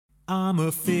I'm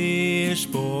a fish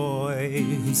boy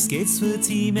who skates for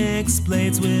Team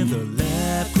X-Blades with a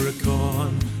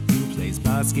leprechaun who plays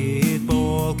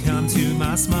basketball. Come to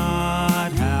my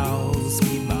smart house,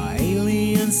 meet my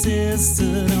alien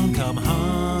sister. Don't come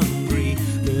hungry,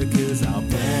 because I'll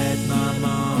bet my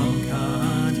mom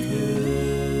can't cook.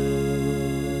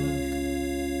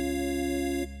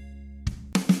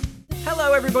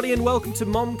 Hello everybody and welcome to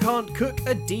Mom Can't Cook,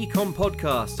 a DCOM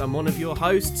podcast. I'm one of your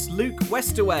hosts, Luke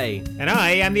Westerway. And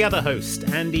I am the other host,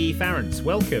 Andy Farrant.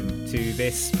 Welcome to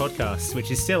this podcast,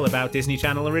 which is still about Disney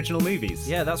Channel original movies.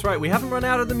 Yeah, that's right. We haven't run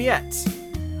out of them yet.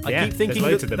 I keep thinking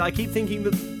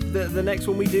that the next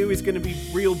one we do is going to be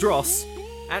Real Dross.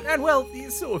 And well,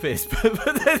 it sort of is.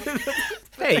 But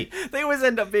Hey, they always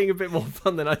end up being a bit more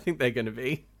fun than I think they're going to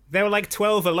be. there were like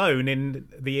 12 alone in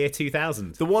the year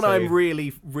 2000. The one I'm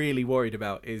really, really worried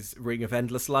about is Ring of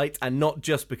Endless Light, and not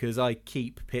just because I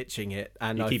keep pitching it.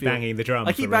 And You keep banging the drum.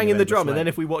 I keep for Ring banging of the Endless drum, and Light. then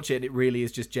if we watch it and it really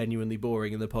is just genuinely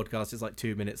boring and the podcast is like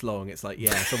 2 minutes long, it's like,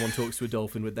 yeah, someone talks to a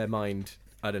dolphin with their mind.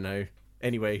 I don't know.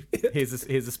 Anyway, here's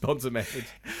a sponsor message.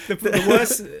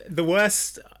 The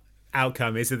worst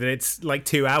outcome is that it's like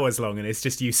 2 hours long and it's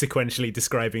just you sequentially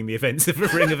describing the events of a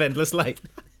Ring of Endless Light.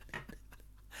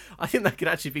 I think that could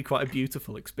actually be quite a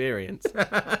beautiful experience.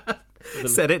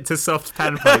 Set it to soft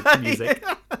panpipe music.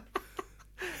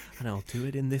 And I'll do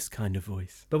it in this kind of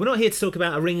voice. But we're not here to talk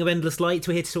about A Ring of Endless Light.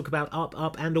 We're here to talk about Up,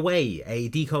 Up and Away, a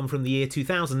DCOM from the year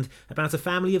 2000 about a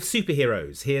family of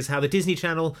superheroes. Here's how the Disney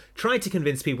Channel tried to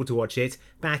convince people to watch it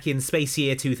back in space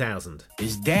year 2000.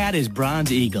 His dad is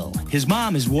Bronze Eagle. His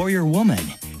mom is Warrior Woman.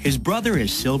 His brother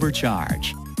is Silver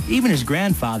Charge. Even his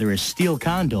grandfather is Steel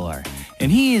Condor.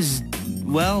 And he is,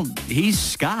 well, he's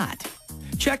Scott.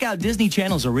 Check out Disney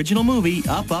Channel's original movie,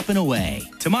 Up, Up and Away,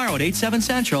 tomorrow at 8, 7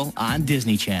 Central on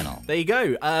Disney Channel. There you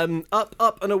go. Up,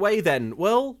 Up and Away then.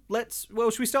 Well,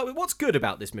 should we start with what's good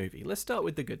about this movie? Let's start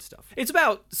with the good stuff. It's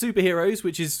about superheroes,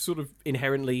 which is sort of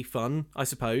inherently fun, I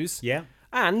suppose. Yeah.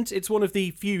 And it's one of the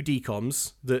few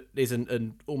DCOMs that isn't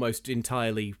an almost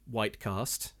entirely white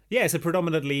cast. Yeah, it's a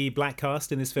predominantly black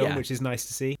cast in this film, Yeah. which is nice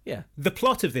to see. Yeah. The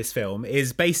plot of this film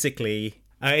is basically,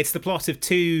 it's the plot of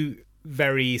two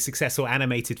very successful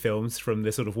animated films from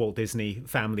the sort of Walt Disney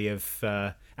family of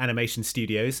animation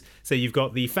studios. So you've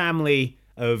got the family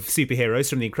of superheroes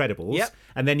from The Incredibles, Yep.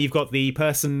 and then you've got the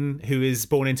person who is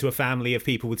born into a family of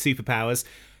people with superpowers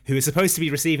who is supposed to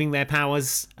be receiving their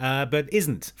powers, but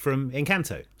isn't, from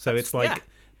Encanto. So it's like yeah.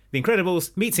 The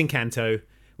Incredibles meets Encanto,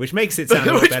 which makes it sound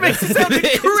a lot Which better. makes it sound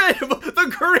incredible.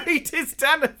 The greatest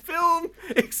film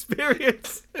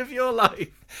experience of your life.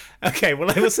 Okay,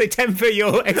 well, I will say temper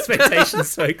your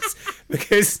expectations, folks,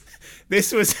 because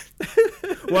this was,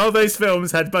 while those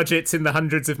films had budgets in the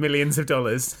hundreds of millions of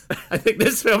dollars, I think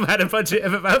this film had a budget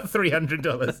of about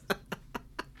 $300.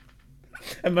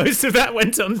 And most of that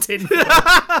went on tin.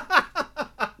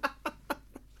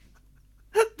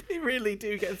 They really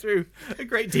do get through a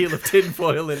great deal of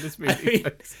tinfoil in this movie.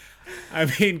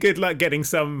 I mean, good luck getting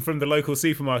some from the local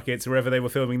supermarkets wherever they were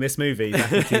filming this movie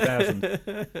back in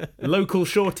 2000. Local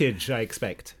shortage, I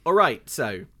expect. All right,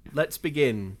 so let's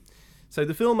begin. So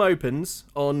the film opens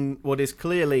on what is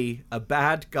clearly a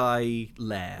bad guy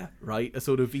lair, right? A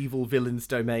sort of evil villain's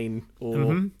domain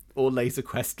or Laser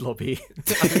Quest lobby.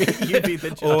 I mean, you be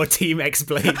the judge. Or Team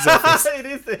X-Blades office. It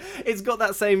is. It's got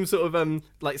that same sort of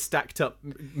like stacked up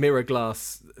mirror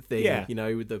glass thing, Yeah. you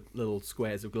know, with the little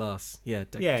squares of glass. Yeah,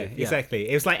 Yeah, decorative. exactly.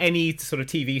 It was like any sort of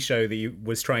TV show that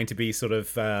was trying to be sort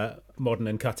of modern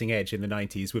and cutting edge in the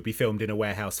 90s would be filmed in a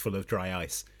warehouse full of dry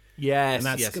ice. Yes, And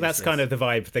that's yes. kind of the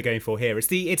vibe they're going for here. It's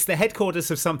the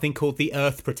headquarters of something called the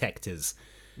Earth Protectors.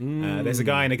 There's a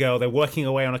guy and a girl. They're working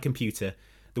away on a computer.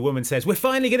 The woman says, "We're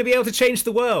finally going to be able to change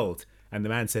the world." And the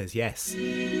man says, "Yes." They're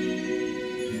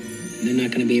not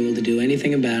going to be able to do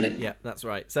anything about it. Yeah, that's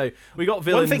right. So we got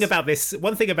villains.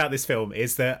 One thing about this film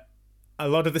is that a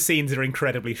lot of the scenes are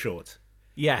incredibly short.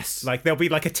 Yes. Like there'll be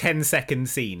like a 10-second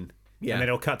scene. Yeah. And then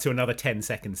it'll cut to another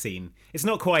 10-second scene. It's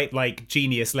not quite like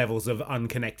Genius levels of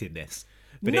unconnectedness.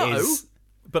 But No. it is.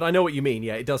 But I know what you mean.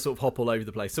 Yeah, it does sort of hop all over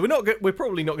the place. So we're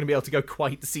probably not going to be able to go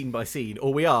quite scene by scene,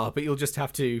 or we are. But you'll just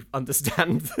have to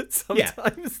understand that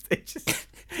sometimes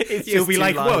You'll be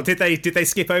like, "Well, did they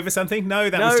skip over something?" No,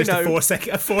 that was just no. a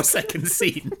 4-second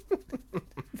scene.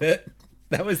 that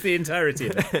was the entirety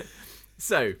of it.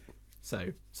 So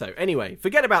anyway,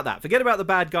 forget about that. Forget about the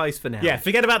bad guys for now. Yeah,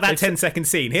 forget about that 10-second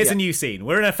scene. Here's a new scene.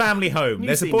 We're in a family home.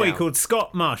 There's a scene boy now. called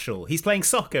Scott Marshall. He's playing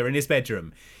soccer in his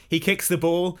bedroom. He kicks the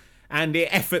ball and it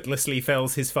effortlessly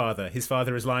fells his father. His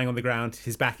father is lying on the ground.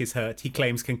 His back is hurt. He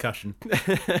claims concussion.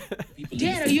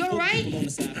 Dad, are you all right? People on the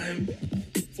side.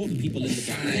 40 people in the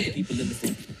back. 40 people in the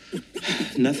front.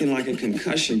 Nothing like a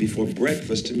concussion before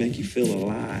breakfast to make you feel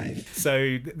alive.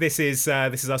 So this is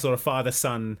our sort of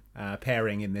father-son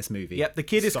pairing in this movie. Yep, the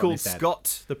kid is Scott and called his dad.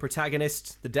 Scott, the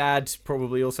protagonist. The dad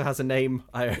probably also has a name.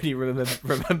 I only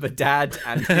remember Dad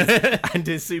and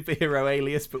his superhero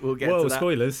alias, but we'll get Whoa, to that.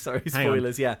 spoilers. Sorry, Hang on.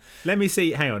 spoilers, yeah. Let me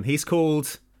see. Hang on. He's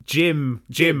called Jim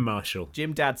Marshall.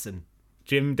 Jim Dadson.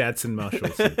 Jim Dadson Marshall.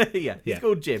 Yeah, he's Yeah.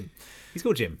 called Jim. He's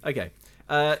called Jim. Okay.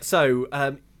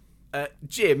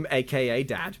 Jim, aka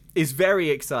Dad, is very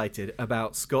excited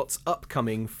about Scott's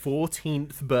upcoming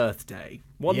 14th birthday.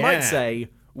 One Yeah. might say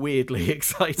weirdly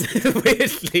excited.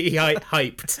 Weirdly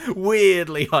hyped.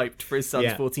 Weirdly hyped for his son's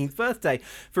Yeah. 14th birthday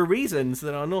for reasons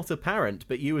that are not apparent,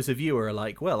 but you as a viewer are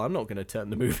like, well, I'm not going to turn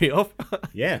the movie off.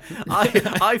 Yeah.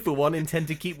 I, for one, intend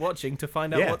to keep watching to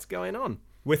find out Yeah. what's going on.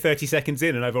 We're 30 seconds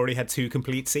in and I've already had 2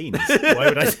 complete scenes. Why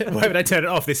would I turn it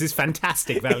off? This is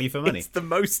fantastic value for money. It's the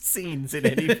most scenes in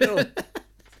any film.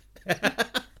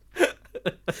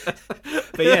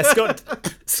 But yeah,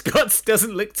 Scott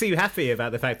doesn't look too happy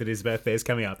about the fact that his birthday is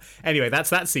coming up. Anyway,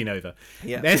 that's that scene over.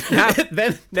 Yeah.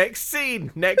 Then Next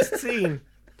scene.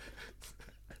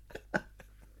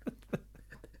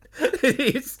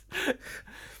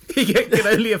 he can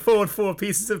only afford 4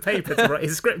 pieces of paper to write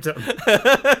his script on.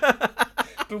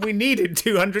 But we needed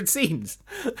 200 scenes.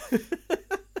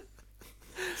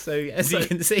 So, as you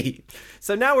can see.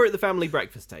 So now we're at the family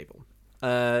breakfast table.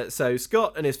 So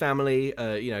Scott and his family,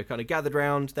 kind of gathered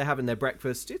round. They're having their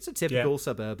breakfast. It's a typical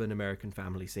suburban American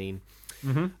family scene.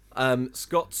 Mm-hmm.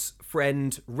 Scott's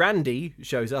friend Randy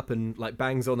shows up and like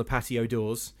bangs on the patio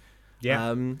doors.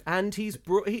 Yeah. And he's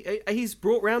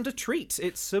brought round a treat.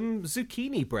 It's some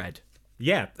zucchini bread.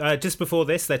 Yeah, just before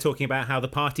this, they're talking about how the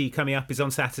party coming up is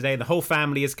on Saturday. The whole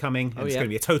family is coming. And it's going to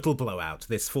be a total blowout,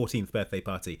 this 14th birthday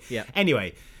party. Yeah.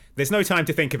 Anyway, there's no time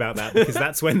to think about that because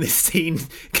that's when this scene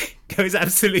goes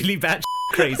absolutely batshit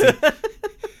crazy.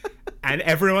 And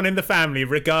everyone in the family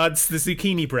regards the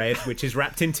zucchini bread, which is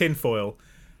wrapped in tinfoil,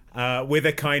 with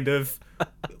a kind of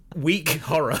weak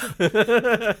horror.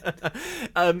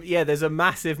 There's a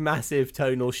massive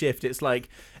tonal shift. It's like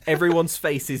everyone's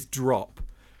faces drop.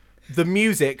 The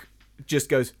music just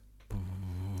goes.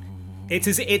 It's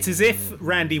as if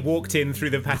Randy walked in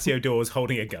through the patio doors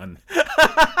holding a gun.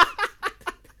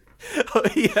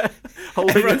 Yeah,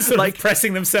 Everyone's sort of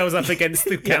pressing themselves up against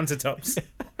the countertops.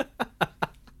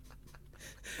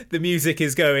 The music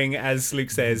is going, as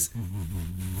Luke says,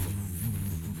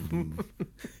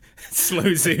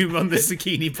 slow zoom on the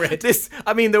zucchini bread.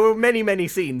 There were many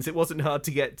scenes. It wasn't hard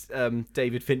to get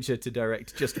David Fincher to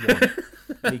direct just one.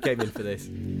 And he came in for this.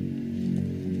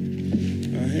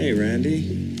 Oh, hey,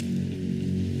 Randy.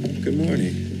 Good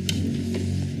morning.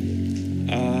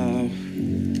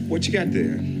 What you got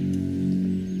there?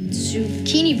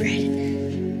 Zucchini bread.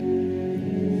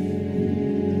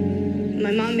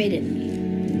 My mom made it.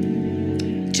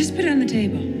 Just put it on the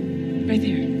table. Right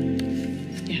there.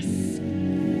 Yes.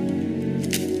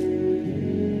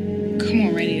 Come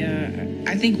on, Randy.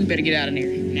 I think we better get out of here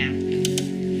now.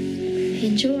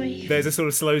 Enjoy. There's a sort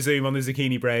of slow zoom on the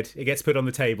zucchini bread. It gets put on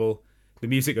the table. The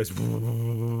music goes,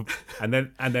 and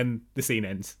then the scene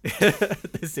ends.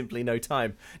 There's simply no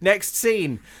time. Next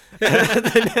scene.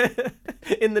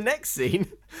 In the next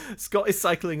scene, Scott is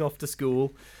cycling off to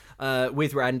school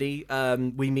with Randy.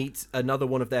 We meet another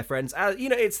one of their friends.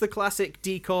 It's the classic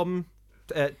DCOM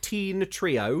teen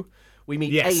trio. We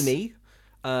meet Amy.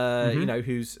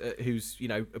 Who's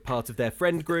a part of their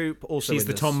friend group. Also, she's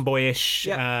the tomboyish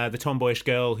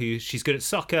girl she's good at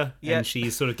soccer, and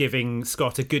she's sort of giving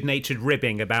Scott a good-natured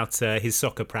ribbing about his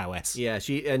soccer prowess. Yeah,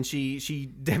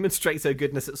 she demonstrates her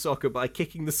goodness at soccer by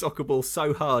kicking the soccer ball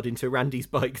so hard into Randy's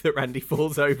bike that Randy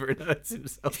falls over and hurts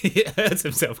himself. He hurts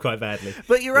himself quite badly.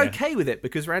 But you're okay with it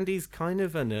because Randy's kind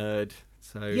of a nerd.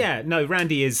 So yeah, no,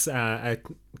 Randy is a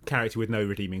character with no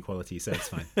redeeming quality, so it's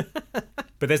fine.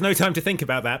 But there's no time to think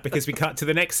about that because we cut to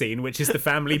the next scene, which is the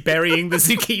family burying the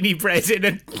zucchini bread in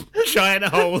a giant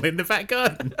hole in the back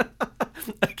garden.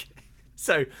 Okay.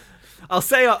 So, I'll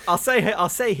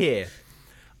say here,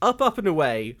 Up and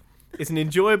Away is an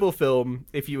enjoyable film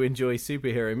if you enjoy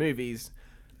superhero movies.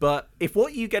 But if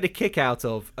what you get a kick out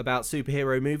of about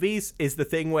superhero movies is the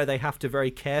thing where they have to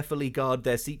very carefully guard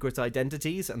their secret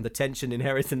identities and the tension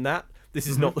inherent in that, this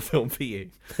is not the film for you.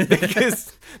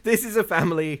 Because this is a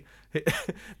family...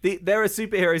 there are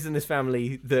superheroes in this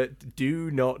family that do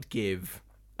not give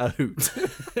a hoot.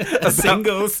 A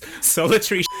single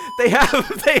solitary... They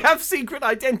have secret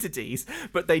identities,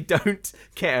 but they don't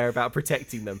care about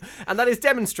protecting them. And that is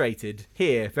demonstrated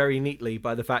here very neatly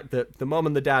by the fact that the mom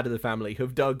and the dad of the family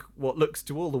have dug what looks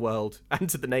to all the world and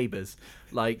to the neighbours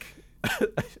like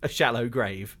a shallow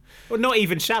grave. Well, not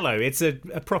even shallow. It's a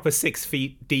proper 6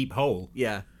 feet deep hole.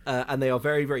 Yeah, and they are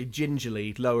very, very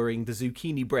gingerly lowering the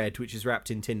zucchini bread, which is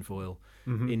wrapped in tinfoil,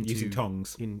 Using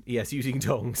tongs. Using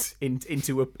tongs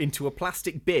into a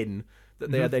plastic bin that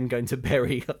they are then going to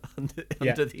bury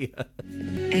under the earth.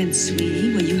 And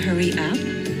sweetie, will you hurry up?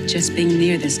 Just being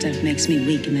near this stuff makes me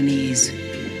weak in the knees.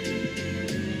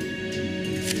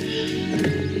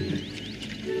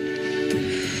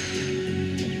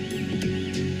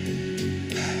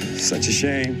 Such a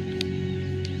shame.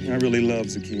 I really love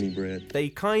zucchini bread. They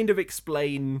kind of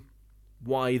explain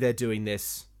why they're doing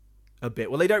this a bit.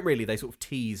 Well, they don't really. They sort of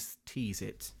tease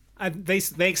it. They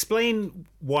explain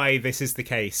why this is the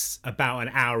case about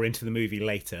an hour into the movie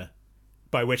later,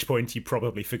 by which point you've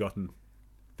probably forgotten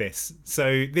this.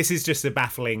 So this is just a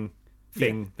baffling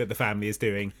thing that the family is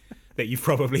doing that you've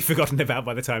probably forgotten about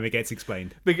by the time it gets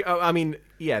explained.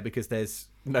 Because there's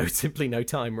simply no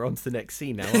time. We're on to the next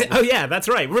scene now. Aren't we? Oh yeah, that's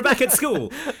right. We're back at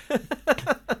school.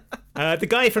 The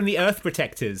guy from the Earth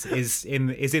Protectors is in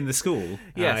the school.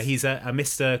 Yes. He's a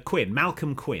Mr. Quinn.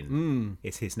 Malcolm Quinn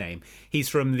is his name. He's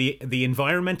from the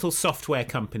environmental software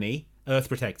company, Earth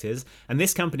Protectors, and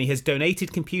this company has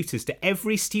donated computers to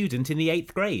every student in the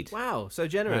 8th grade. Wow, so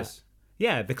generous.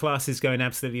 Yeah, the class is going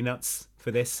absolutely nuts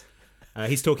for this.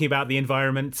 He's talking about the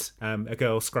environment. A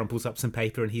girl scrumples up some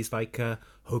paper and he's like,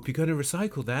 hope you're going to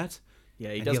recycle that. Yeah,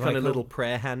 he And does you're kind of like, little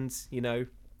prayer hands,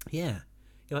 Yeah.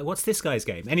 You're like, what's this guy's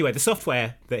game? Anyway, the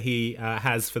software that he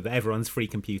has for everyone's free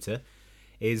computer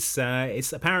is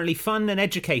it's apparently fun and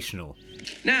educational.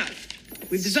 Now,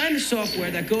 we've designed the software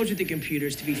that goes with the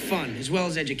computers to be fun as well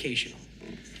as educational.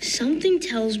 Something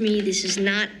tells me this is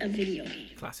not a video game.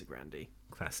 Classic Randy.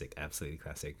 Classic, absolutely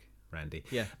classic Randy.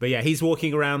 Yeah. But yeah, he's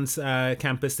walking around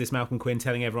campus, this Malcolm Quinn,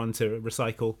 telling everyone to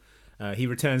recycle. He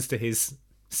returns to his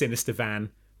sinister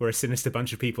van, where a sinister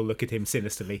bunch of people look at him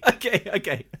sinisterly.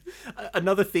 Okay.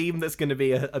 Another theme that's going to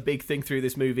be a big thing through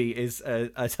this movie is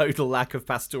a total lack of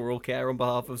pastoral care on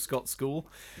behalf of Scott's school.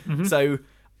 So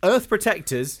Earth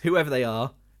Protectors, whoever they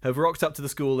are, have rocked up to the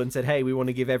school and said, hey, we want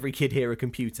to give every kid here a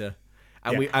computer.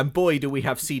 And boy, do we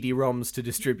have CD-ROMs to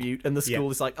distribute. And the school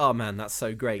is like, oh man, that's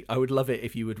so great. I would love it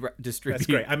if you would distribute. That's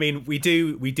great. I mean, we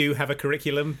do have a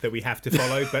curriculum that we have to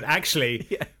follow, but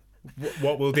actually...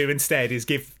 What we'll do instead is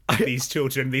give these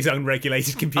children these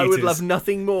unregulated computers. I would love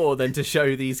nothing more than to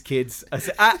show these kids.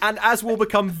 And as will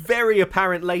become very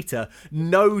apparent later,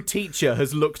 no teacher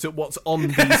has looked at what's on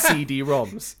these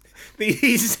CD-ROMs.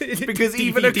 Because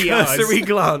even a cursory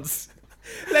glance.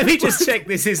 Let me just check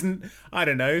this isn't, I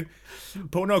don't know,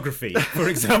 pornography, for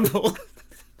example.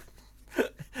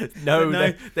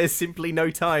 No, there's simply no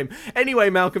time.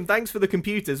 Anyway, Malcolm, thanks for the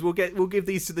computers. We'll give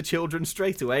these to the children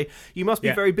straight away. You must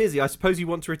be very busy. I suppose you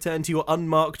want to return to your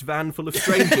unmarked van full of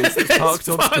strangers that's parked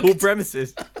on school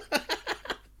premises.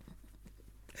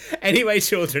 Anyway,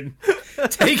 children,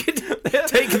 take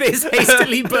this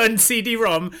hastily burned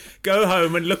CD-ROM, go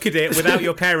home and look at it without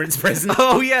your parents present.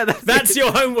 Oh yeah, that's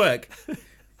your homework.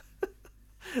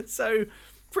 So,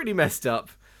 pretty messed up.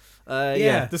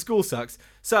 The school sucks.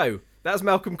 So. That's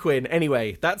Malcolm Quinn.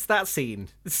 Anyway, that's that scene.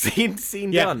 Scene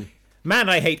done. Man,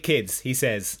 I hate kids, he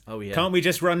says. Oh, yeah. Can't we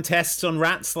just run tests on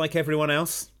rats like everyone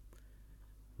else?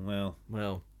 Well,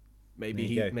 maybe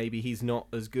he's not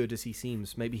as good as he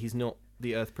seems. Maybe he's not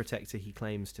the Earth Protector he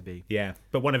claims to be. Yeah,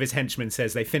 but one of his henchmen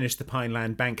says they finished the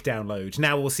Pineland Bank download.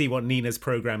 Now we'll see what Nina's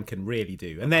program can really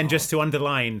do. And then just to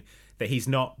underline that he's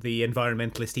not the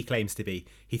environmentalist he claims to be,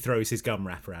 he throws his gum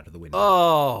wrapper out of the window.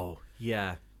 Oh,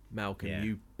 yeah. Malcolm,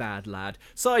 you bad lad.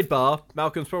 Sidebar,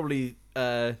 Malcolm's probably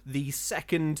the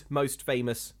second most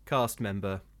famous cast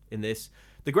member in this.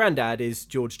 The granddad is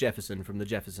George Jefferson from The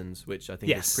Jeffersons, which I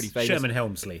think is pretty famous. Sherman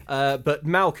Helmsley. But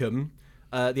Malcolm,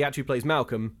 the actor who plays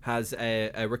Malcolm, has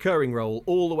a recurring role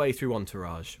all the way through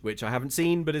Entourage, which I haven't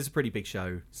seen, but is a pretty big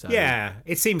show. So. Yeah,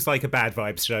 it seems like a Bad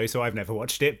Vibes show, so I've never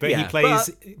watched it, but he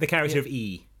plays the character of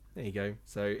E. There you go.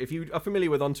 So if you are familiar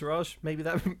with Entourage, maybe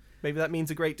that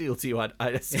means a great deal to you. I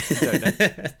don't know.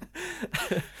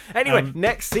 Anyway,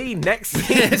 next scene.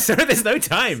 Sorry, there's no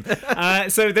time.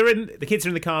 So the kids are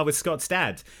in the car with Scott's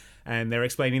dad, and they're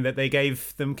explaining that they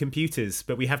gave them computers,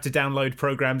 but we have to download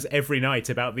programs every night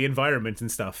about the environment and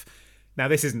stuff. Now,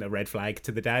 this isn't a red flag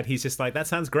to the dad. He's just like, that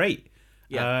sounds great.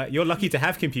 Yeah. You're lucky to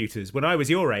have computers. When I was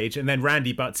your age, and then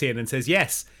Randy butts in and says,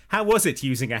 yes, how was it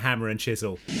using a hammer and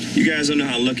chisel? You guys don't know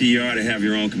how lucky you are to have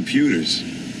your own computers.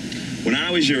 When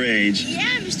I was your age...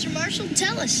 Yeah, Mr. Marshall,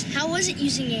 tell us. How was it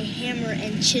using a hammer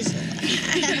and chisel?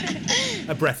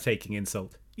 A breathtaking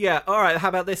insult. Yeah, all right, how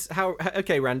about this?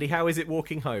 Okay, Randy, how is it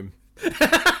walking home?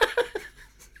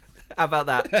 How about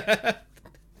that?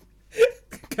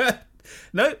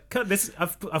 No,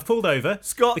 I've pulled over.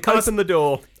 Scott, the car's, open the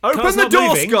door. Open car's the not door,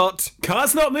 moving. Scott.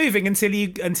 Car's not moving until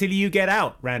you get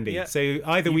out, Randy. Yeah. So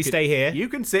either we stay here. You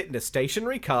can sit in a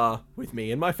stationary car with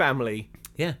me and my family.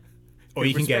 Yeah. Or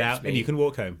you can get respects out me. and you can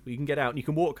walk home. You can get out and you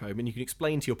can walk home and you can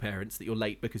explain to your parents that you're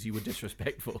late because you were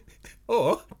disrespectful.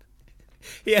 Or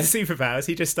he has superpowers.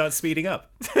 He just starts speeding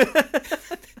up.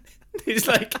 He's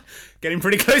like getting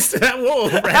pretty close to that wall,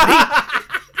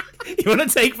 Randy. You want to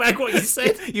take back what you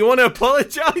said? You want to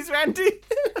apologise, Randy?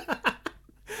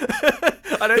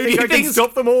 I don't think I can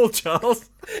stop them all, Charles.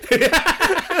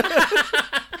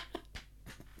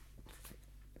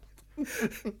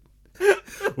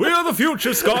 We are the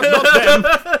future, Scott, not them.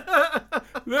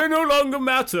 They no longer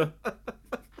matter.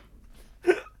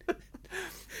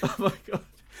 Oh my god.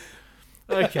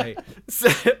 Okay,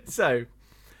 so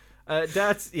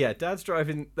Dad's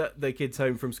driving the kids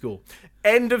home from school.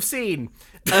 End of scene.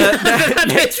 That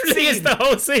literally is the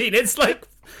whole scene. It's like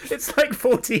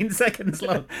 14 seconds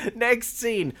long. Next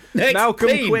scene. Next Malcolm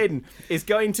scene. Quinn is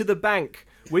going to the bank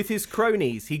with his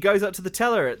cronies. He goes up to the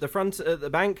teller at the front at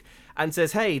the bank and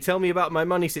says, "Hey, tell me about my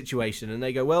money situation." And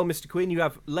they go, "Well, Mr. Quinn, you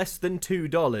have less than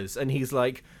 $2. And he's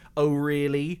like, "Oh,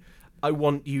 really? I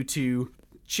want you to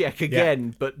check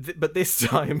again, but this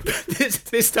time,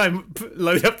 this time,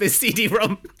 load up this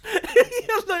CD-ROM."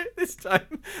 No,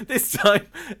 this time,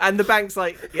 and the bank's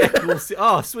like, "Yeah, cool.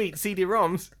 Oh, sweet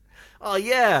CD-ROMs. Oh,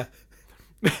 yeah."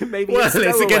 Maybe Well,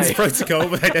 it's against away. protocol,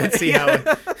 but I don't see how.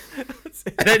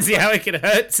 I don't see how it could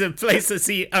hurt to place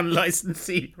a unlicensed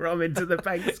CD-ROM into the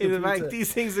bank's in the computer. bank.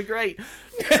 These things are great.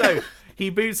 So he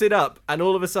boots it up, and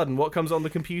all of a sudden, what comes on the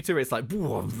computer? It's like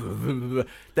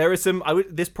there are some.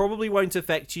 This probably won't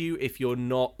affect you if you're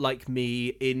not like me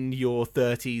in your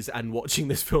 30s and watching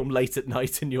this film late at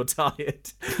night and you're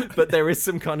tired. But there is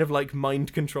some kind of like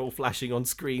mind control flashing on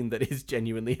screen that is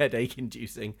genuinely headache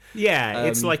inducing. Yeah,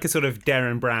 it's like a sort of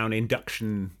Darren Brown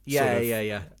induction.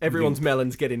 Yeah. Everyone's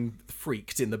melons getting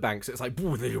freaked in the bank, so it's like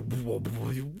protectors,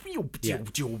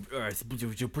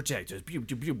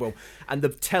 and the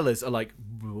tellers are like,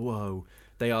 whoa.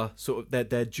 They are sort of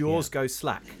their jaws go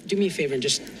slack. Do me a favor and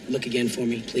just look again for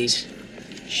me, please.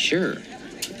 Sure.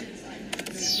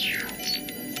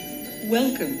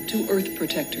 Welcome to Earth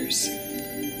Protectors.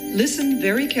 Listen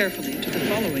very carefully to the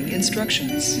following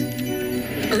instructions.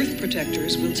 Earth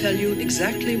Protectors will tell you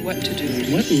exactly what to do.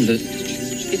 What in the...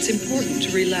 It's important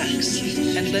to relax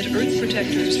and let Earth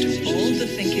Protectors do all the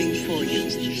thinking for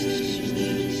you.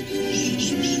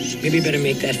 Maybe better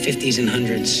make that 50s and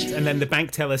 100s. And then the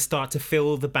bank tellers start to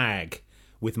fill the bag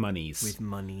with monies. With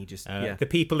money, just The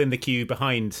people in the queue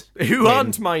behind who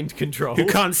aren't mind controlled, who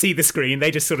can't see the screen, they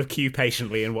just sort of queue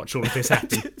patiently and watch all of this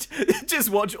happen. Just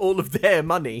watch all of their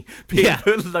money being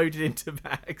loaded into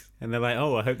bags. And they're like,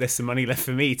 "Oh, I hope there's some money left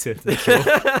for me to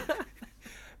withdraw."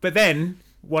 But then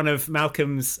one of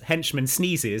Malcolm's henchmen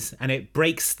sneezes, and it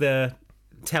breaks the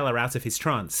teller out of his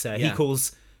trance. He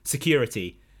calls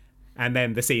security, and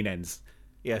then the scene ends.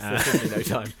 Yes, there's simply no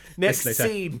time. Next no time.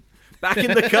 scene, back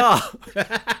in the car.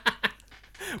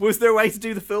 Was there a way to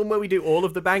do the film where we do all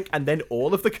of the bank and then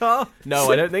all of the car?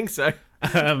 No, I don't think so.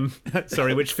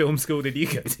 Sorry, which film school did you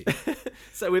go to?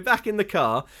 So we're back in the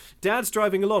car. Dad's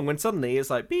driving along when suddenly it's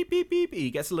like beep, beep, beep.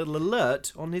 He gets a little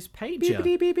alert on his pager. Beep,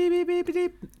 beep, beep, beep, beep, beep,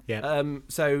 beep. Yeah.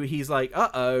 So he's like,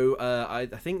 I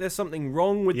think there's something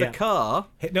wrong with the car.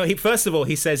 No, first of all,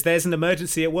 he says there's an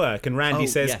emergency at work, and Randy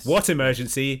says, yes. "What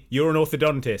emergency? You're an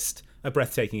orthodontist." A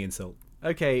breathtaking insult.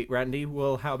 Okay, Randy,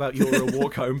 well, how about you're a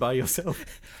walk home by yourself?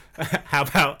 How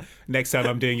about next time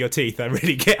I'm doing your teeth, I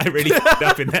really fucked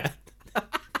up in that.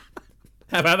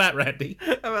 How about that, Randy?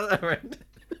 How about that, Randy?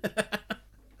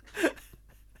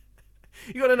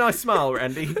 You got a nice smile,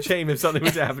 Randy. Shame if something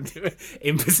was to happen to it.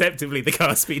 Imperceptibly, the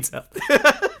car speeds up.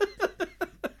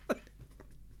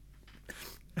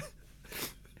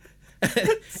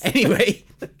 Anyway,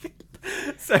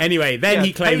 then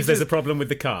he claims there's a problem with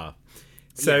the car.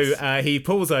 So he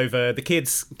pulls over, the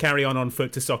kids carry on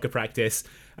foot to soccer practice,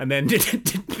 and then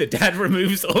the dad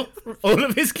removes all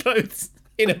of his clothes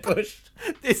in a bush.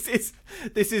 This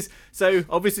is so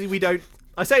obviously we don't.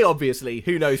 I say obviously,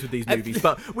 who knows with these movies,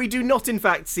 but we do not in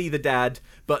fact see the dad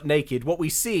butt naked. What we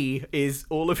see is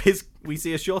we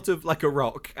see a shot of like a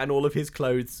rock, and all of his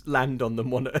clothes land on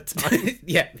them one at a time.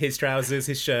 Yeah, his trousers,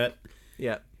 his shirt,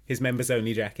 his members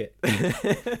only jacket.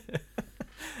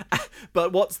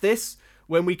 But what's this?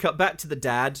 When we cut back to the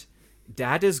dad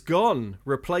is gone,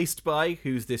 replaced by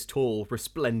who's this tall,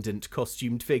 resplendent,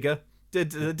 costumed figure?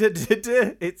 It's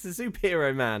a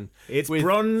superhero man. It's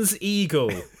Bronze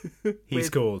Eagle, he's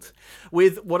called.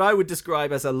 With what I would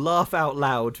describe as a laugh out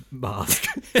loud mask.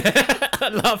 A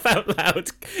laugh out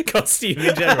loud costume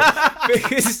in general.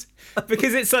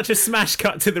 Because it's such a smash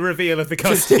cut to the reveal of the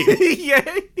costume.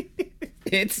 Yeah.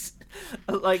 It's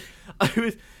like, I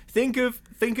would think of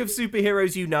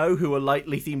superheroes you know who are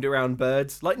lightly themed around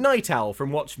birds, like Night Owl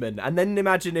from Watchmen, and then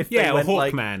imagine if they went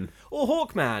Hawkman. Or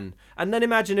Hawkman. And then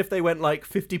imagine if they went like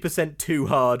 50% too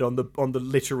hard on the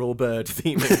literal bird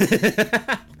theme.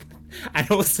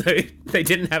 And also, they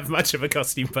didn't have much of a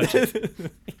costume budget.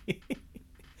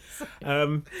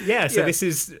 So this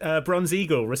is Bronze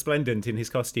Eagle, resplendent in his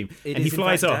costume. and he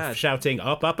flies off, shouting,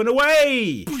 up, up, and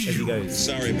away, as he goes.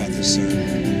 Sorry about this, sir,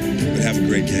 but have a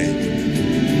great game.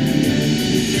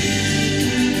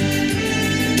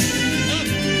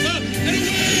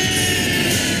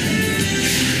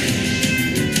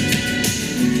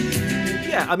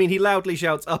 Yeah, I mean, he loudly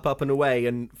shouts up, up, and away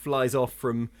and flies off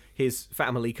from his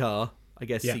family car. I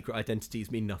guess secret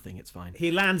identities mean nothing, it's fine.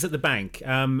 He lands at the bank.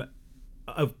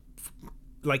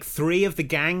 Like 3 of the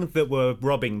gang that were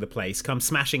robbing the place come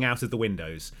smashing out of the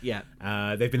windows. Yeah.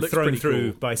 They've been Looks thrown pretty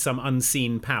through cool. by some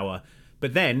unseen power.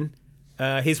 But then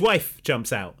his wife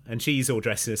jumps out, and she's all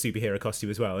dressed in a superhero costume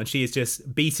as well. And she is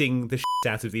just beating the shit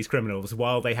out of these criminals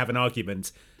while they have an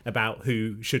argument about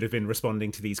who should have been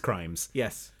responding to these crimes.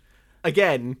 Yes.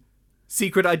 Again,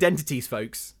 secret identities,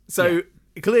 folks. So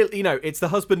clearly, it's the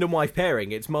husband and wife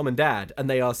pairing. It's mom and dad, and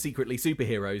they are secretly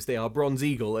superheroes. They are Bronze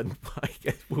Eagle, and I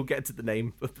guess we'll get to the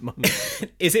name of the mum.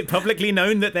 Is it publicly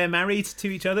known that they're married to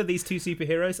each other, these 2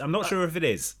 superheroes? I'm not sure if it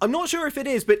is. I'm not sure if it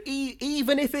is, but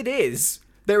even if it is,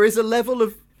 there is a level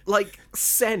of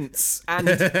sense and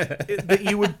that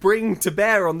you would bring to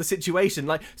bear on the situation.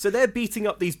 So they're beating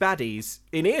up these baddies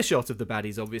in earshot of the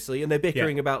baddies, obviously, and they're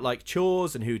bickering about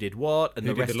chores and who did what and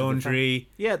who the rest did the laundry.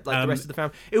 The rest of the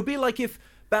family. It would be like if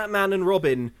Batman and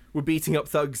Robin were beating up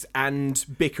thugs and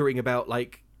bickering about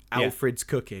Alfred's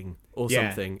cooking or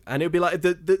something, and it would be like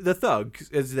the thug,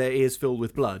 as their ears filled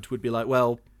with blood, would be like,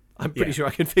 well, I'm pretty sure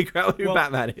I can figure out who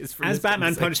Batman is. As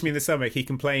Batman punched me in the stomach, he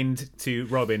complained to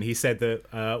Robin. He said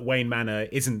that Wayne Manor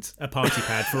isn't a party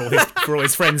pad for all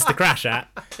his friends to crash at.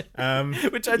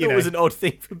 Which I thought was an odd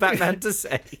thing for Batman to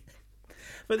say.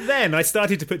 But then I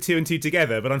started to put 2 and 2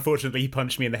 together, but unfortunately he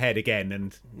punched me in the head again,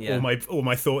 and all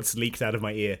my thoughts leaked out of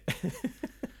my ear.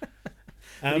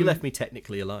 He left me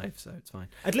technically alive, so it's fine.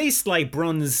 At least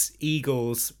Bronze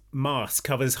Eagle's mask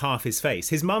covers half his face.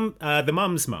 His mum, the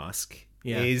mum's mask,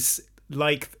 is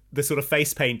like the sort of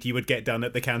face paint you would get done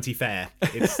at the county fair.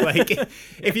 It's like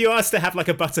if you asked to have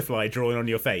a butterfly drawn on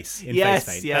your face in face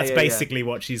paint. That's basically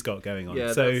what she's got going on.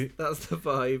 Yeah, so that's the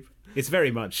vibe. It's very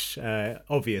much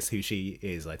obvious who she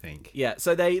is, I think. Yeah,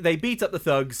 so they beat up the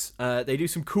thugs. They do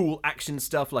some cool action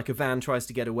stuff, like a van tries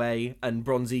to get away, and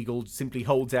Bronze Eagle simply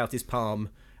holds out his palm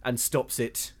and stops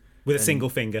it. With a single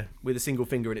finger. With a single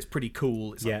finger, and it's pretty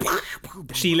cool. It's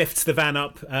She lifts the van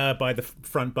up by the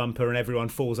front bumper, and everyone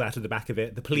falls out of the back of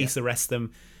it. The police arrest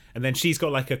them, and then she's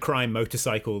got a crime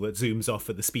motorcycle that zooms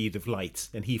off at the speed of light,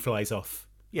 and he flies off.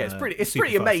 Yeah, it's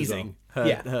pretty amazing.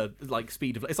 Her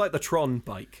speed of, it's like the Tron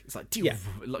bike. It's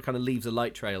it kind of leaves a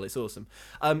light trail. It's awesome.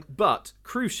 But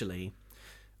crucially,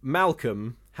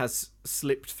 Malcolm has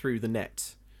slipped through the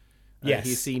net. Yes,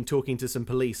 he's seen talking to some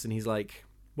police, and he's like,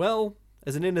 "Well,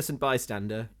 as an innocent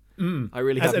bystander, I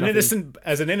really have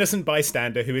as an innocent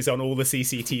bystander who is on all the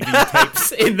CCTV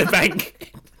tapes in the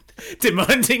bank,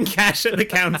 demanding cash at the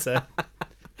counter."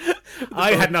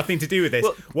 I had nothing to do with this.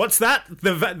 Well, what's that?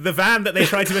 The van that they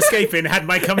tried to escape in had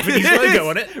my company's logo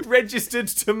on it. Registered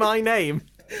to my name.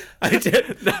 I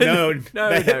did. No.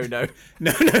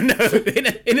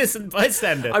 Innocent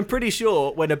bystander. I'm pretty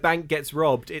sure when a bank gets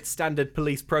robbed, it's standard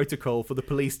police protocol for the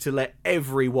police to let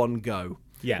everyone go.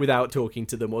 Yeah. Without talking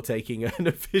to them or taking an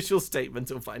official statement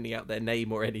or finding out their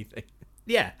name or anything.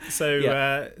 Yeah.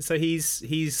 So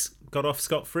he's got off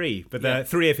scot-free, but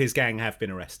 3 of his gang have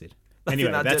been arrested.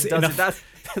 Anyway, that's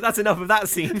enough of that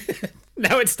scene.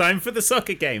 Now it's time for the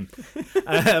soccer game.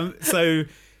 So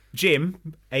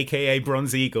Jim, a.k.a.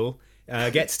 Bronze Eagle,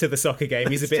 gets to the soccer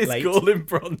game. He's a bit late. Call him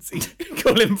Bronze Eagle.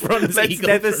 Call him Bronze Let's Eagle.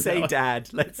 Let's never say Dad.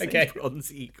 Let's say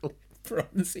Bronze Eagle.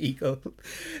 Bronze Eagle.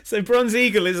 So Bronze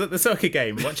Eagle is at the soccer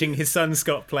game watching his son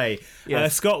Scott play.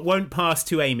 Yes. Scott won't pass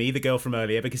to Amy, the girl from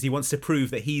earlier, because he wants to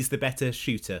prove that he's the better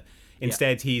shooter.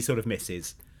 Instead, he sort of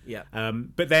misses. Yeah.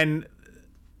 But then,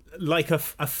 like a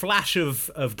flash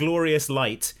of glorious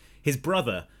light, his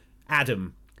brother,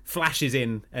 Adam, flashes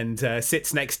in and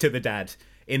sits next to the dad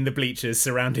in the bleachers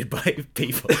surrounded by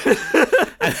people.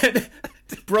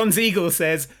 Bronze Eagle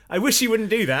says, I wish you wouldn't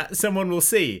do that. Someone will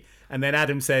see. And then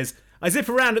Adam says, I zip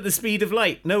around at the speed of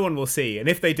light. No one will see. And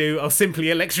if they do, I'll simply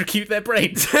electrocute their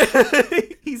brains.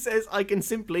 He says, I can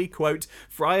simply, quote,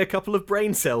 fry a couple of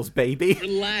brain cells, baby.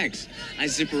 Relax. I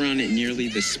zip around at nearly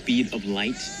the speed of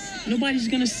light. Nobody's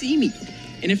gonna see me.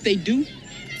 And if they do,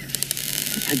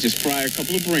 I just fry a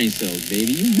couple of brain cells,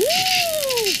 baby. Woo!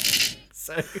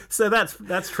 So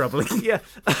that's troubling. Yeah.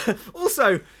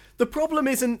 Also, the problem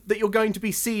isn't that you're going to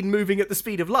be seen moving at the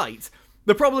speed of light.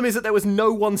 The problem is that there was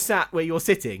no one sat where you're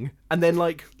sitting, and then,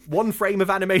 like, one frame of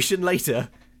animation later,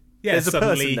 there's a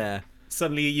person there.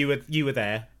 Suddenly you were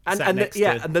there. And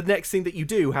the next thing that you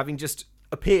do, having just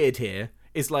appeared here,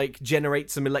 is, like,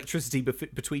 generate some electricity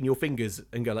between your fingers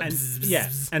and go like...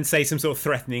 And, and say some sort of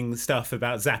threatening stuff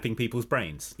about zapping people's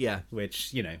brains. Yeah.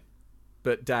 Which,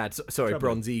 But Dad,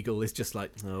 Bronze Eagle is just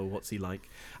like, oh, what's he like?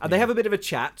 And they have a bit of a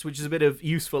chat, which is a bit of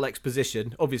useful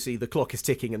exposition. Obviously, the clock is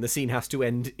ticking and the scene has to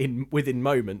end within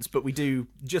moments, but we do,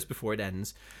 just before it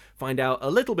ends, find out a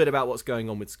little bit about what's going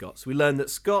on with Scott. So we learn that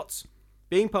Scott,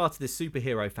 being part of this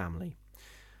superhero family,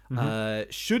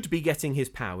 should be getting his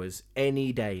powers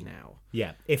any day now.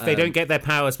 Yeah, if they don't get their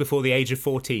powers before the age of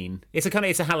 14, it's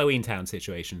a Halloween Town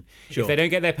situation. Sure. If they don't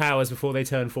get their powers before they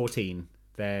turn 14...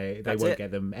 They won't get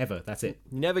them ever. That's it.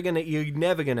 You're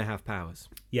never gonna have powers.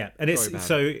 Yeah, and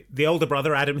the older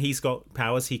brother Adam, he's got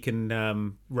powers. He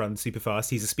can run super fast.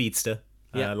 He's a speedster,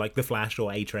 like the Flash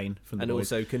or A-Train from the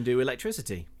Boys. Also can do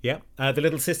electricity. Yeah, the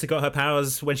little sister got her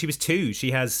powers when she was 2.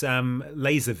 She has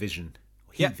laser vision,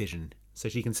 heat vision, so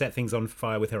she can set things on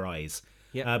fire with her eyes.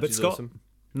 Yeah, but Scott, awesome.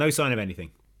 No sign of anything.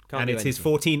 And it's his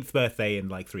 14th birthday in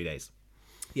like 3 days.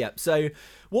 Yeah, so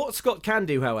what Scott can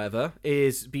do, however,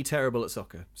 is be terrible at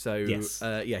soccer. So,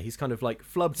 he's kind of like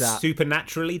flubbed at...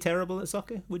 Supernaturally terrible at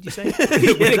soccer, would you say?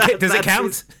 Does it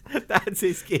count? That's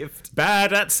his gift.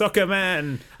 Bad at soccer,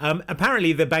 man.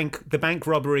 Apparently, the bank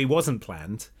robbery wasn't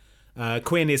planned.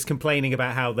 Quinn is complaining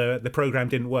about how the program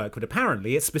didn't work, but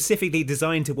apparently it's specifically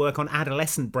designed to work on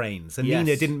adolescent brains. And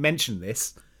Nina didn't mention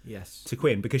this. Yes. To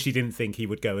Quinn, because she didn't think he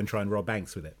would go and try and rob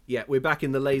banks with it. Yeah, we're back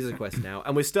in the Laser Quest now,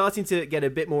 and we're starting to get a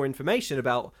bit more information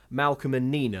about Malcolm and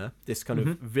Nina, this kind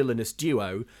of villainous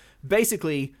duo.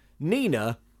 Basically,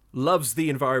 Nina loves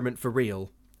the environment for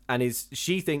real, and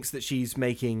she thinks that she's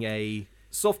making a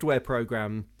software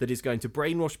program that is going to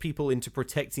brainwash people into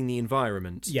protecting the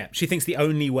environment. Yeah, she thinks the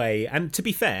only way, and to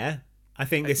be fair, I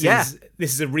think this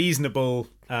is a reasonable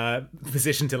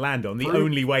position to land on. The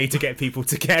only way to get people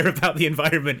to care about the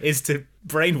environment is to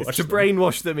brainwash them.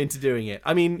 Brainwash them into doing it.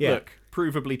 I mean, look,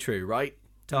 provably true, right?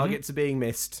 Targets are being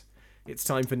missed. It's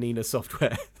time for Nina's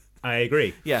software. I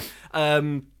agree. Yeah.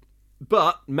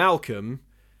 But Malcolm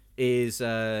is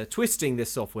twisting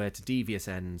this software to devious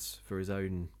ends for his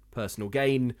own personal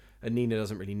gain, and Nina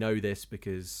doesn't really know this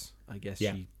because I guess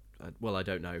she... Well, I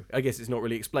don't know. I guess it's not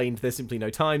really explained. There's simply no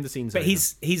time. The scene's over.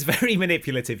 He's very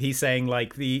manipulative. He's saying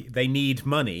like they need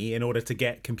money in order to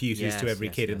get computers to every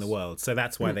kid in the world. So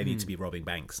that's why they need to be robbing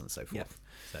banks and so forth.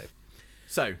 Yeah.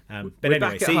 So but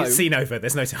anyway, scene over.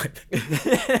 There's no time.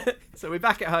 So we're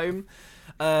back at home.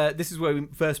 This is where we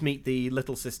first meet the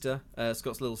little sister,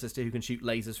 Scott's little sister, who can shoot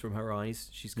lasers from her eyes.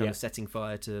 She's kind of setting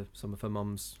fire to some of her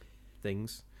mum's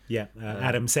things. Yeah,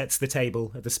 Adam sets the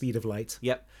table at the speed of light.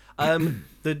 Yep.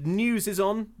 The news is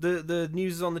on. The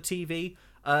news is on the TV.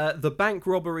 The bank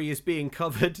robbery is being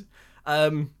covered.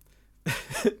 Mom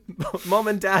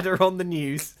and Dad are on the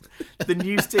news. The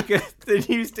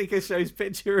news ticker shows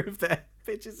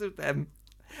pictures of them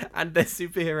and their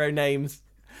superhero names.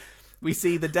 We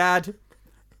see the dad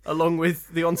along with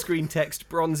the on-screen text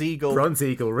Bronze Eagle. Bronze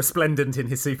Eagle, resplendent in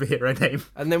his superhero name.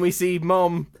 And then we see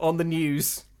Mom on the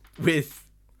news with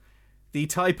the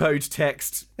typoed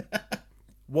text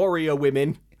Warrior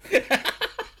Women.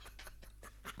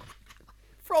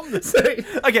 From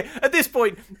the... Okay, at this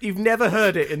point, you've never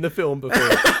heard it in the film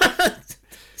before.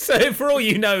 So for all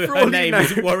you know, her name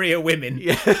is Warrior Women.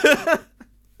 Yeah.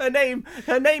 Her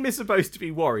name is supposed to be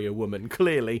Warrior Woman,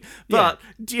 clearly. But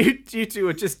due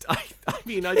to just I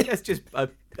guess just a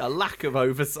lack of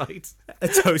oversight. A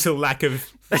total lack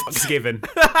of fucks given.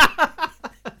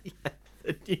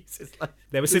 The news is like...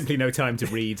 There was simply no time to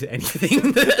read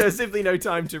anything. There was simply no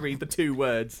time to read the 2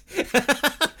 words.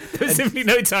 There was simply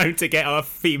no time to get our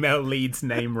female lead's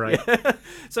name right. Yeah.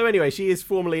 So anyway, she is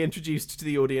formally introduced to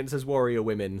the audience as Warrior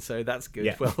Women, so that's good.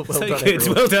 Yeah. Well so done, good.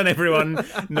 everyone. Well done, everyone.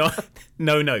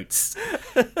 No notes.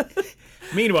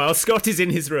 Meanwhile, Scott is in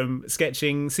his room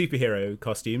sketching superhero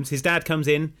costumes. His dad comes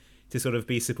in to sort of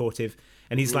be supportive,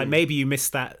 and he's like, maybe you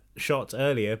missed that shot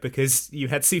earlier because you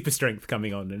had super strength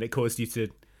coming on and it caused you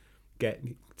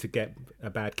to to get a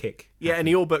bad kick. Yeah, and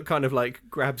he all but kind of like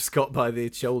grabs Scott by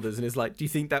the shoulders and is like, "Do you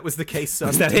think that was the case, son?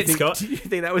 Is that it, Scott? Do you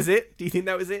think that was it? Do you think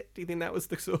that was it? Do you think that was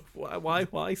the sort of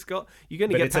why, Scott? You're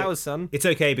going to get powers, son." It's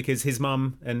okay because his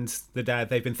mum and the dad,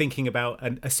 they've been thinking about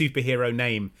a superhero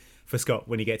name for Scott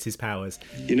when he gets his powers.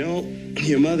 You know,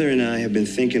 your mother and I have been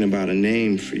thinking about a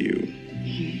name for you.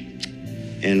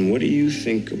 And what do you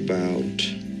think about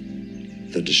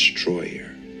the Destroyer?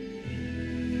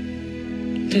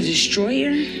 The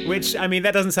Destroyer? Which, I mean,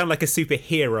 that doesn't sound like a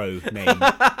superhero name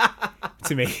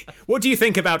to me. What do you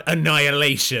think about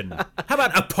Annihilation? How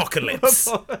about Apocalypse?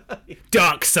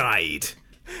 Darkseid?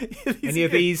 Any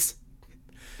of these?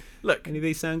 Look, any of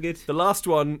these sound good? The last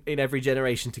one in every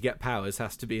generation to get powers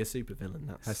has to be a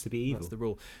supervillain. Has to be evil. That's the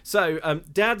rule. So,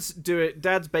 Dad's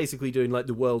basically doing like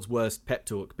the world's worst pep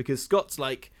talk because Scott's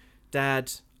like,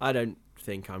 "Dad, I don't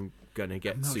think I'm gonna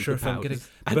get superpowers." Not sure if I'm gonna.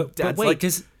 And Dad's wait,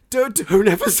 like, Don't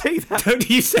ever say that. Don't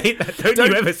you say that. Don't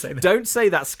you ever say that. Don't say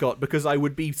that, Scott, because I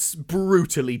would be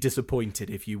brutally disappointed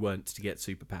if you weren't to get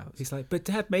superpowers. He's like, "But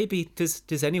Dad, maybe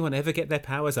does anyone ever get their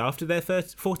powers after their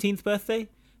 14th birthday?"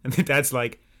 And then Dad's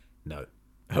like, "No.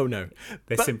 Oh no.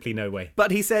 There's simply no way."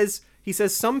 But he says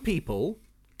some people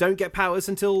don't get powers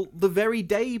until the very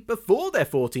day before their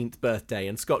 14th birthday.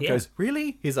 And Scott goes,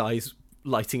 "Really?" His eyes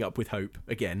lighting up with hope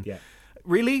again. Yeah.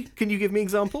 "Really? Can you give me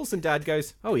examples?" And Dad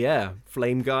goes, "Oh yeah,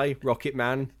 Flame Guy, Rocket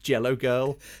Man, Jello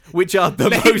Girl, which are the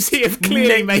most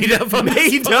clearly made up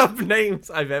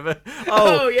names I've ever."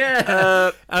 Oh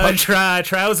yeah,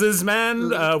 Trousers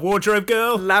Man, Wardrobe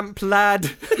Girl, Lamp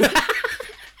Lad,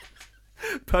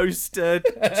 Poster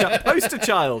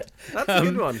Child. That's a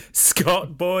good one.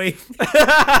 Scott Boy,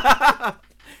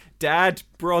 Dad,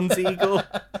 Bronze Eagle.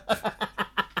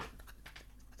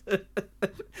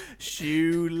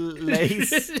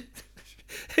 Shoelace.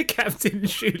 Captain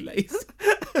Shoelace.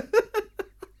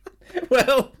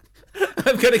 Well,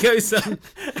 I'm gonna go, son.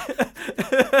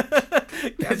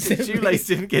 Captain Shoelace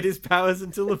didn't get his powers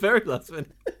until the very last one.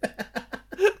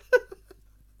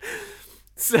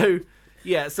 So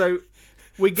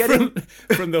we're getting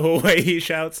from the hallway. He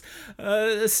shouts,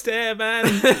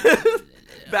 "Stairman,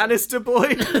 Bannister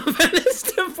Boy,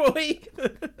 Bannister Boy."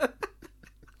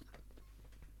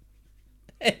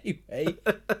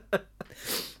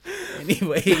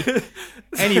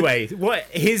 Anyway, what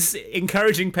his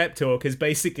encouraging pep talk has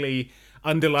basically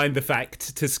underlined the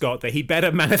fact to Scott that he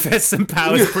better manifest some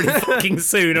powers pretty fucking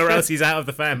soon, or else he's out of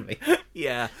the family.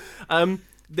 Yeah.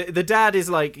 The dad is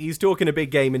like, he's talking a big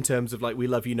game in terms of like, we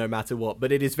love you no matter what,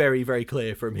 but it is very, very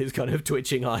clear from his kind of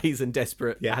twitching eyes and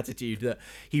desperate attitude that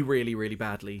he really, really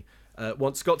badly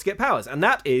wants Scott to get powers, and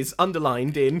that is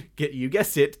underlined in, you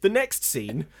guessed it, the next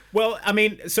scene. Well, I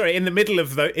mean, sorry, in the middle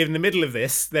of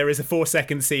this, there is a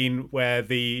 4-second scene where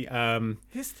the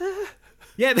is there?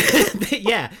 Yeah,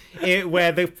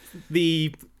 where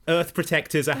the Earth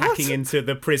Protectors are hacking into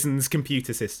the prison's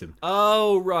computer system.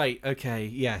 Oh right, okay,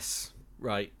 yes,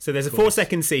 right. So there's a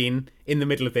 4-second scene in the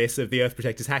middle of this of the Earth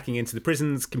Protectors hacking into the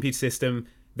prison's computer system,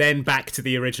 then back to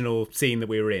the original scene that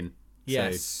we were in.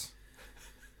 Yes.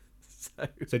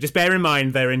 So just bear in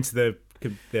mind they're into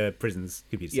the prison's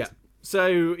computer system.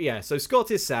 So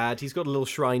Scott is sad. He's got a little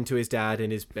shrine to his dad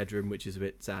in his bedroom, which is a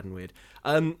bit sad and weird.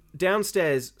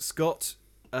 Downstairs, Scott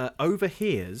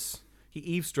overhears,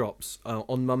 he eavesdrops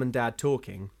on Mum and Dad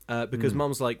talking because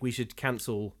Mum's like, we should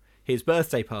cancel his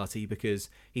birthday party because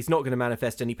he's not going to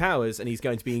manifest any powers and he's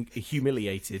going to be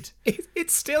humiliated.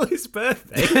 It's still his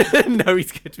birthday. No,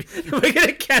 he's going to be... We're going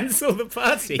to cancel the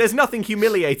party. There's nothing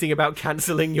humiliating about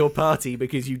cancelling your party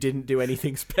because you didn't do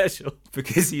anything special.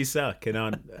 Because you suck and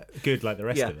aren't good like the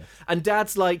rest of us. And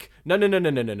Dad's like, no.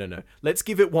 Let's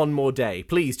give it one more day.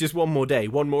 Please, just one more day.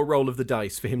 One more roll of the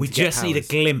dice for him to get powers. We just need a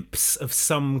glimpse of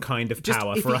some kind of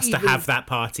power for us to have that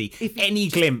party. If any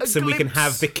glimpse, and we can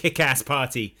have the kick-ass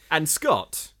party. And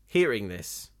Scott, hearing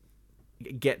this,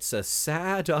 gets a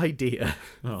sad idea.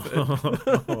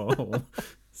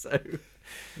 So,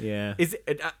 yeah.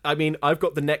 I mean, I've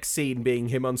got the next scene being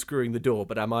him unscrewing the door,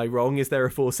 but am I wrong? Is there a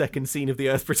 4-second scene of the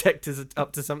Earth Protectors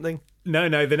up to something? No.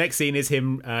 The next scene is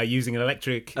him using an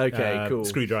electric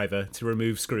screwdriver to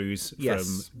remove screws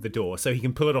from the door, so he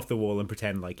can pull it off the wall and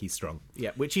pretend like he's strong.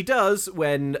 Yeah, which he does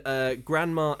when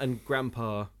Grandma and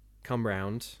Grandpa come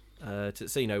round.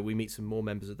 So we meet some more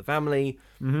members of the family.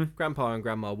 Mm-hmm. Grandpa and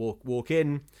Grandma walk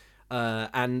in,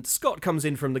 and Scott comes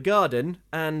in from the garden.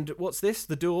 And what's this?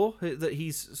 The door that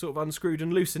he's sort of unscrewed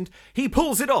and loosened. He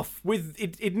pulls it off with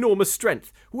enormous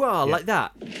strength. Wow, like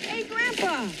that. Hey,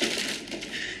 Grandpa!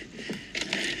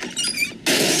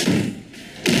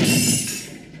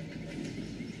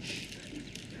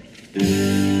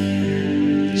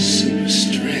 Super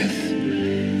strength.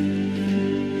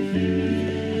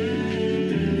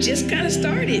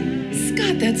 started.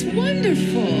 Scott, that's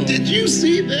wonderful. Did you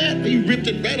see that? He ripped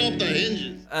it right off the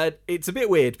hinges. It's a bit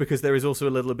weird because there is also a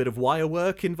little bit of wire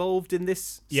work involved in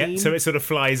this scene. Yeah, so it sort of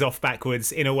flies off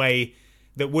backwards in a way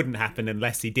that wouldn't happen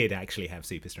unless he did actually have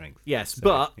super strength. Yes, So,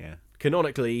 but yeah.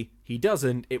 canonically, he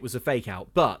doesn't. It was a fake out.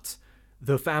 But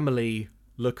the family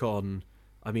look on.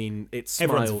 I mean, it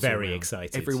smiles. Everyone's very around.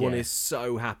 excited. Everyone yeah. is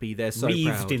so happy. They're so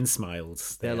wreathed proud. in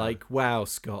smiles. They're like, "Wow,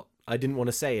 Scott! I didn't want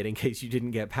to say it in case you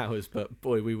didn't get powers, but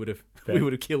boy, we would have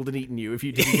killed and eaten you if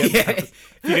you didn't get powers."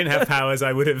 If you didn't have powers,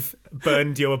 I would have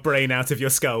burned your brain out of your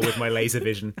skull with my laser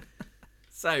vision.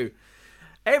 So,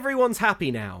 everyone's happy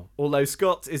now, although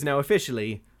Scott is now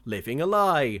officially living a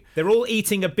lie. They're all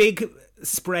eating a big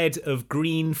spread of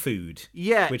green food.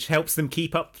 Yeah. Which helps them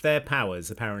keep up their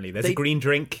powers, apparently. There's a green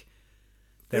drink.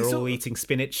 They're all eating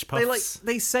spinach puffs.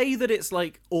 They say that it's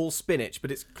like all spinach,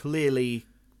 but it's clearly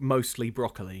mostly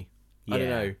broccoli. I don't Yeah.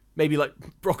 know. Maybe like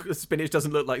spinach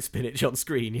doesn't look like spinach on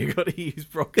screen. You've got to use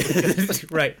broccoli.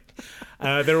 Right.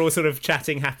 They're all sort of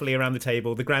chatting happily around the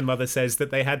table. The grandmother says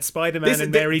that they had Spider-Man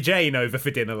and Mary Jane over for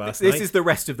dinner last night. This is the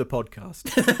rest of the podcast.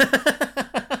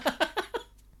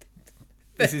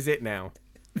 This is it now.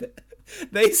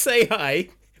 They say hi.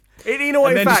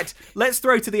 In fact, let's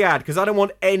throw to the ad because I don't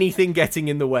want anything getting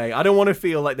in the way. I don't want to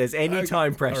feel like there's any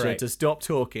time pressure right. to stop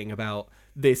talking about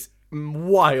this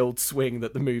wild swing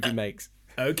that the movie makes.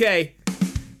 Okay.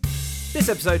 This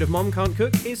episode of Mom Can't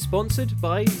Cook is sponsored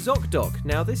by ZocDoc.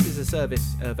 Now, this is a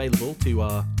service available to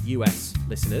our US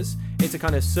listeners. It's a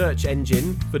kind of search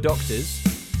engine for doctors,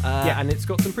 and it's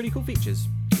got some pretty cool features.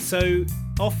 So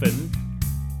often,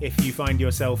 if you find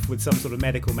yourself with some sort of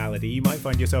medical malady, you might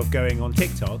find yourself going on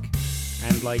TikTok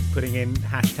and like putting in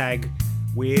hashtag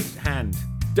weird hand.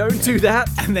 Don't do that.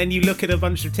 And then you look at a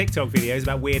bunch of TikTok videos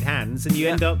about weird hands and you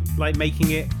end up like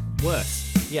making it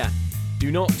worse. Yeah.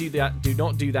 Do not do that. Do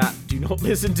not do that. Do not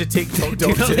listen to TikTok Do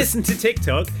doctors. not listen to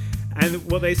TikTok and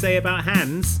what they say about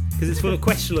hands, because it's full of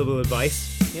questionable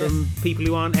advice from people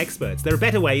who aren't experts. There are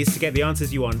better ways to get the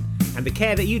answers you want and the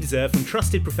care that you deserve from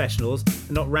trusted professionals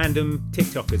and not random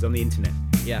TikTokers on the internet.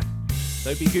 Yeah.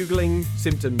 Don't be Googling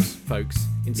symptoms, folks.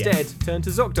 Instead, turn to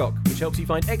ZocDoc, which helps you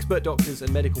find expert doctors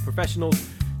and medical professionals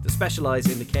that specialise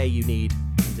in the care you need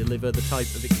and deliver the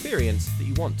type of experience that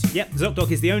you want. Yep,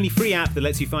 ZocDoc is the only free app that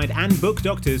lets you find and book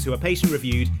doctors who are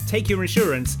patient-reviewed, take your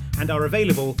insurance, and are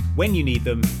available when you need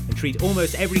them, and treat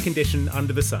almost every condition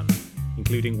under the sun,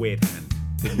 including weird hand.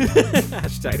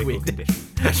 Hashtag weird condition.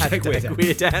 Hashtag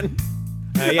weird hand.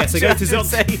 So go to Zoc.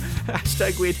 Say,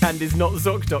 hashtag weird hand is not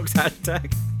ZocDoc's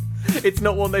hashtag. It's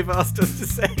not one they've asked us to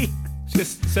say.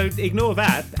 So ignore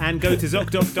that and go to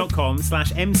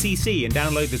ZocDoc.com/MCC and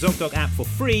download the ZocDoc app for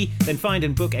free. Then find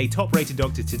and book a top-rated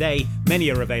doctor today. Many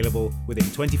are available within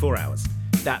 24 hours.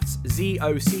 That's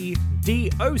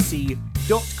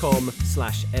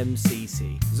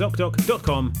ZocDoc.com/MCC.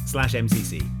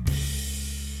 ZocDoc.com/MCC.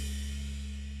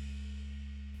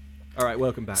 All right,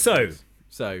 welcome back. So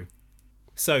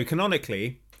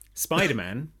canonically,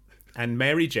 Spider-Man and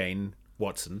Mary Jane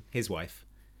Watson, his wife,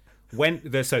 the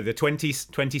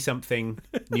 20-something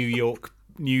New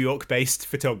York-based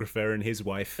photographer and his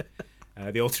wife,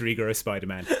 the alter ego of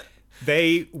Spider-Man,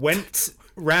 they went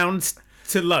round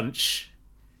to lunch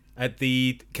at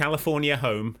the California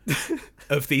home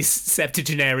of these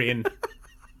septuagenarian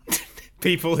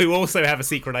people who also have a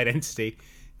secret identity.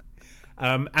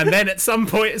 And then at some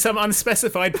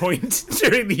unspecified point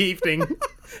during the evening,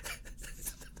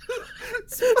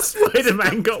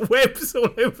 Spider-Man got webs all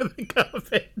over the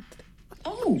carpet.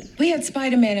 Oh, we had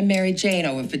Spider-Man and Mary Jane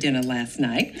over for dinner last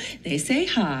night. They say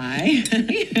hi.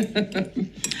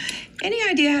 Any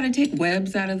idea how to take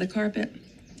webs out of the carpet?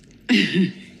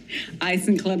 Ice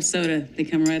and club soda. They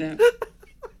come right out.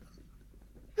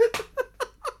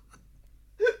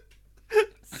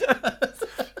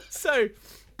 So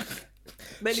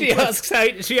she asks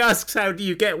how do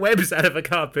you get webs out of a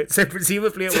carpet? So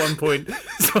presumably at one point,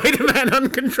 Spider-Man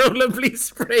uncontrollably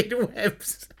sprayed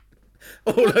webs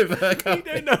all over her carpet.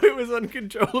 You don't know it was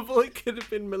uncontrollable. It could have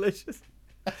been malicious.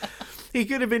 He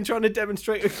could have been trying to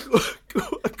demonstrate a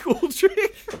cool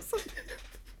trick.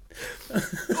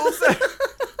 Also,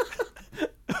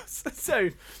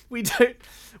 so we don't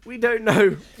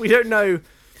know.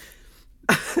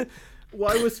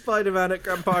 Why was Spider-Man at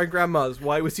Grandpa and Grandma's?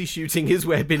 Why was he shooting his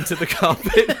web into the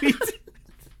carpet?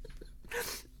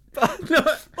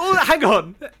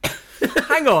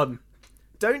 Hang on.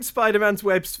 Don't Spider-Man's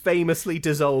webs famously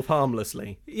dissolve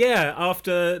harmlessly? Yeah,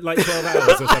 after like 12 hours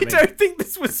or something. I don't think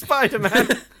this was Spider-Man.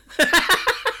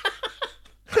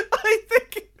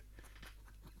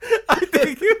 I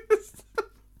think it was...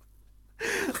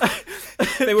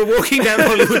 They were walking down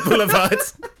Hollywood Boulevard,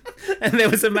 and there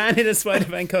was a man in a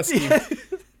Spider-Man costume. Yeah.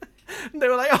 And they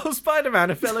were like, "Oh,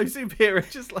 Spider-Man, a fellow superhero,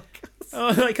 just like us."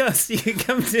 Oh, like us, you can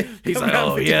come to. He's come like,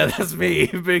 round "Oh for yeah, dinner." that's me,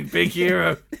 big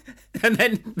hero." And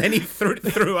then he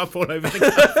threw up all over the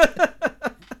carpet.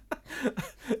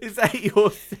 Is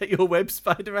that your web,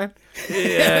 Spider-Man?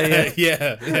 Yeah.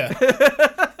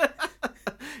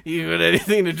 You got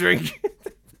anything to drink?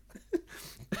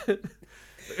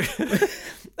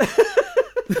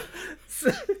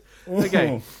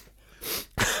 Okay.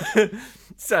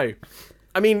 So,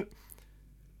 I mean,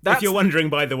 if you're wondering,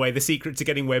 by the way, the secret to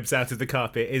getting webs out of the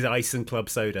carpet is ice and club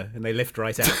soda, and they lift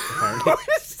right out, apparently.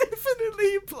 Which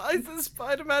definitely implies that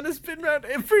Spider-Man has been round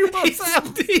everyone's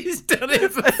house. He's done it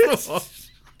before.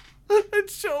 And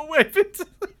shot a web into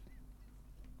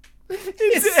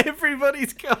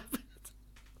everybody's carpet.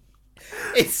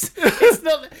 It's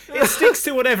not. It sticks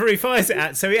to whatever he fires it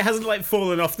at, so it hasn't like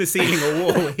fallen off the ceiling or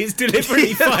wall. He's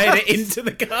deliberately fired it into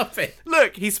the carpet.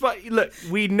 Look,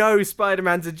 we know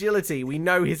Spider-Man's agility. We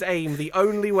know his aim. The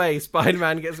only way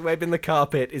Spider-Man gets web in the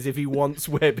carpet is if he wants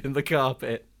web in the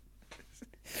carpet.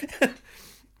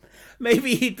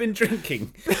 Maybe he'd been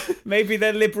drinking. Maybe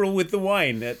they're liberal with the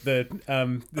wine at the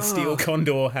Steel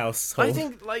Condor household. I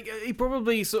think he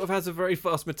probably sort of has a very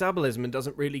fast metabolism and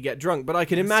doesn't really get drunk. But I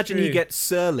can imagine he gets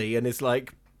surly and is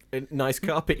like, "A nice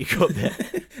carpet you got there."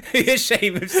 It's a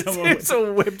shame if someone it's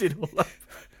all webbed it all up.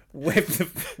 Web the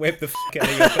fuck out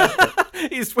of your carpet.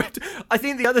 He's webbed. I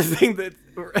think the other thing that,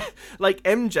 like,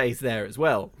 MJ's there as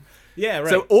well. Yeah, right.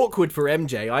 So awkward for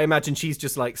MJ. I imagine she's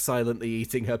just like silently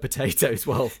eating her potatoes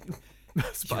while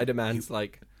Spider-Man's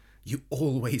like, "You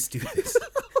always do this."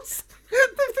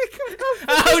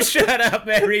 Oh, shut up,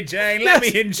 Mary Jane. Let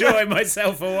me enjoy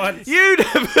myself for once. You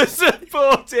never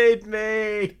supported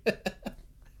me.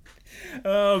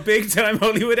 Oh, big time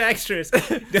Hollywood actress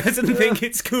doesn't think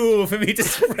it's cool for me to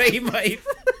spray my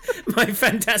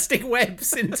fantastic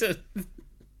webs into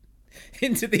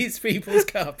these people's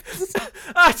carpets.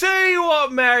 I tell you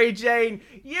what, Mary Jane,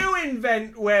 you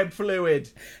invent web fluid.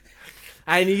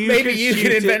 And maybe you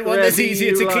can invent one that's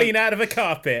easier to clean out of a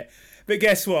carpet. But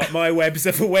guess what? My webs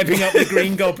are for webbing up the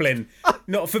Green Goblin,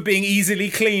 not for being easily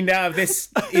cleaned out of this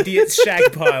idiot's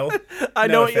shag pile. I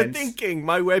know what you're thinking.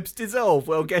 My webs dissolve.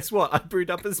 Well, guess what? I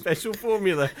brewed up a special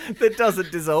formula that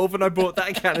doesn't dissolve, and I brought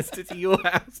that canister to your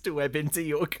house to web into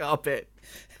your carpet.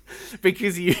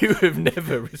 Because you have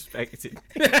never respected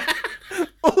me.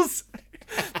 Also,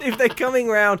 if they're coming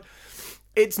round,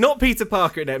 it's not Peter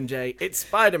Parker and MJ, it's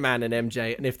Spider-Man and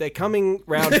MJ, and if they're coming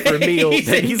round for a meal,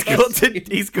 then he's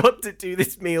got to do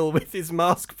this meal with his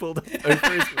mask pulled up over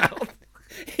his mouth.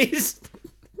 He's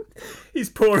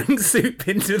pouring soup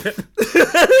into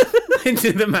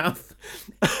the mouth.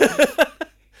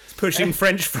 He's pushing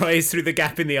French fries through the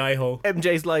gap in the eye hole.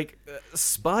 MJ's like,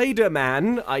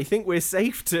 "Spider-Man, I think we're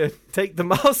safe to take the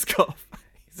mask off."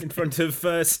 He's in front of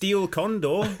Steel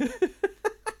Condor.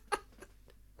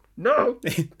 No.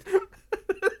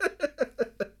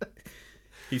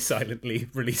 He silently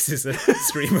releases a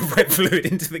stream of wet fluid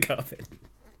into the carpet.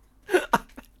 Do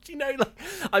you know, like,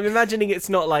 I'm imagining it's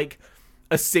not like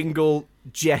a single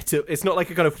jet. It's not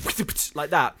like a kind of like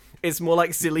that. It's more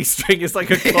like silly string. It's like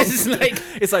a constant.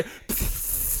 It's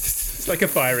like a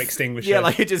fire extinguisher. Yeah,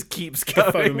 like it just keeps going.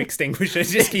 A foam extinguisher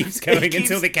just keeps going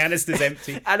until the canister's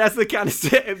empty. And as the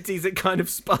canister empties, it kind of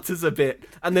sputters a bit,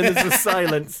 and then there's a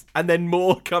silence, and then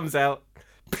more comes out.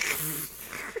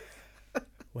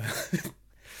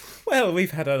 Well, we've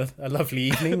had a lovely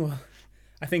evening. Well,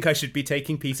 I think I should be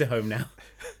taking Peter home now.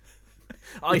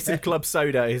 Ice and club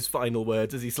soda, his final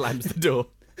words as he slams the door.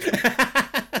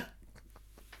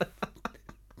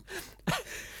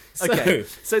 Okay,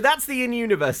 so that's the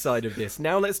in-universe side of this.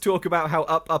 Now let's talk about how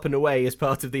Up, and Away is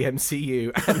part of the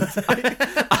MCU.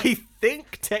 And I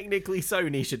think technically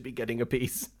Sony should be getting a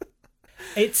piece.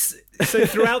 It's so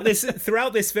throughout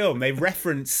this film they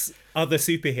reference other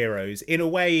superheroes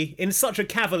in such a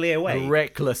cavalier way,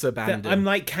 reckless abandon. I'm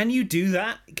like, can you do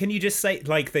that? Can you just say,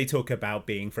 like, they talk about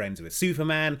being friends with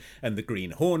Superman and the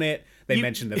Green Hornet? They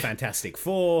mention the Fantastic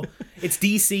Four. It's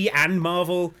DC and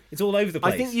Marvel. It's all over the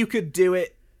place. I think you could do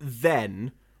it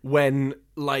then when,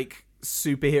 like,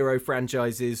 superhero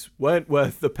franchises weren't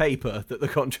worth the paper that the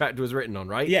contract was written on,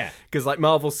 right? Yeah. Because, like,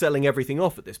 Marvel's selling everything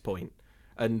off at this point,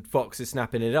 and Fox is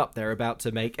snapping it up. They're about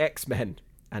to make X-Men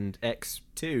and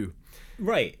X2.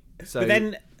 Right. So, but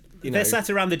then they're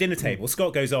sat around the dinner table.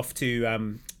 Scott goes off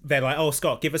to... they're like, "Oh,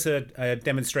 Scott, give us a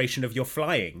demonstration of your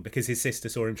flying," because his sister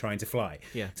saw him trying to fly.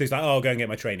 Yeah. So he's like, "Oh, I'll go and get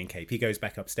my training cape." He goes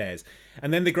back upstairs.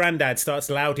 And then the granddad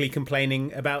starts loudly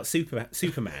complaining about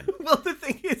Superman. Well, the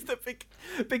thing is that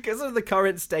because of the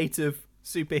current state of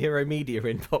superhero media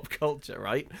in pop culture,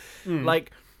 right?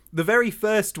 Like, the very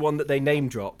first one that they name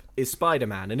drop is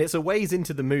Spider-Man, and it's a ways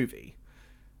into the movie.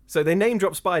 So they name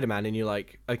drop Spider-Man, and you're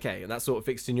like, okay, and that's sort of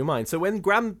fixed in your mind. So when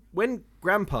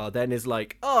Grandpa then is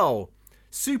like, oh,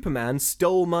 Superman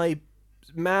stole my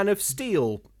Man of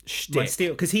Steel shtick. My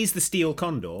Steel, because he's the Steel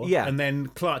Condor. Yeah. And then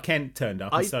Clark Kent turned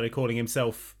up and started calling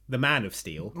himself the Man of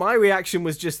Steel. My reaction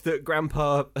was just that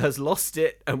Grandpa has lost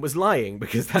it and was lying,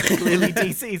 because that's clearly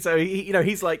DC. So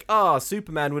he's like,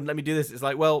 Superman wouldn't let me do this. It's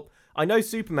like, well, I know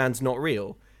Superman's not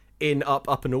real in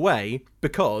Up and Away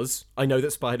because I know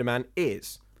that Spider-Man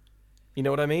is. You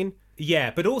know what I mean?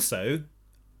 Yeah, but also,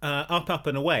 Up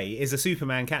and Away is a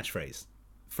Superman catchphrase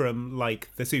from,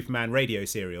 like, the Superman radio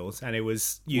serials, and it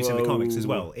was used in the comics as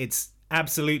well. It's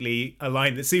absolutely a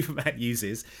line that Superman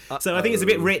uses. So I think it's a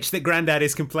bit rich that Grandad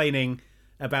is complaining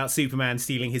about Superman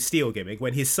stealing his steel gimmick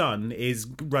when his son is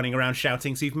running around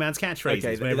shouting Superman's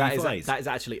catchphrases whenever he flies. That is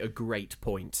actually a great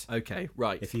point. Okay,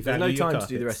 right. If you There's value no time your to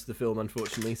do the carpets. rest of the film,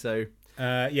 unfortunately, so...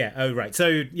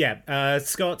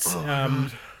 Scott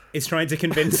is trying to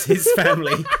convince his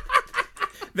family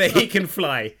that he can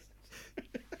fly.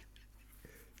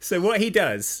 So what he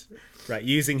does, right,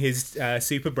 using his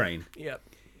super brain,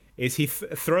 is he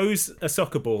throws a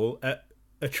soccer ball at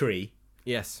a tree.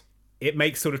 Yes. It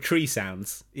makes sort of tree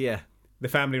sounds. Yeah. The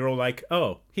family are all like,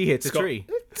 oh. He hits a tree.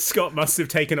 Scott must have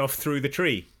taken off through the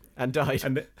tree. And died.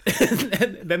 And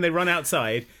then they run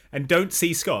outside and don't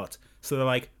see Scott. So they're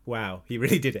like, wow, he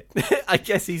really did it. I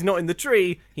guess he's not in the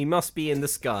tree. He must be in the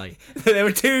sky. There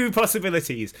are two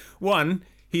possibilities. One,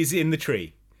 he's in the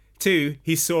tree. Two,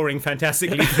 he's soaring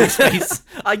fantastically through space.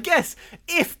 I guess,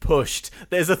 if pushed,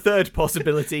 there's a third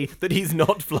possibility that he's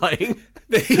not flying.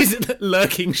 That he's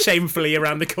lurking shamefully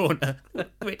around the corner,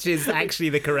 which is actually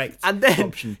the correct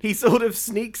option. He sort of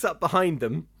sneaks up behind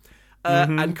them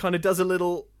and kind of does a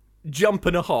little jump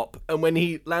and a hop, and when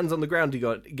he lands on the ground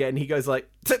again, he goes like,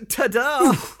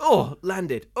 ta-da! Oh,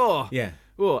 landed. Oh. Yeah.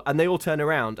 Oh, and they all turn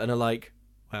around and are like,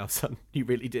 wow, son, you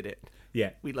really did it.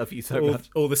 Yeah. We love you so much.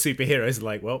 All the superheroes are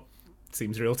like, well,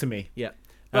 seems real to me. Yeah.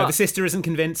 The sister isn't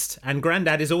convinced, and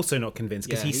Grandad is also not convinced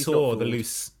because he saw the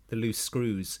loose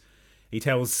screws. He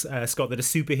tells Scott that a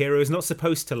superhero is not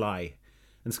supposed to lie,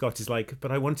 and Scott is like,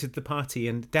 but I wanted the party,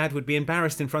 and Dad would be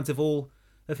embarrassed in front of all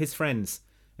of his friends.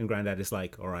 And Grandad is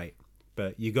like, all right,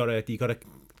 but you gotta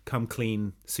come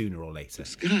clean sooner or later.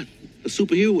 Scott, a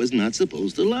superhero is not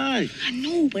supposed to lie. I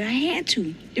know, but I had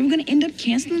to. They were going to end up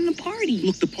canceling the party.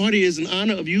 Look, the party is in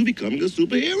honor of you becoming a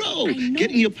superhero. I know.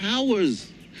 Getting your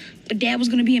powers. But Dad was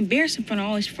going to be embarrassed in front of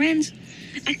all his friends.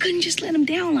 I couldn't just let him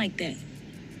down like that.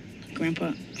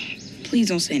 Grandpa, please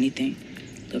don't say anything.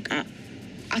 Look,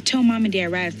 I'll tell Mom and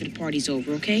Dad right after the party's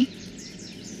over, okay?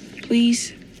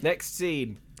 Please? Next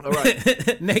scene. All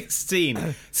right. Next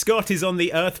scene. Scott is on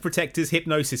the Earth Protector's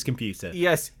hypnosis computer.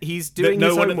 Yes, he's doing that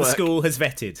his homework. No one at the school has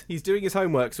vetted. He's doing his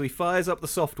homework, so he fires up the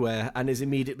software and is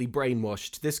immediately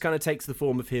brainwashed. This kind of takes the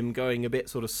form of him going a bit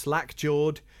sort of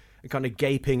slack-jawed and kind of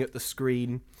gaping at the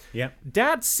screen. Yeah.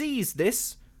 Dad sees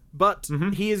this, but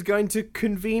he is going to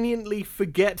conveniently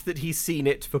forget that he's seen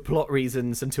it for plot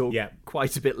reasons until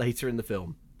quite a bit later in the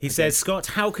film. He says, Scott,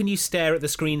 how can you stare at the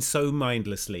screen so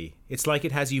mindlessly? It's like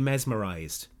it has you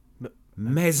mesmerised.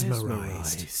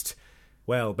 Mesmerised.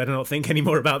 Well, better not think any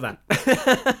more about that.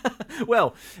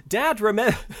 Well, Dad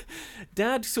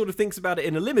sort of thinks about it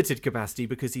in a limited capacity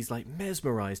because he's like,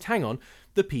 mesmerised. Hang on.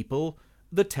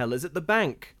 The tellers at the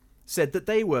bank said that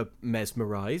they were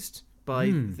mesmerised by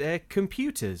their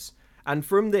computers. And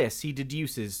from this, he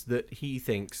deduces that he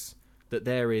thinks that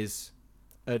there is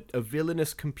a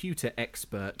villainous computer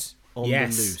expert on the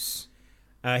loose.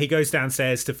 He goes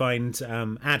downstairs to find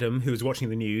Adam, who's watching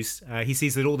the news. He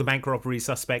sees that all the bank robbery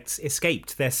suspects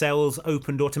escaped. Their cells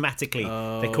opened automatically.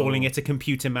 They're calling it a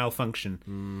computer malfunction.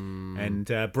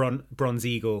 And Bronze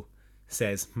Eagle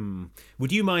says,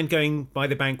 would you mind going by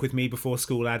the bank with me before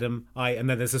school, Adam? And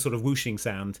then there's a sort of whooshing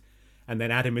sound. And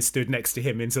then Adam is stood next to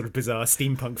him in sort of bizarre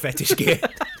steampunk fetish gear.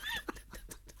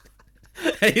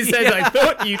 He says, I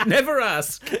thought you'd never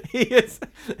ask. He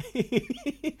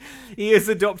has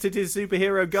adopted his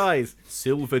superhero guise.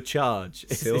 Silver Charge.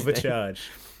 Silver Charge.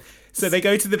 So they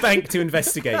go to the bank to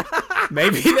investigate.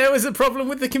 Maybe there was a problem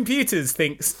with the computers,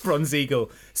 thinks Bronze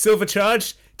Eagle. Silver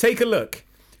Charge, take a look.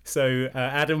 So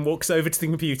Adam walks over to the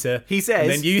computer. He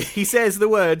says the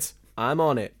words, I'm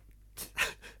on it.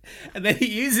 And then he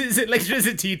uses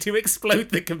electricity to explode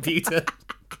the computer.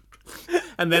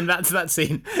 And then that's that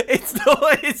scene. It's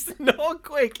not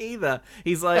quick either.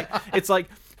 He's like,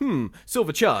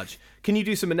 Silver Charge, can you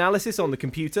do some analysis on the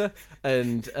computer?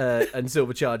 And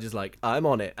Silvercharge is like, I'm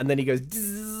on it. And then he goes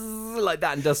like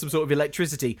that and does some sort of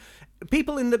electricity.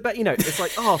 People in the, it's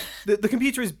like, the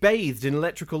computer is bathed in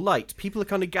electrical light. People are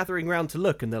kind of gathering around to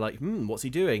look, and they're like, what's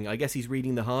he doing? I guess he's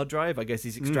reading the hard drive. I guess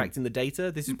he's extracting the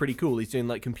data. This is pretty cool. He's doing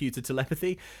like computer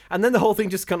telepathy. And then the whole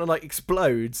thing just kind of like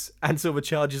explodes, and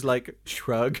Silvercharge is like,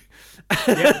 shrug.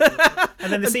 Yeah.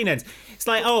 And then the scene ends. It's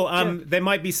like, there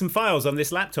might be some files on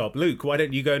this laptop. Luke, why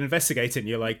don't you go and investigate it? And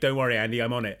you're like, don't worry, Andy,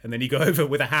 I'm on it. And then you go over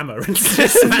with a hammer and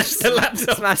just smash the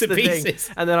laptop to pieces.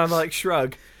 And then I'm like,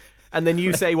 shrug. And then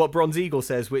you say what Bronze Eagle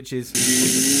says, which is...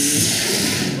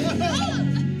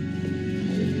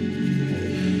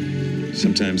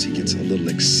 Sometimes he gets a little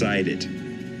excited.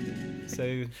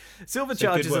 So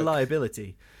Silvercharge is a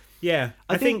liability. Yeah.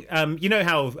 I think you know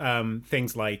how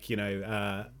things like,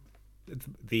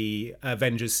 the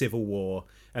Avengers Civil War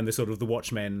and the sort of the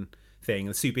Watchmen thing,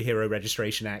 the Superhero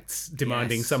Registration Acts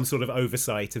demanding some sort of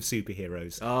oversight of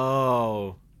superheroes.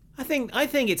 Oh... I think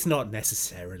it's not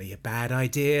necessarily a bad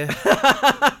idea.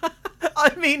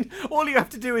 I mean, all you have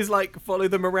to do is like follow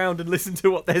them around and listen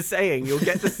to what they're saying. You'll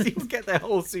get their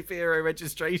whole superhero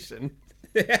registration.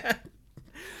 Yeah.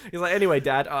 He's like, anyway,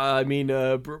 Dad.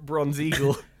 Bronze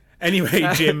Eagle. Anyway,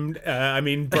 Jim.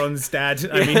 Bronze Dad.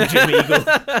 Jim Eagle.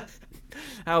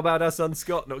 How about our son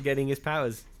Scott not getting his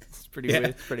powers? It's pretty weird.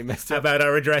 It's pretty messed up. How about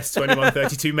our address,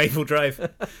 2132 Maple Drive?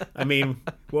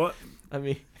 What?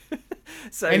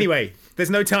 So anyway, there's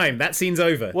no time. That scene's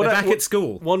over. They're back at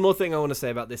school. One more thing I want to say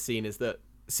about this scene is that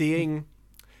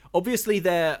obviously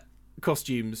their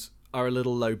costumes are a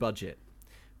little low budget,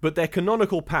 but their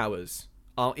canonical powers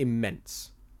are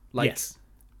immense. Yes.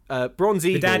 Bronze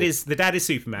Eagle. The dad is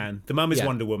Superman. The mum is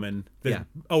Wonder Woman. The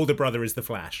older brother is the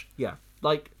Flash. Yeah.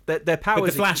 Like their powers. But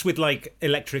the Flash with like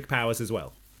electric powers as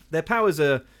well. Their powers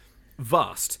are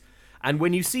vast, and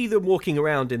when you see them walking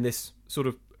around in this sort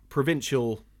of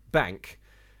provincial bank,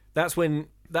 that's when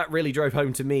that really drove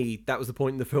home to me. That was the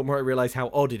point in the film where I realised how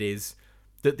odd it is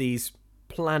that these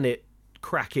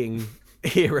planet-cracking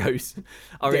heroes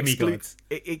are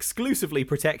exclusively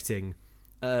protecting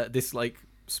this like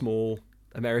small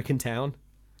American town.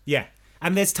 Yeah,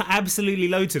 and there's I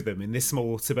loads of them in this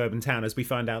small suburban town, as we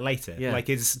find out later. Yeah. Like,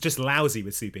 it's just lousy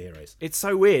with superheroes. It's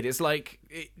so weird. It's like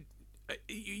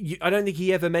I don't think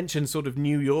he ever mentioned sort of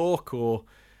New York or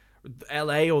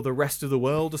LA or the rest of the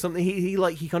world or something.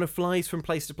 He kind of flies from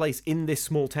place to place in this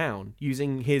small town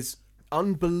using his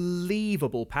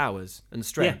unbelievable powers and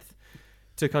strength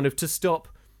to stop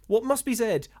what must be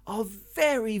said are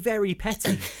very, very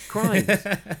petty crimes.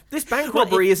 This bank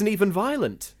robbery isn't even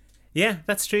violent. Yeah,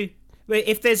 that's true.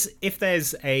 If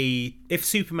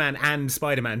Superman and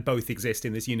Spider-Man both exist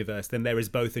in this universe, then there is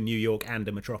both a New York and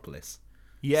a Metropolis.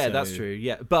 Yeah, that's true.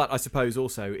 Yeah, but I suppose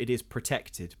also it is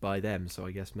protected by them. So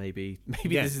I guess maybe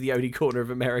this is the only corner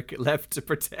of America left to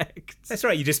protect. That's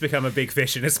right. You just become a big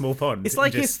fish in a small pond. It's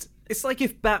like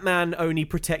if Batman only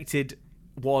protected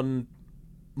one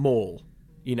mall,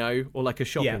 or like a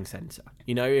shopping centre.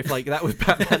 If like that was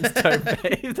Batman's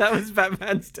domain. If that was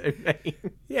Batman's domain.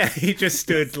 Yeah, he just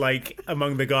stood like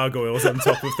among the gargoyles on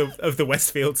top of the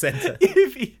Westfield Centre.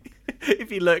 If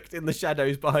he looked in the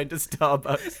shadows behind a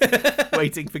Starbucks,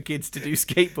 waiting for kids to do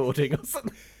skateboarding or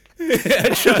something.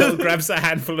 A child grabs a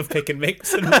handful of pick and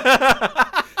mix and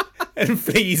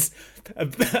flees. A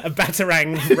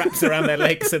batarang wraps around their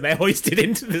legs and they're hoisted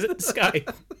into the sky.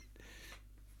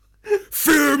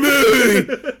 Fear me!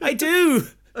 I do,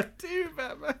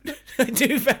 Batman. I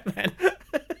do, Batman.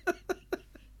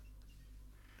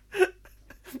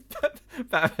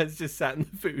 Batman's just sat in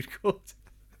the food court.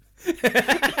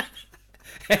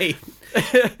 Hey,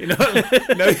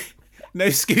 no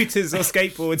scooters or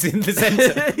skateboards in the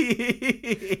centre.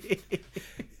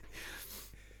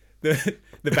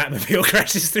 The Batmobile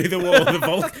crashes through the wall.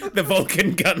 The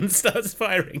Vulcan gun starts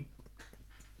firing.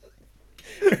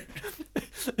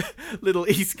 Little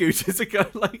e-scooters are going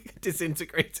like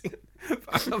disintegrating.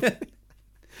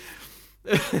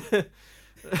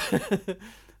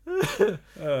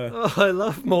 I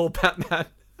love more Batman.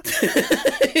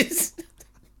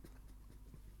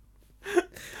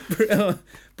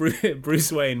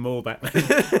 Bruce Wayne, more Batman.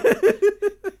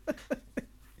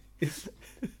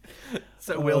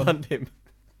 So we'll hunt him.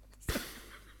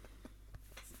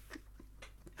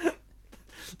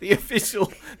 The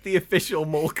official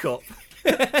mall cop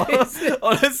on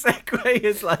a Segway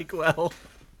is like, well,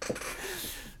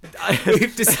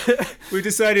 we've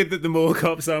decided that the mall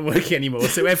cops aren't working anymore,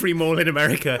 so every mall in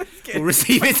America will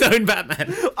receive its own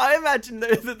Batman. I imagine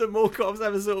though that the mall cops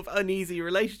have a sort of uneasy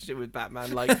relationship with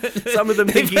Batman. Like some of them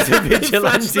think he's a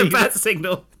vigilante. Flash the bat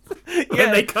signal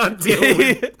when they can't deal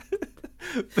with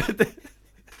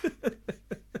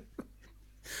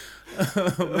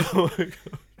Oh my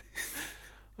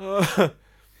god.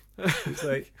 It's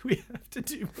like, we have to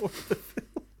do more of the film.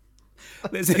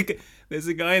 There's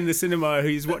a guy in the cinema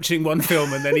who's watching one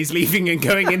film and then he's leaving and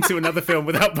going into another film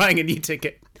without buying a new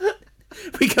ticket.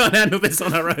 We can't handle this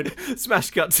on our own.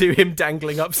 Smash cut to him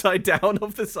dangling upside down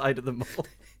off the side of the mall.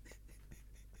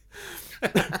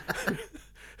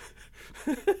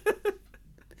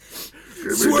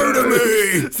 Swear to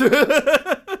me!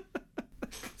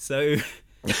 So,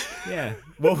 yeah.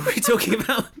 What were we talking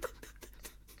about?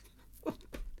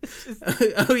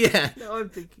 Oh, yeah. Now I'm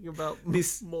thinking about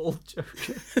this Mall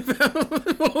Joker.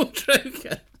 Mall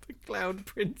Joker. The Clown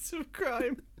Prince of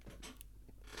Crime.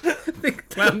 The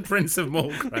Clown Prince of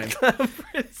Mall Crime. The Clown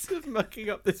Prince of mucking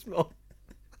up this mall.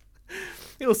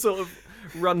 He'll sort of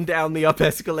run down the up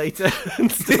escalator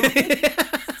and stuff.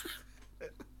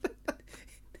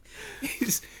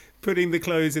 He's putting the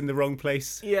clothes in the wrong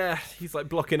place. Yeah, he's like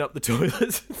blocking up the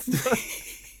toilets and stuff.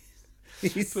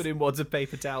 He's putting wads of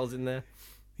paper towels in there.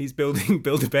 He's building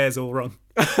Build-A-Bears all wrong.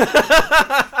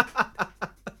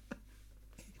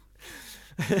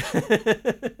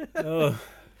 Oh.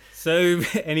 So,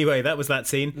 anyway, that was that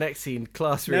scene. Next scene,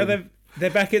 classroom. Now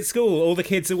they're back at school. All the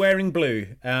kids are wearing blue.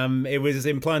 It was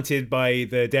implanted by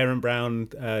the Darren Brown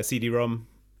CD-ROM.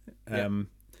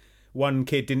 One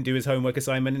kid didn't do his homework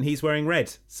assignment and he's wearing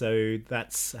red. So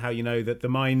that's how you know that the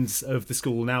minds of the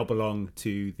school now belong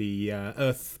to the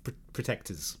Earth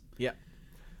Protectors. Yeah.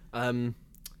 And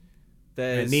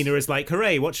Nina is like,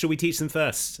 hooray, what should we teach them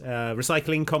first?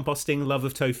 Recycling, composting, love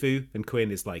of tofu. And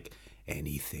Quinn is like,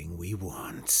 anything we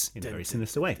want, in a very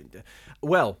sinister way.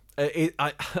 Well,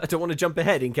 I don't want to jump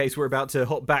ahead in case we're about to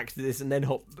hop back to this and then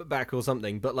hop back or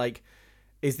something, but like,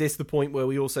 is this the point where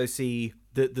we also see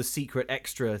the secret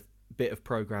extra bit of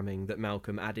programming that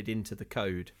Malcolm added into the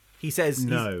code? He says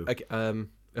no. Okay,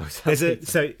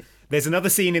 there's another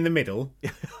scene in the middle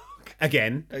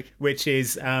again, okay. Which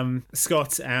is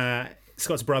Scott's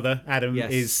brother Adam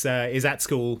is at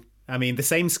school. I mean, the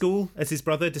same school as his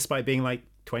brother, despite being like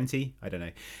 20. I don't know.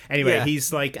 Anyway,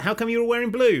 He's like, "How come you were wearing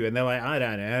blue?" And they're like, "I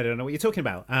don't know what you're talking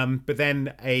about." But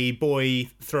then a boy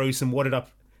throws some wadded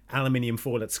up aluminium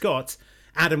foil at Scott.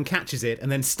 Adam catches it and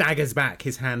then staggers back,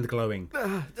 his hand glowing.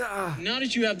 Now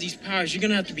that you have these powers, you're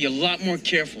gonna have to be a lot more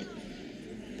careful.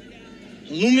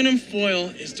 Aluminum foil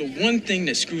is the one thing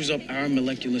that screws up our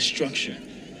molecular structure.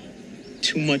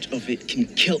 Too much of it can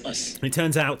kill us. It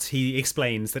turns out, he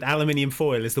explains, that aluminium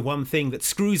foil is the one thing that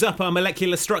screws up our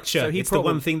molecular structure. So it's the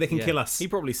one thing that can kill us. He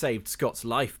probably saved Scott's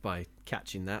life by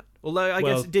catching that. Although, I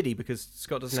guess, did he? Because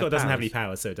Scott doesn't have any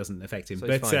powers, so it doesn't affect him. So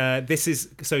but this is...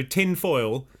 So, tin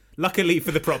foil, luckily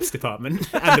for the props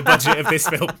department and the budget of this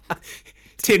film,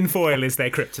 tin foil is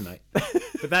their kryptonite.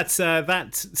 But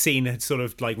that scene had sort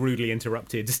of like rudely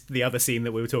interrupted the other scene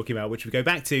that we were talking about, which we go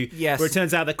back to, where it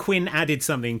turns out that Quinn added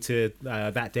something to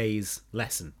that day's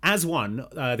lesson. As one,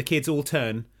 the kids all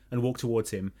turn and walk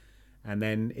towards him, and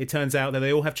then it turns out that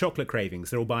they all have chocolate cravings.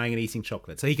 They're all buying and eating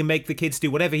chocolate. So he can make the kids do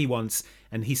whatever he wants,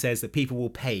 and he says that people will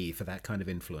pay for that kind of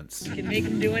influence. I can make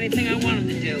them do anything I want them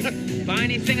to do. Buy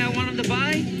anything I want them to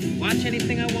buy. Watch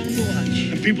anything I want them to watch.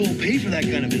 And people will pay for that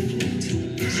kind of influence.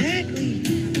 Exactly.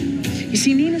 You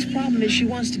see, Nina's problem is she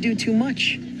wants to do too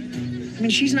much. I mean,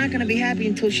 she's not going to be happy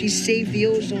until she's saved the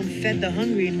ozone, fed the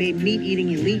hungry, and made meat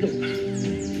eating illegal.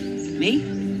 Me?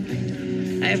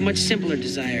 I have much simpler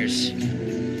desires.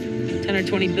 $10 or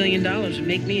 $20 billion would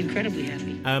make me incredibly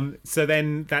happy. So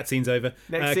then that scene's over.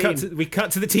 Next scene. We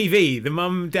cut to the TV. The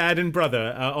mum, dad, and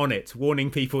brother are on it,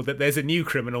 warning people that there's a new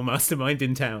criminal mastermind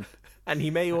in town. And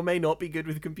he may or may not be good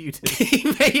with computers. He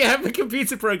may have a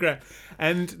computer program.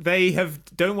 And they have,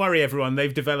 don't worry everyone,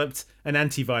 they've developed an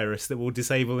antivirus that will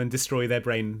disable and destroy their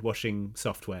brainwashing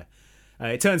software.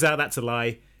 It turns out that's a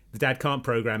lie. The dad can't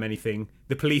program anything.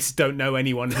 The police don't know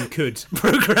anyone who could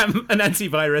program an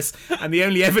antivirus. And the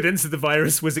only evidence of the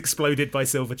virus was exploded by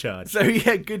Silver Charge. So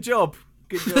yeah, good job.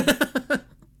 Good job.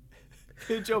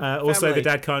 Good job. Also, the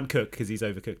dad can't cook because he's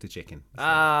overcooked a chicken.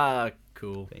 So.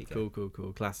 Cool.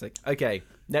 Cool. Classic. Okay,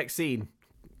 next scene.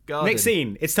 Garden. Next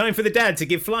scene. It's time for the dad to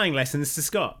give flying lessons to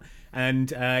Scott.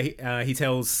 And he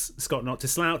tells Scott not to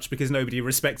slouch because nobody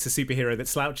respects a superhero that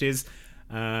slouches.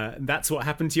 That's what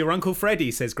happened to your Uncle Freddy,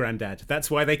 says Granddad.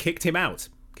 That's why they kicked him out.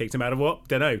 Kicked him out of what?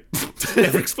 Don't know.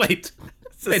 Never explained.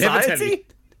 Society? They never tell you.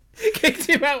 Kicked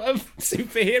him out of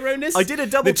superhero-ness? I did a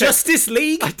double The Justice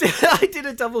League? I did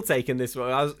a double take in this one.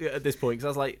 At this point because I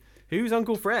was like, who's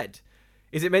Uncle Fred?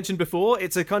 Is it mentioned before?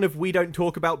 It's a kind of we don't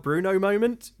talk about Bruno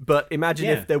moment, but imagine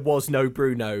if there was no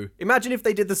Bruno. Imagine if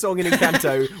they did the song in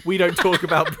Encanto, we don't talk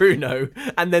about Bruno,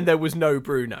 and then there was no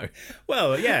Bruno.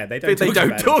 Well, yeah, they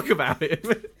don't talk about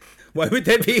it. Why would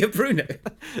there be a Bruno?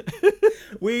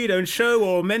 We don't show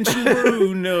or mention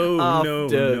Bruno.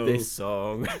 After this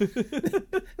song.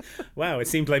 Wow, it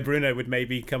seemed like Bruno would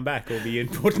maybe come back or be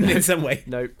important in some way.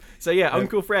 Nope. So yeah,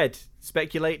 Uncle Fred.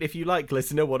 Speculate if you like,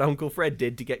 listener, what Uncle Fred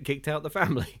did to get kicked out of the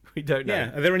family. We don't know.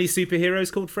 Yeah. Are there any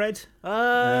superheroes called Fred?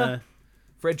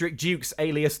 Frederick Dukes,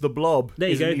 alias the Blob, there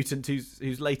you is go. a mutant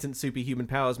whose latent superhuman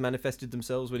powers manifested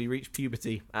themselves when he reached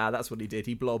puberty. That's what he did.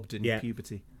 He blobbed in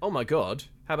puberty. Oh my god.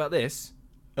 How about this?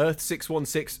 Earth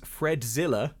 616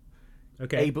 Fredzilla,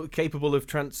 capable of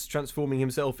transforming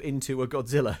himself into a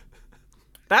Godzilla.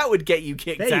 That would get you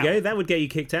kicked out. There you go. That would get you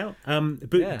kicked out.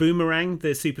 Boomerang,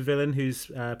 the supervillain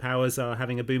whose powers are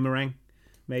having a boomerang.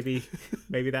 Maybe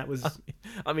that was...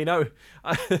 I mean, I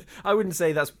wouldn't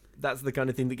say that's the kind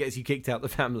of thing that gets you kicked out the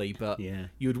family, but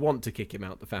you would want to kick him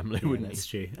out the family, wouldn't you? That's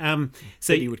true.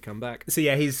 So he would come back. So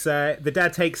yeah, he's the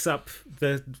dad takes up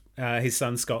his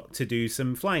son Scott to do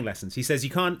some flying lessons. He says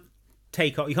you can't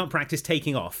practice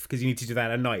taking off because you need to do that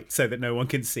at night so that no one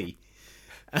can see.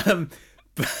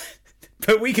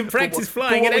 But we can practice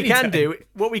flying at any time.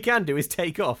 What we can do is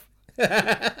take off.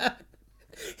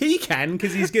 He can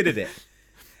because he's good at it.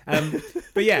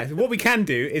 But yeah, what we can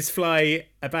do is fly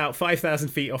about 5,000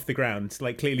 feet off the ground,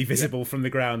 like clearly visible from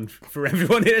the ground for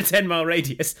everyone in a 10-mile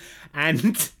radius,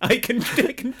 and I can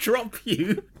drop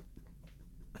you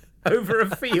over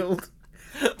a field.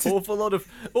 Awful lot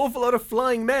of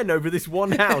flying men over this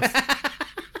one house.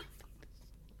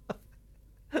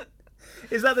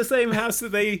 Is that the same house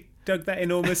that they dug that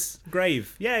enormous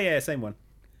grave? Yeah, same one.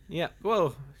 Yeah,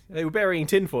 well, they were burying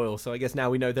tinfoil, so I guess now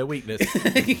we know their weakness.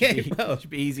 It should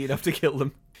be easy enough to kill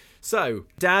them. So,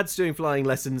 Dad's doing flying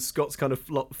lessons. Scott's kind of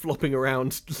flopping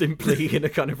around limply in a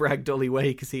kind of ragdolly way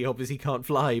because he obviously can't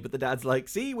fly. But the dad's like,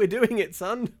 see, we're doing it,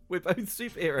 son. We're both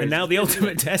superheroes. And now the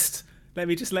ultimate test. Let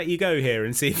me just let you go here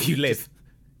and see if you live.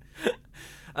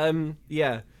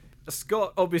 Yeah.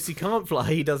 Scott obviously can't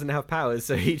fly. He doesn't have powers,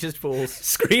 so he just falls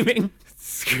screaming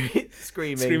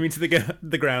to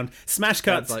the ground. Smash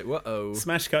cut. Dad's like, whoa.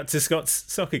 Smash cut to Scott's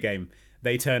soccer game.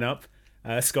 They turn up.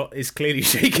 Scott is clearly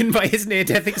shaken by his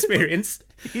near-death experience.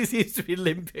 He seems to be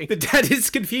limping. The dad is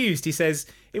confused. He says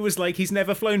it was like he's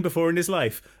never flown before in his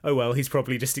life. Oh well, he's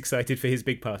probably just excited for his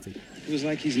big party. It was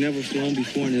like he's never flown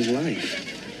before in his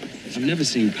life. I've never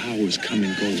seen powers come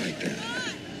and go like that.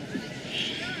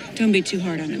 Don't be too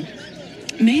hard on him.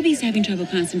 Maybe he's having trouble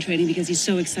concentrating because he's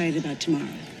so excited about tomorrow.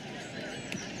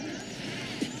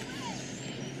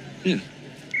 Yeah.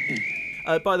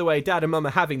 By the way, Dad and Mum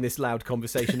are having this loud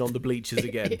conversation on the bleachers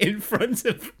again. In front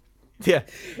of... Yeah.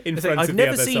 I've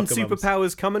never other seen soccer mums.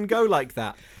 superpowers come and go like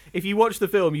that. If you watch the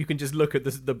film, you can just look at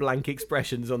the blank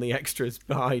expressions on the extras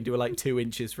behind who are like 2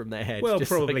 inches from their head. Well,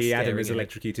 just, probably like, Adam has staring at it.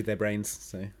 electrocuted their brains,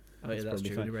 so... Oh, yeah, that's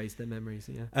true. fine. Erase their memories,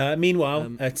 yeah.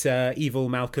 Meanwhile, at evil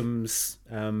Malcolm's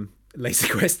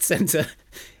Laser Quest Centre,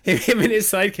 him and his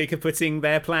sidekick are putting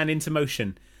their plan into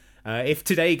motion. If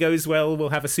today goes well, we'll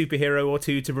have a superhero or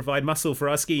two to provide muscle for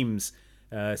our schemes,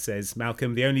 says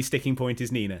Malcolm. The only sticking point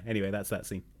is Nina. Anyway, that's that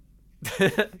scene.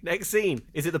 Next scene.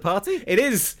 Is it the party? It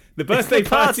is. The birthday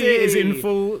party is in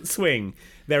full swing.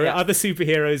 There are other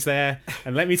superheroes there,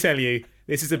 and let me tell you,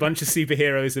 this is a bunch of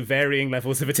superheroes of varying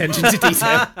levels of attention to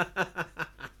detail.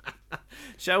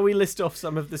 Shall we list off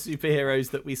some of the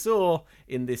superheroes that we saw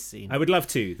in this scene? I would love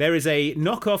to. There is a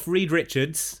knockoff Reed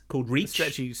Richards called Reach.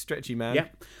 Stretchy man. Yeah.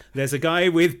 There's a guy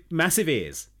with massive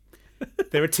ears.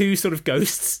 There are two sort of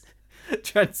ghosts.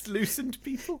 Translucent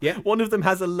people? Yeah. One of them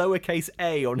has a lowercase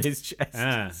a on his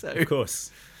chest. So of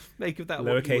course. Make of that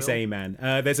lowercase a man.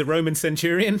 There's a Roman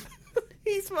centurion.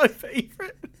 He's my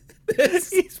favourite.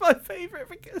 He's my favourite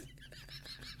because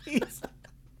he's...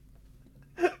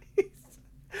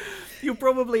 You're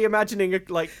probably imagining a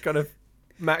kind of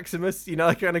Maximus,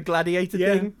 like kind of gladiator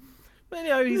thing. But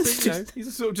he's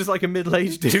a sort of just like a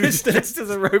middle-aged dude dressed as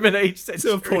a Roman age centurion.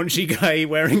 Sort of paunchy guy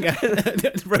wearing a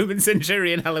Roman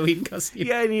centurion Halloween costume.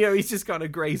 Yeah, and he's just kind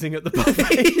of grazing at the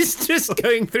buffet. He's just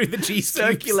going through the G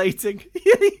circulating.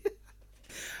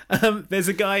 There's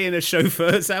a guy in a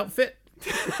chauffeur's outfit.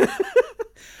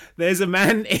 There's a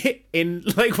man in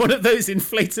like one of those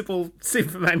inflatable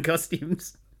Superman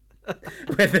costumes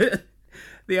where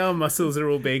the arm muscles are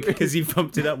all big because you've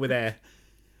pumped it up with air.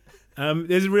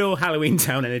 There's a real Halloween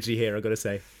Town energy here, I've got to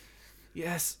say.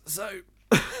 Yes, so...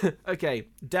 okay,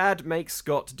 Dad makes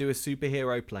Scott do a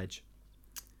superhero pledge.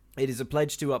 It is a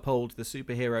pledge to uphold the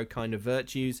superhero kind of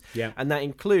virtues, and that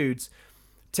includes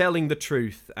telling the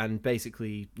truth and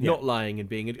basically not lying and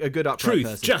being a good upright Truth,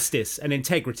 person. justice, and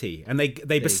integrity. And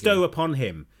they bestow upon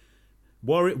him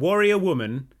warrior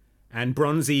woman and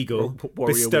Bronze Eagle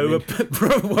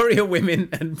warrior women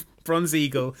and Bronze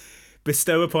Eagle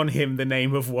bestow upon him the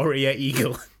name of Warrior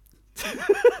Eagle.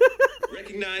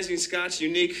 Recognizing Scott's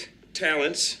unique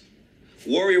talents,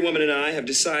 Warrior Woman and I have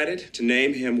decided to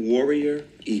name him Warrior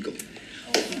Eagle.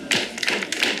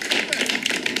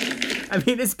 I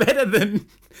mean, it's better than...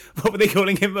 What were they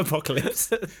calling him?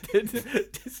 Apocalypse?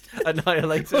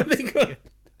 Annihilator. What were they called?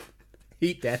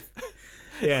 Heat death.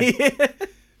 Yeah.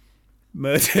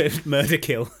 Murder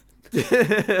kill.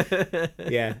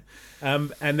 Yeah.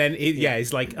 And then,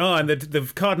 it's like, and the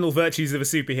cardinal virtues of a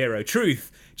superhero.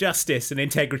 Truth, justice, and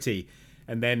integrity.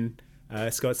 And then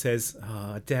Scott says,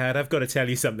 Dad, I've got to tell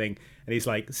you something. And he's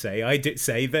like, say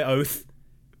the oath.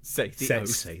 Say the oath.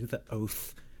 Say the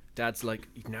oath. Dad's like,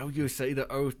 now you say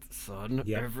the oath, son.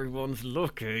 Yep. Everyone's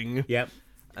looking. Yep.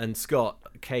 And Scott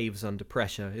caves under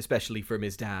pressure, especially from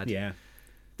his dad. Yeah.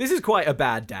 This is quite a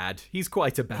bad dad. He's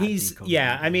quite a bad deacon.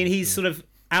 Yeah, I mean, he's sort of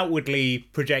outwardly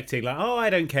projecting like, I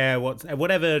don't care,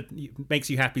 whatever makes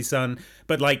you happy, son.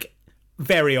 But like,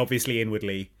 very obviously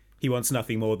inwardly, he wants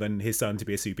nothing more than his son to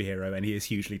be a superhero, and he is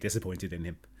hugely disappointed in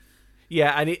him.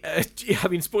 Yeah, and I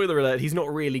mean, spoiler alert, he's not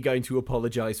really going to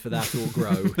apologise for that or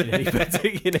grow in any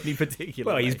particular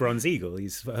Well, way. he's Bronze Eagle.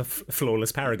 He's a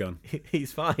flawless paragon.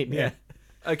 He's fine, yeah.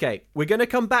 Okay, we're going to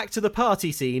come back to the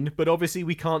party scene, but obviously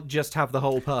we can't just have the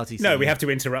whole party scene. No, we have to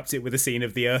interrupt it with a scene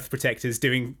of the Earth Protectors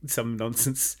doing some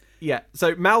nonsense. Yeah,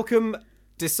 so Malcolm,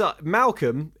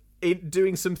 in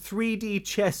doing some 3D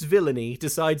chess villainy,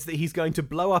 decides that he's going to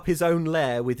blow up his own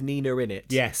lair with Nina in it.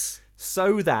 Yes.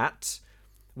 So that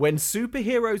when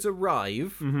superheroes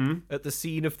arrive at the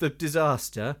scene of the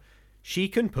disaster, she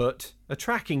can put a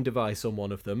tracking device on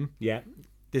one of them. Yeah.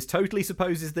 This totally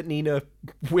supposes that Nina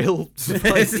will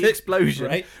survive the explosion,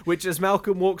 right? Which, as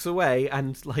Malcolm walks away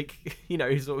and, sort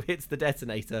of hits the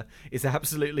detonator, is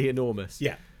absolutely enormous.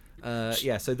 Yeah.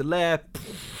 So the lair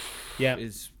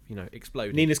is,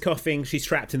 exploding. Nina's coughing. She's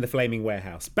trapped in the flaming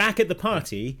warehouse. Back at the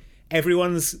party,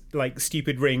 everyone's, like,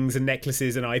 stupid rings and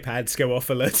necklaces and iPads go off,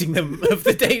 alerting them of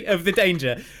the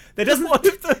danger. There doesn't...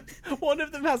 One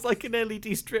of them has, like, an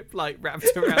LED strip light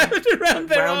wrapped around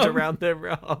their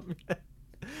arm.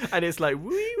 And it's like,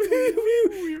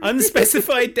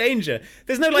 unspecified danger.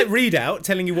 There's no like readout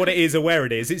telling you what it is or where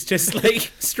it is. It's just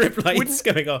like strip lights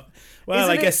going off. Well,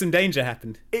 I guess some danger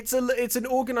happened. It's an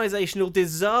organisational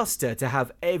disaster to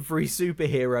have every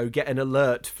superhero get an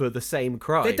alert for the same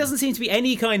crime. There doesn't seem to be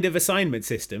any kind of assignment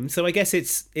system, so I guess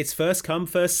it's first come,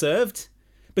 first served.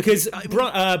 Because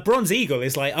Bronze Eagle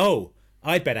is like,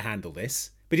 I'd better handle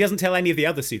this, but he doesn't tell any of the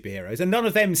other superheroes, and none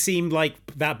of them seem like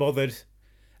that bothered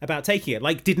about taking it.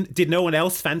 Like, did no one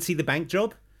else fancy the bank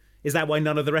job? Is that why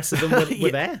none of the rest of them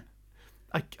were there?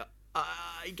 Okay.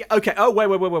 Oh,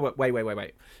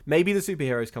 wait. Maybe the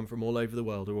superheroes come from all over the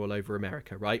world or all over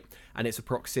America, right? And it's a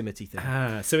proximity thing.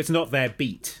 So it's not their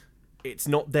beat. It's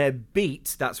not their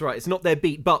beat. That's right. It's not their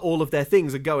beat, but all of their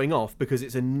things are going off because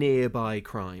it's a nearby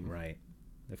crime. Right.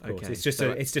 Of course. Okay,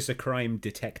 it's just a crime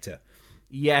detector.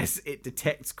 Yes, it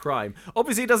detects crime.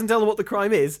 Obviously, it doesn't tell them what the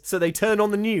crime is, so they turn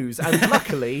on the news. And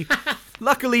luckily,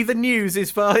 the news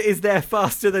is there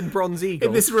faster than Bronze Eagle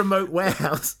in this remote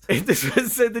warehouse.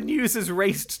 So the news has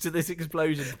raced to this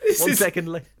explosion. One second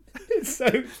later.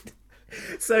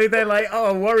 So they're like,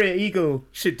 Warrior Eagle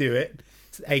should do it,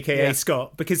 aka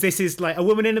Scott, because this is like a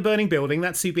woman in a burning building.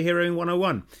 That's superheroing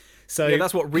 101. So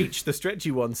that's what Reach, the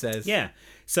stretchy one, says. Yeah.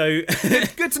 So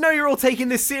good to know you're all taking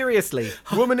this seriously.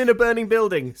 Woman in a burning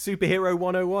building, superhero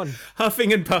 101.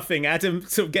 Huffing and puffing, Adam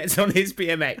sort of gets on his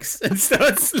BMX and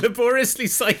starts laboriously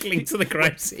cycling to the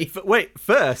crime scene. But wait,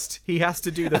 first he has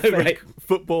to do the fake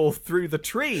football through the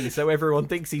tree, so everyone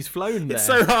thinks he's flown there. It's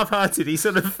so half-hearted. He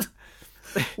sort of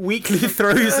weakly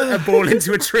throws a ball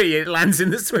into a tree. It lands in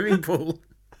the swimming pool.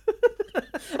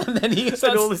 And then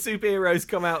and all the superheroes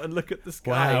come out and look at the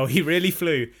sky. Wow, he really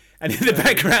flew. And in the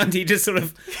background, he just sort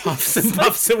of huffs and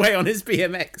puffs away on his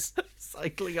BMX.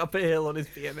 Cycling up a hill on his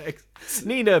BMX.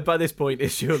 Nina, by this point,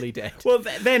 is surely dead. Well,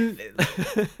 then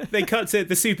they cut to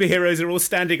the superheroes are all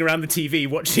standing around the TV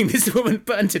watching this woman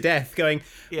burn to death, going,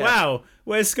 wow,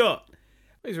 where's Scott?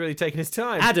 He's really taking his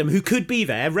time. Adam, who could be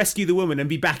there, rescue the woman and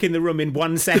be back in the room in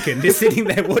 1 second, is sitting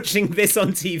there watching this on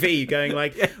TV, going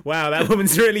like, wow, that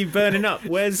woman's really burning up.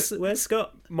 Where's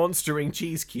Scott? Monstering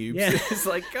cheese cubes. Yeah. It's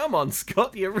like, come on,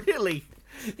 Scott, you're really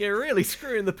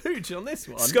screwing the pooch on this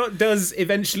one. Scott does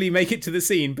eventually make it to the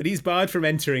scene, but he's barred from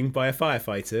entering by a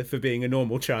firefighter for being a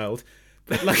normal child.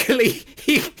 But luckily,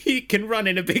 he can run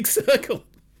in a big circle.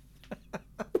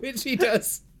 Which he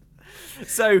does.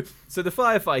 So the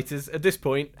firefighters at this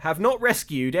point have not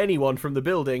rescued anyone from the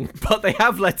building, but they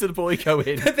have let the boy go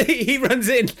in. He runs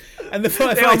in, and the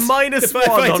firefighters, they are minus one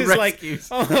on like, rescues.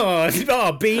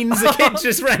 oh, beans! The kid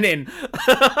just ran in.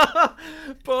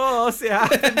 Boss, it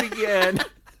happened again.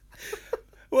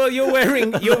 Well, you're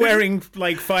wearing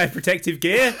like fire protective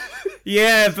gear.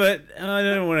 Yeah, but I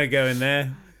don't want to go in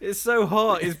there. It's so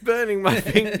hot. It's burning my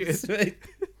fingers.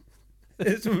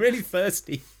 It's really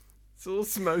thirsty. It's all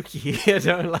smoky. I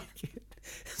don't like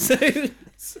it.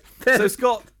 So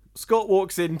Scott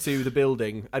walks into the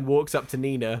building and walks up to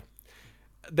Nina.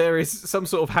 There is some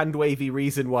sort of hand-wavy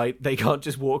reason why they can't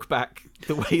just walk back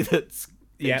the way that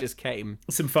they just came.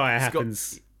 Some fire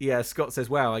happens. Scott says,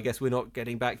 wow, I guess we're not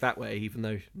getting back that way, even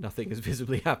though nothing has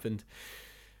visibly happened.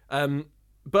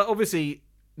 But obviously,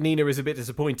 Nina is a bit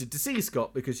disappointed to see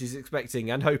Scott because she's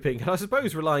expecting and hoping, and I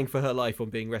suppose relying for her life on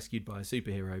being rescued by a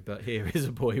superhero, but here is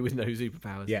a boy with no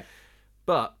superpowers. Yeah.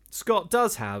 But Scott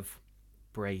does have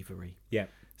bravery. Yeah.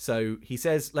 So he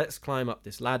says, let's climb up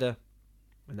this ladder.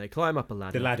 And they climb up a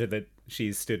ladder. The ladder that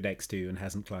she's stood next to and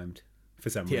hasn't climbed for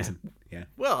some reason. Yeah.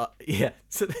 Well, yeah.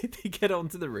 So they get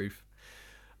onto the roof.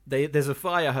 There's a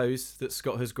fire hose that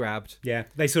Scott has grabbed. Yeah,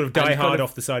 they sort of die hard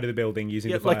off the side of the building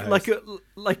using the fire hose.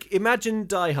 Like imagine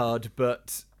Die Hard,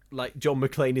 but like John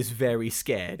McClane is very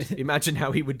scared. Imagine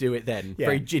how he would do it then,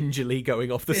 very gingerly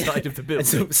going off the side of the building, and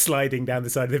sort of sliding down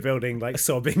the side of the building, like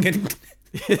sobbing and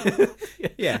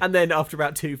yeah. And then after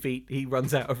about 2 feet, he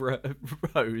runs out of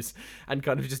hose and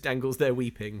kind of just dangles there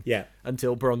weeping. Yeah,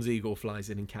 until Bronze Eagle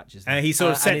flies in and catches them. He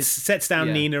sort of sets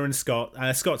down Nina and Scott.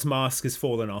 Scott's mask has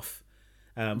fallen off.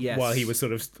 While he was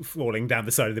sort of falling down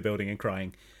the side of the building and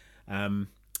crying. And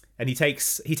he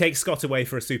takes Scott away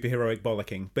for a superheroic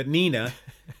bollocking. But Nina,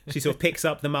 she sort of picks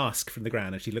up the mask from the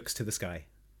ground and she looks to the sky.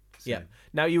 So. Yeah.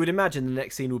 Now you would imagine the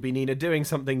next scene will be Nina doing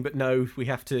something, but no, we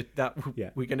have to.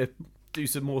 We're going to do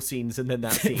some more scenes and then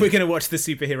that scene. We're going to watch the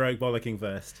superheroic bollocking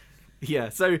first. Yeah.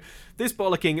 So this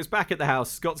bollocking is back at the house.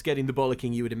 Scott's getting the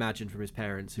bollocking you would imagine from his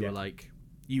parents, who are like,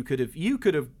 you could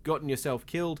have gotten yourself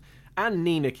killed and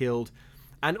Nina killed.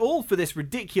 And all for this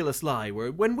ridiculous lie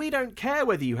when we don't care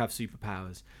whether you have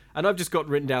superpowers. And I've just got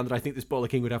written down that I think this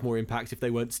bollocking would have more impact if they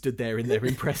weren't stood there in their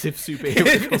impressive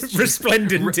superhero costumes.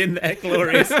 Resplendent in their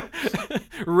glorious...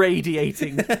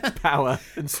 radiating power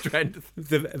and strength.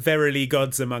 The verily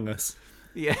gods among us.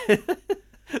 Yeah.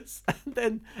 And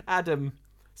then Adam,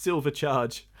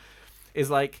 Silvercharge,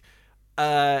 is like...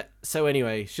 so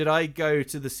anyway, should I go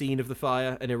to the scene of the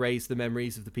fire and erase the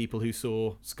memories of the people who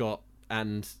saw Scott?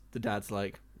 And the dad's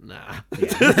like, nah.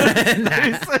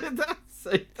 Yeah.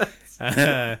 So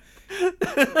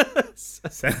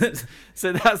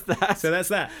that's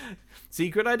that.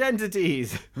 Secret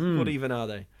identities. What even are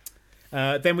they?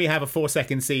 Then we have a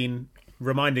 4-second scene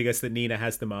reminding us that Nina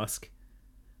has the mask.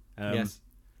 Yes.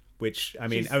 Which, I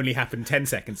mean, only happened 10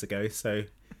 seconds ago, so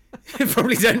you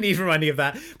probably don't need reminding of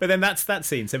that. But then that's that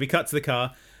scene. So we cut to the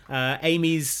car.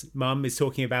 Amy's mum is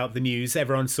talking about the news.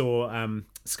 Everyone saw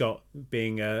Scott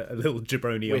being a little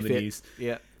jabroni on the news.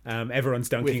 Yeah. Everyone's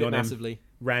dunking on massively. Him.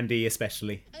 Randy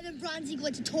especially. And then Bronze Eagle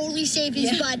had to totally save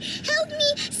his bud. Help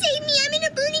me! Save me! I'm in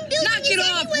a burning building! Knock it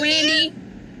off, Randy!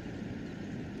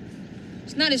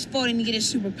 It's not his fault he didn't get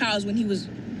his superpowers when he was...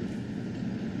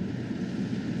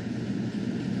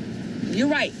 You're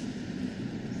right.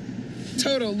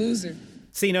 Total loser.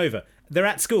 Scene over. They're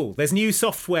at school. There's new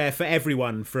software for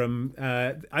everyone from...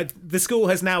 the school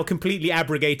has now completely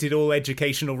abrogated all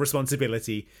educational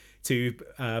responsibility to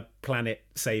Planet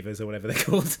Savers or whatever they're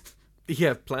called.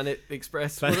 Yeah, Planet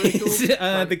Express. What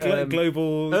are they called?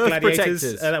 Global Earth Gladiators.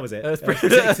 Protectors. That was it.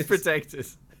 Earth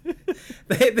Protectors.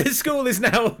 The school has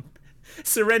now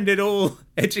surrendered all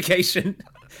education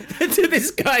to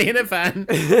this guy in a van.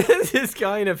 This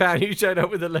guy in a van who showed up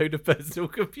with a load of personal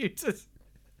computers.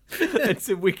 And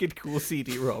some wicked cool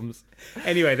CD-ROMs.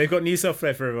 Anyway, they've got new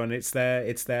software for everyone. It's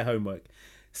their homework.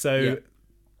 So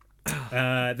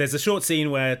there's a short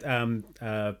scene where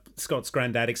Scott's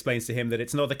granddad explains to him that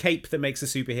it's not the cape that makes a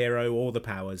superhero or the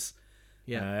powers.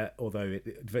 Although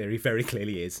it very, very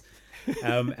clearly is.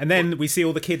 And then we see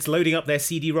all the kids loading up their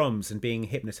CD-ROMs and being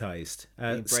hypnotized.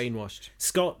 Being brainwashed.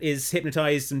 Scott is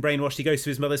hypnotized and brainwashed. He goes to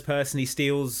his mother's purse and he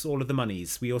steals all of the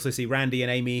monies. We also see Randy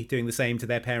and Amy doing the same to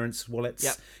their parents' wallets.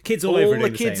 Yep. Kids all over doing the same. All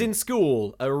the kids in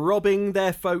school are robbing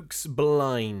their folks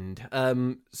blind.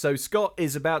 So Scott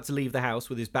is about to leave the house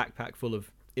with his backpack full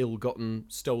of ill-gotten,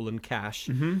 stolen cash.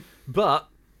 Mm-hmm. But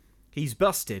he's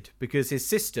busted because his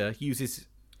sister uses...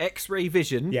 X-ray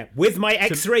vision. Yeah, with my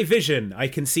X-ray vision, I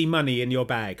can see money in your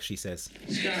bag, she says.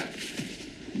 Scott,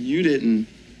 you didn't.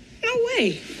 No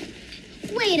way.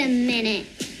 Wait a minute.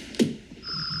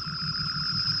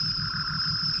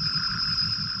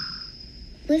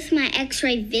 With my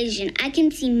x-ray vision, I can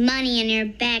see money in your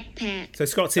backpack. So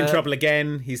Scott's in trouble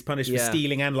again. He's punished for yeah.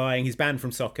 stealing and lying. He's banned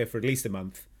from soccer for at least a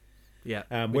month.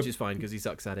 Yeah, which is fine because he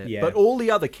sucks at it. Yeah. But all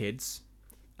the other kids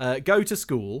go to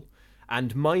school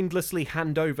and mindlessly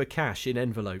hand over cash in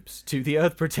envelopes to the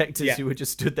Earth Protectors who were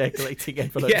just stood there collecting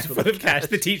envelopes full of cash.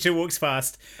 The teacher walks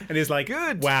past and is like,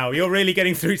 "Good, wow, you're really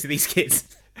getting through to these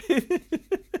kids."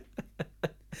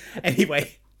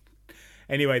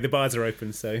 Anyway, the bars are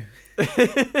open, so...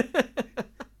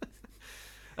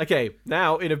 Okay,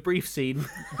 now in a brief scene,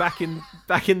 back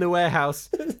in the warehouse,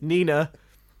 Nina...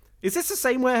 Is this the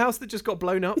same warehouse that just got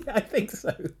blown up? I think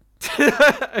so.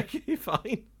 Okay,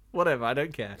 fine. Whatever, I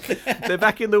don't care. They're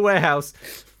back in the warehouse.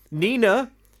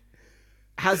 Nina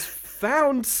has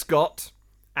found Scott,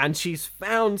 and she's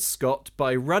found Scott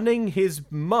by running his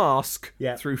mask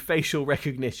through facial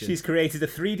recognition. She's created a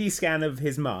 3D scan of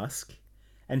his mask,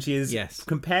 and she is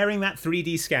comparing that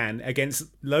 3D scan against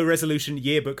low-resolution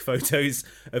yearbook photos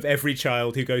of every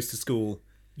child who goes to school.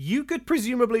 You could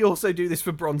presumably also do this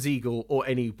for Bronze Eagle or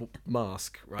any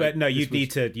mask, right? But no, you'd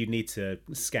need to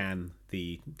scan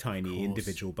the tiny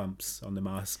individual bumps on the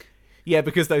mask. Yeah,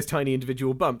 because those tiny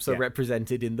individual bumps are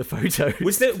represented in the photos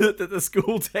that the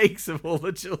school takes of all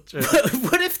the children.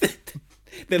 What if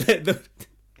the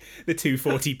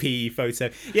 240p photo?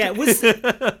 Yeah,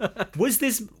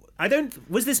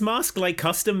 was this mask like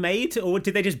custom made, or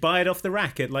did they just buy it off the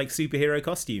rack at like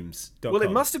superherocostumes.com? Well,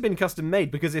 it must have been custom made,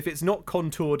 because if it's not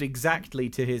contoured exactly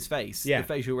to his face, the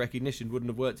facial recognition wouldn't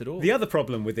have worked at all. The other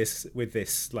problem with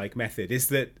this like method is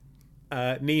that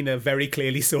Nina very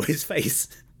clearly saw his face.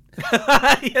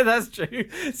 Yeah, that's true.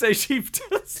 So she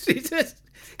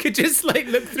could just like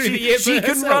look through the yearbook. She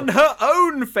can run her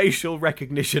own facial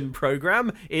recognition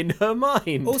program in her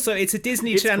mind. Also, it's a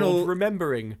Disney Channel called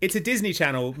Remembering. It's a Disney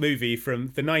Channel movie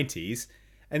from the 90s,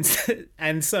 and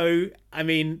so I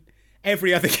mean,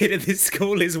 every other kid at this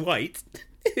school is white.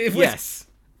 Yes.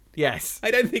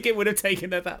 I don't think it would have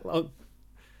taken her that long.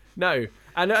 No.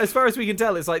 And as far as we can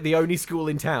tell, it's like the only school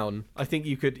in town. I think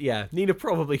you could, Nina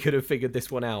probably could have figured this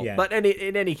one out. Yeah. But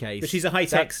in any case, but she's a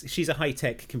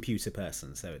high-tech computer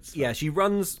person, so it's fine. Yeah, she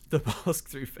runs the mask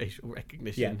through facial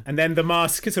recognition. Yeah, and then the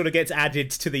mask sort of gets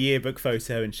added to the yearbook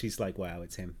photo, and she's like, "Wow,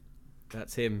 it's him."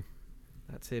 That's him,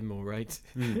 all right.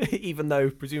 Even though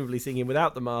presumably seeing him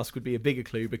without the mask would be a bigger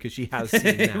clue, because she has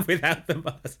seen that without the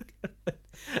mask,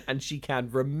 and she can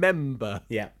remember.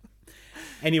 Yeah.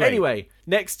 Anyway,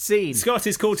 next scene. Scott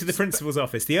is called to the principal's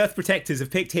office. The Earth Protectors have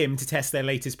picked him to test their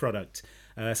latest product.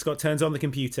 Scott turns on the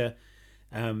computer.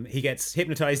 He gets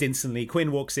hypnotized instantly.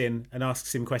 Quinn walks in and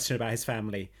asks him a question about his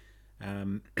family.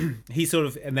 And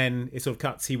then it sort of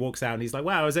cuts. He walks out and he's like,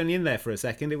 "Wow, I was only in there for a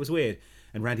second. It was weird."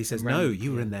 And Randy says, "No,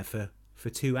 you were in there for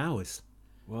 2 hours."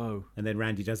 Whoa. And then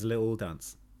Randy does a little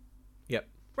dance. Yep.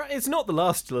 Right, it's not the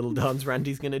last little dance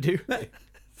Randy's going to do.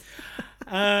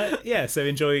 So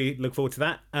look forward to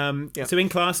that. So in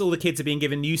class, all the kids are being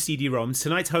given new CD-ROMs.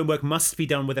 Tonight's homework must be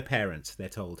done with a parent, they're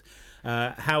told.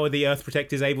 How are the Earth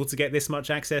Protectors able to get this much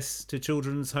access to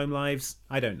children's home lives?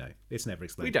 I don't know. It's never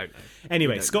explained. We don't know.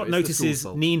 Anyway, Scott notices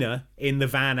Nina in the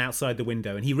van outside the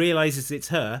window, and he realises it's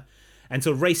her. And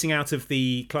sort of racing out of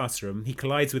the classroom, he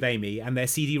collides with Amy, and their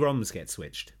CD-ROMs get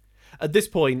switched. At this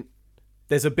point,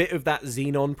 there's a bit of that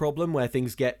Xenon problem where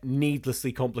things get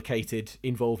needlessly complicated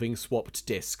involving swapped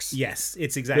discs. Yes,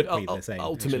 it's exactly the same.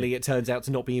 Ultimately, it turns out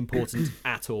to not be important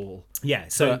at all. Yeah,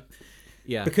 so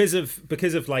because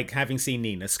of like having seen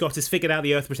Nina, Scott has figured out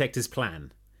the Earth Protector's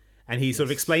plan, and he sort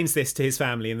of explains this to his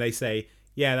family, and they say,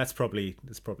 "Yeah, that's probably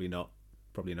not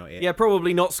it." Yeah,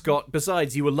 probably not, Scott.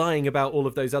 Besides, you were lying about all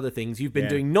of those other things. You've been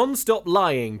doing non-stop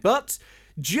lying, but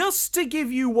just to give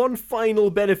you one final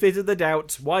benefit of the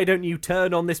doubt, why don't you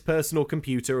turn on this personal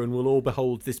computer and we'll all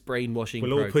behold this brainwashing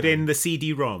program. All put in the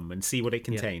CD-ROM and see what it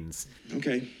contains. Yeah.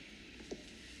 Okay.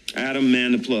 Adam,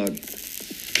 man the plug.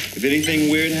 If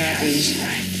anything weird happens,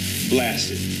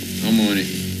 blast it. I'm on it.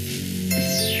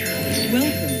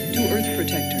 Welcome to Earth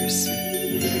Protectors.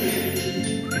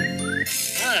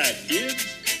 Hi, kids.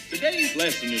 Today's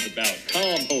lesson is about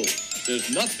compost.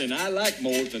 There's nothing I like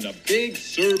more than a big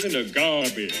serving of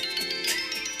garbage.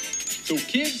 So,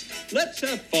 kids, let's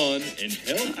have fun and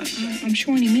help. I'm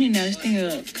sure any minute now this thing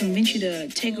will convince you to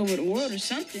take over the world or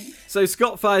something. So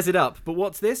Scott fires it up, but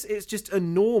what's this? It's just a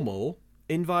normal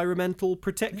environmental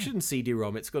protection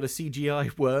CD-ROM. It's got a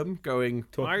CGI worm going,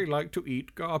 "I like to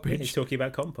eat garbage." He's talking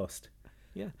about compost.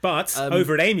 Yeah. But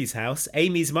over at Amy's house,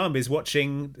 Amy's mum is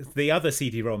watching the other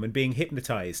CD-ROM and being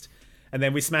hypnotized. And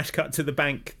then we smash cut to the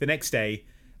bank the next day.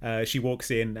 She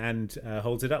walks in and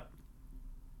holds it up.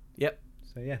 Yep.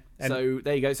 So, yeah. So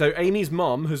there you go. So Amy's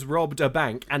mom has robbed a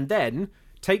bank and then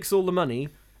takes all the money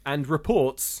and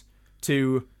reports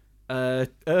to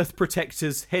Earth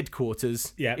Protector's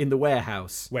headquarters in the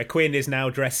warehouse. Where Quinn is now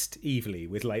dressed evilly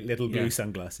with like little blue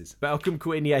sunglasses. Malcolm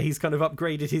Quinn, he's kind of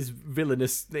upgraded his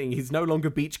villainous thing. He's no longer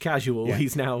beach casual. Yeah.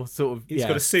 He's now sort of... He's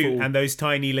got a suit and those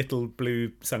tiny little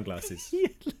blue sunglasses.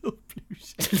 Little blue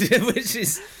shades. Which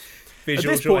is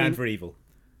visual shorthand for evil.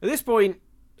 At this point,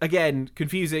 again,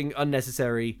 confusing,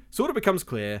 unnecessary, sort of becomes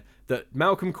clear that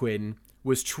Malcolm Quinn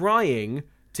was trying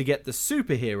to get the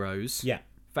superheroes...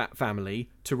 family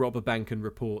to rob a bank and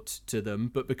report to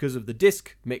them, but because of the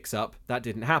disc mix-up, that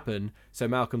didn't happen. So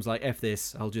Malcolm's like, F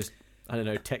this, I'll just, I don't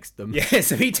know, text them. Yeah,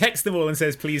 so he texts them all and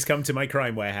says, please come to my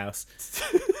crime warehouse.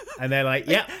 And they're like,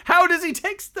 yeah. How does he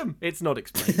text them? It's not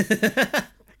explained.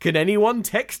 Can anyone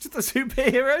text the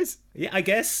superheroes? Yeah, I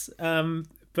guess.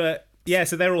 But yeah,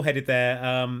 so they're all headed there.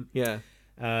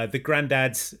 The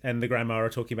granddads and the grandma are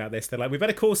talking about this. They're like, we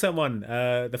better call someone.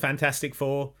 The Fantastic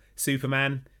Four,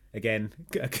 Superman. Again,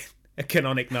 a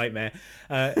canonic nightmare.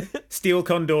 Steel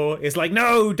Condor is like,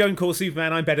 no, don't call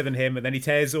Superman, I'm better than him. And then he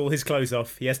tears all his clothes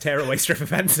off. He has tearaway stripper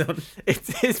pants on. I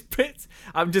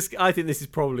think this is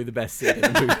probably the best scene in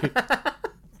the movie.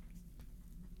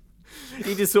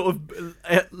 He just sort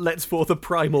of lets forth a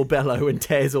primal bellow and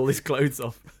tears all his clothes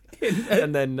off.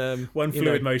 And then one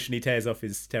fluid motion, he tears off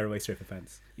his tearaway stripper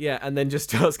pants. Yeah, and then just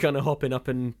starts kind of hopping up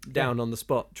and down on the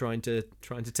spot, trying to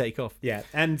take off. Yeah,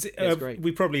 and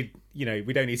we probably,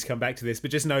 we don't need to come back to this,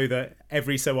 but just know that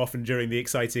every so often during the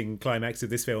exciting climax of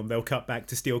this film, they'll cut back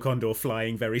to Steel Condor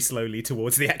flying very slowly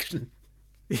towards the action.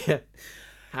 Yeah,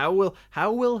 how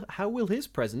will his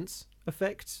presence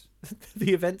affect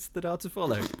the events that are to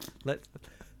follow?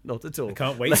 Not at all. I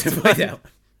can't wait to find out.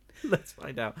 Let's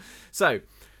find out. So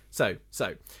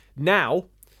now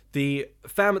the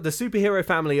superhero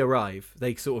family arrive.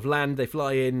 They sort of land. They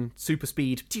fly in super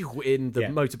speed in the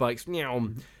motorbikes.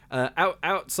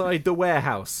 Outside the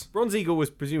warehouse. Bronze Eagle was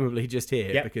presumably just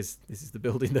here because this is the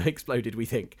building that exploded, we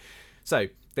think. So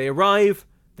they arrive.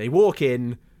 They walk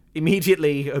in.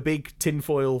 Immediately, a big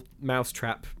tinfoil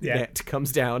mousetrap net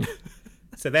comes down.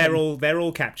 So they're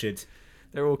all captured.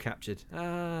 They're all captured.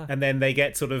 And then they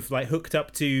get sort of like hooked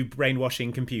up to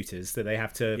brainwashing computers that they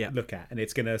have to look at. And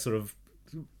it's going to sort of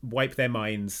wipe their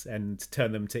minds and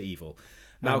turn them to evil.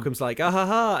 Malcolm's like, ah ha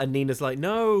ha. And Nina's like,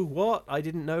 no, what? I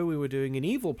didn't know we were doing an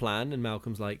evil plan. And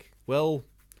Malcolm's like, well,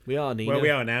 we are, Nina. Well, we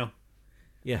are now.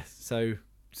 Yes, so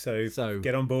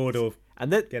get on board or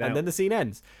get out. And then the scene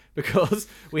ends. Because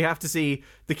we have to see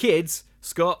the kids,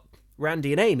 Scott,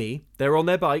 Randy and Amy, they're on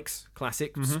their bikes,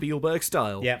 classic Spielberg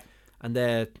style. Yeah. And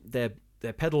they're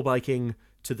pedal biking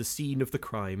to the scene of the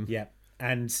crime. Yeah.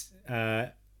 And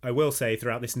I will say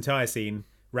throughout this entire scene,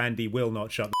 Randy will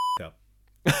not shut the up.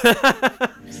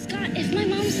 Scott, if my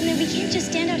mom's in there, we can't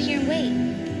just stand out here and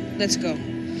wait. Let's go.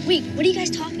 Wait, what are you guys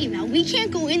talking about? We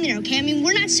can't go in there, okay? I mean,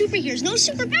 we're not superheroes. No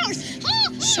superpowers.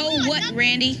 So what,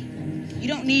 Randy? You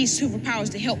don't need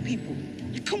superpowers to help people.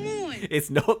 Come on.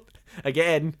 It's not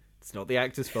the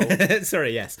actor's fault.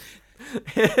 Sorry, yes.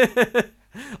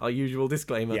 Our usual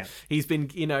disclaimer. Yeah. He's been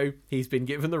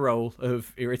given the role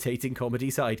of irritating comedy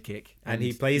sidekick. And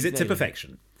he plays it to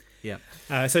perfection. Yeah.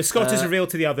 So Scott has revealed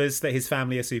to the others that his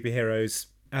family are superheroes.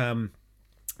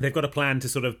 They've got a plan to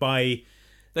sort of buy...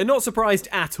 They're not surprised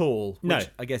at all. Which No.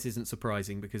 I guess isn't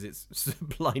surprising because it's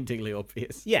blindingly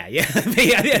obvious. Yeah.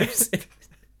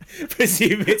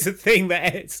 Presume it's a thing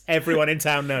that everyone in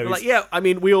town knows. Like, yeah, I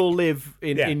mean, we all live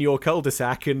in your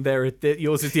cul-de-sac, and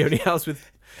yours is the only house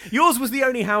with. Yours was the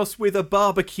only house with a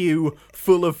barbecue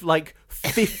full of like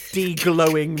 50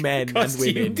 glowing men and women,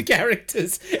 costumed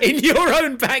characters in your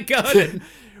own back garden.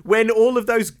 When all of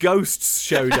those ghosts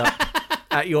showed up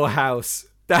at your house,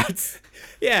 that's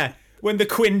when the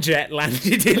Quinjet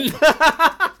landed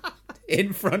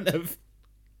in front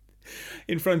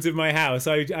of my house.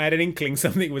 I had an inkling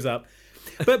something was up.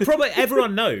 But probably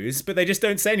everyone knows, but they just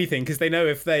don't say anything because they know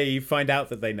if they find out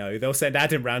that they know, they'll send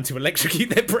Adam round to electrocute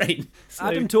their brain. So...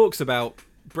 Adam talks about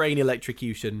brain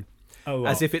electrocution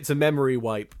as if it's a memory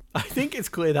wipe. I think it's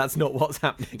clear that's not what's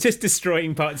happening. Just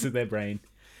destroying parts of their brain.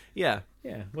 Yeah.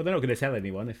 Yeah. Well, they're not going to tell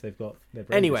anyone if they've got their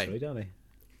brain destroyed, are they?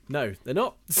 No, they're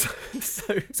not.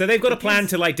 So they've got a plan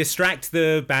to like distract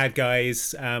the bad guys.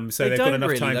 So they've got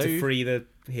enough time to free the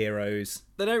heroes.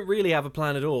 They don't really have a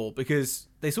plan at all because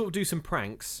they sort of do some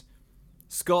pranks.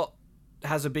 Scott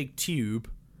has a big tube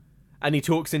and he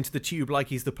talks into the tube like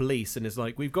he's the police and is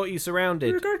like, "We've got you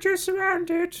surrounded. We've got you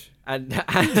surrounded." And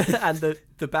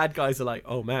the bad guys are like,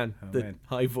 "Oh man,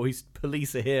 high-voiced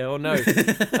police are here. Oh no,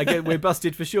 we're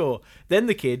busted for sure." Then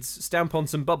the kids stamp on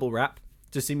some bubble wrap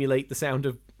to simulate the sound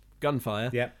of gunfire.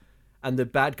 Yeah. And the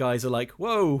bad guys are like,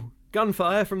 "Whoa,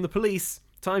 gunfire from the police.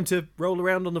 Time to roll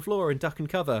around on the floor and duck and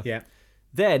cover. Yeah.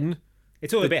 Then...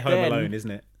 It's all a bit Home Alone,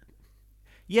 isn't it?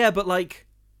 Yeah, but like...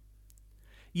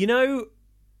 You know,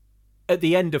 at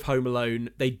the end of Home Alone,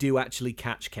 they do actually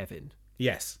catch Kevin.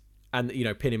 Yes. And, you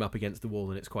know, pin him up against the wall,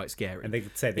 and it's quite scary. And they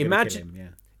say they're going to kill him, yeah.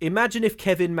 Imagine if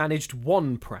Kevin managed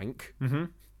one prank,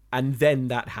 and then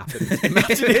that happened.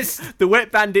 Imagine if the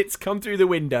wet bandits come through the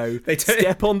window, they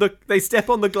step on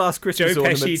the glass Christmas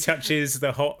ornaments. Joe Pesci touches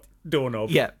the hot doorknob.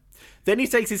 Yeah. Then he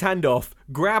takes his hand off,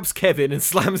 grabs Kevin, and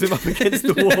slams him up against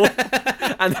the wall.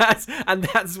 and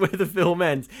that's where the film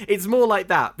ends. It's more like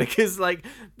that, because like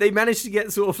they managed to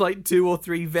get sort of like 2 or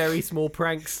 3 very small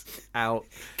pranks out,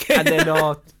 and then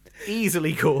are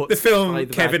easily caught. The film by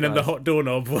the Kevin bad and the guys. Hot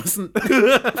Doorknob wasn't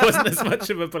as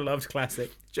much of a beloved classic.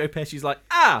 Joe Pesci's like,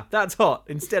 that's hot.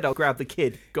 Instead, I'll grab the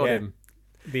kid. Got him.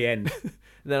 The end. And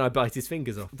then I bite his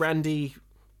fingers off. Randy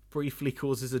briefly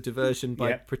causes a diversion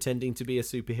by pretending to be a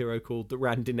superhero called the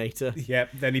Randinator.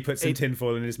 Yep. Then he puts some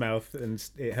tinfoil in his mouth and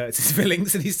it hurts his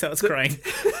feelings and he starts crying.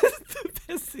 The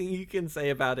best thing you can say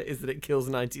about it is that it kills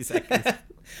 90 seconds.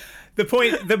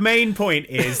 The main point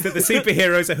is that the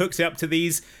superheroes are hooked up to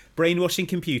these brainwashing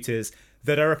computers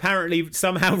that are apparently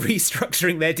somehow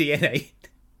restructuring their DNA.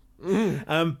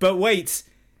 But wait,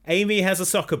 Amy has a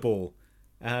soccer ball,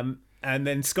 and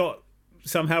then Scott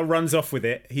somehow runs off with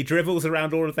it. He dribbles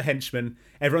around all of the henchmen.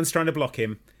 Everyone's trying to block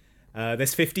him.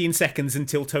 There's 15 seconds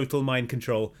until total mind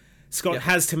control. Scott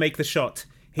has to make the shot.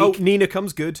 Nina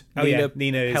comes good.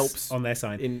 Nina helps on their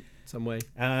side in some way.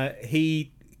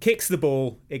 He kicks the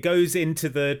ball. It goes into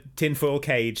the tinfoil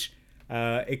cage.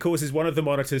 It causes one of the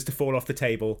monitors to fall off the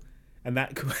table, and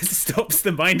that stops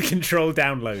the mind control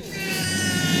download. 3, 2,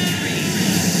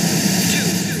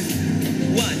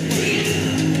 1.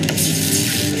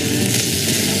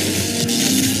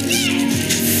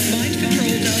 Mind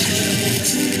control download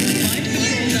aborted. Mind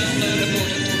control download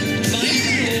aborted.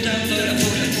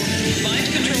 Mind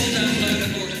control download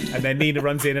aborted. And then Nina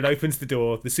runs in and opens the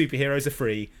door. The superheroes are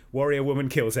free. Warrior Woman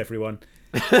kills everyone.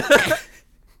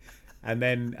 And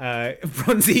then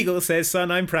Bronze Eagle says,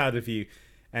 "Son, I'm proud of you.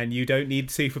 And you don't need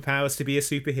superpowers to be a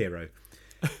superhero."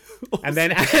 And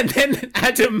then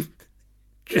Adam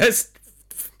just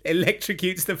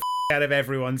electrocutes the out of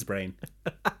everyone's brain.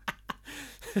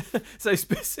 So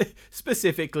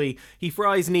specifically, he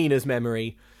fries Nina's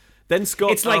memory. Then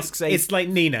Scott asks Amy... It's like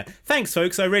Nina. "Thanks,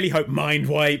 folks. I really hope mind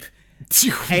wipe."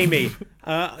 Amy,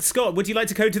 "Scott, would you like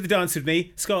to go to the dance with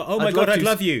me?" Scott, "Oh my God, I'd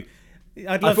love you.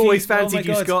 I've always fancied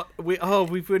you, Scott. We've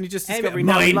only just discovered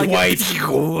mind wipe."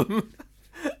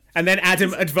 And then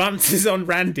Adam advances on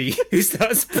Randy, who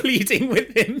starts pleading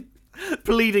with him.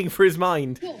 Pleading for his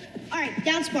mind. Cool. All right,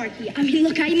 down Sparky. I mean,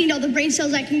 look, I need all the brain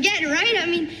cells I can get, right? I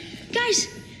mean, guys,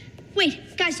 look,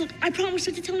 I promise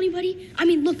not to tell anybody. I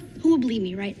mean, look, who will believe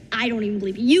me, right? I don't even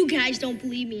believe me. You guys don't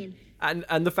believe me.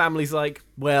 And the family's like,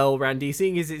 "Well, Randy,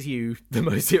 seeing as it's you, the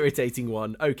most irritating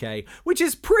one, okay." Which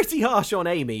is pretty harsh on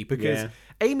Amy, because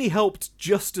Amy helped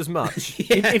just as much.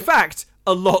 In fact,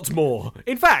 a lot more.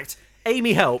 In fact,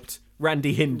 Amy helped,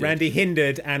 Randy hindered. Randy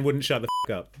hindered and wouldn't shut the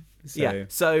up.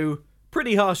 So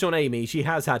pretty harsh on Amy. She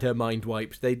has had her mind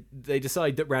wiped. They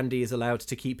decide that Randy is allowed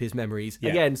to keep his memories.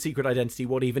 Yeah. Again, secret identity.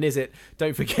 What even is it?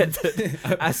 Don't forget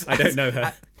that. I don't know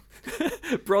her.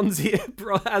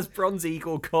 As Bronze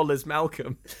Eagle collars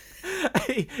Malcolm,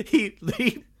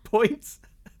 he points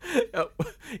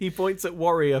at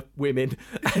warrior women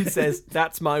and says,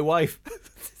 "That's my wife."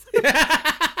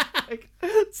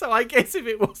 So I guess if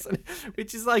it wasn't,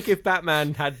 which is like if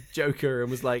Batman had Joker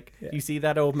and was like, "You see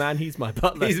that old man? He's my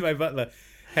butler. He's my butler."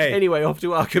 Hey. Anyway, off to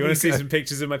Arkham. You want to see some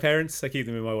pictures of my parents? I keep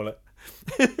them in my wallet.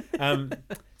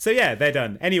 So yeah, they're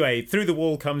done. Anyway, through the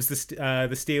wall comes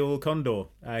the steel condor.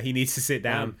 He needs to sit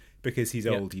down because he's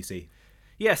old. You see.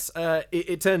 Yes.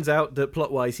 It turns out that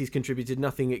plot-wise, he's contributed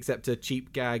nothing except a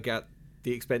cheap gag at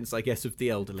the expense, I guess, of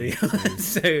the elderly.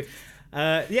 So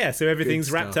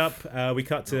everything's wrapped up. We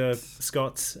cut to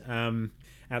Scott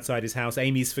outside his house.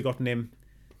 Amy's forgotten him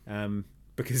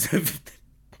because of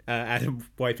Adam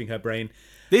wiping her brain.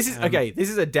 This is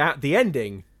the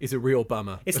ending is a real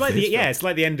bummer. It's like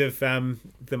the end of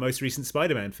the most recent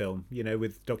Spider-Man film,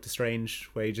 with Doctor Strange,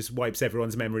 where he just wipes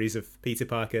everyone's memories of Peter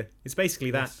Parker. It's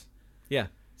basically that. Yeah.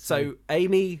 So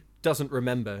Amy doesn't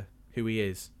remember who he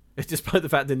is, despite the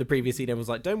fact that in the previous scene everyone's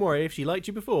like, "Don't worry, if she liked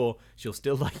you before, she'll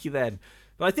still like you then."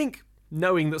 But I think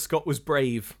knowing that Scott was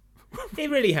brave, it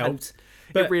really helped.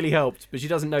 It really helped, but she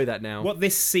doesn't know that now. What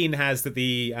this scene has that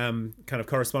the kind of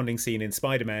corresponding scene in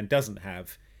Spider-Man doesn't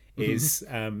have is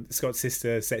Scott's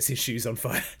sister sets his shoes on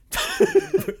fire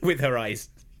with her eyes.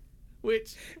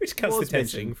 which cuts was the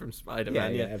tension missing from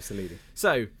Spider-Man. Yeah, absolutely.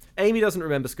 So Amy doesn't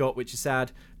remember Scott, which is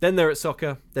sad. Then they're at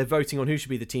soccer. They're voting on who should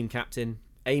be the team captain.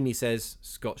 Amy says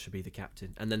Scott should be the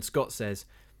captain, and then Scott says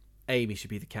Amy should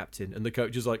be the captain, and the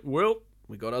coach is like, well,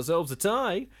 we got ourselves a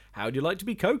tie. How would you like to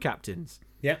be co-captains?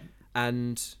 Yeah.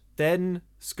 And then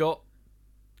Scott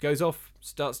goes off,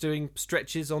 starts doing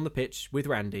stretches on the pitch with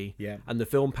Randy. Yeah. And the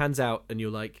film pans out, and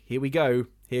you're like, here we go.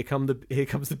 Here comes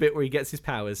the bit where he gets his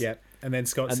powers. Yeah. And then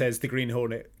Scott says, the Green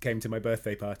Hornet came to my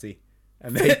birthday party.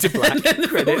 And then to black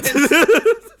credits.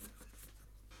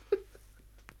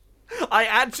 I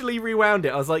actually rewound it.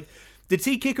 I was like, did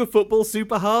he kick a football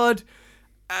super hard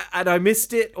and I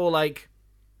missed it? Or like,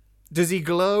 does he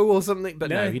glow or something? But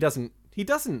no, he doesn't. He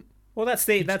doesn't. Well, that's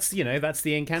the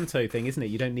Encanto thing, isn't it?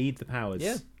 You don't need the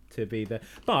powers to be the...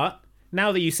 But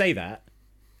now that you say that,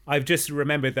 I've just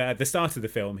remembered that at the start of the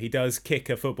film, he does kick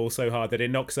a football so hard that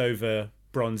it knocks over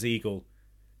Bronze Eagle,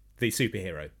 the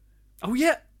superhero. Oh,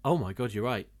 yeah. Oh, my God, you're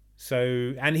right.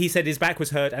 So, and he said his back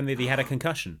was hurt and that he had a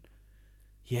concussion.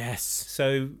 Yes.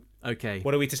 So, okay.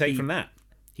 What are we to take from that?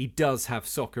 He does have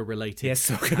soccer-related He has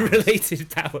soccer-related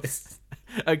powers.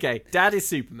 Okay, Dad is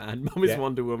Superman, Mum is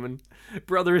Wonder Woman,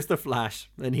 brother is the Flash,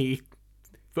 and he...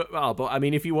 But I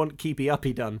mean, if you want Keepy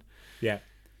Uppy done... Yeah,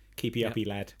 Keepy Uppy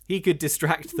lad. He could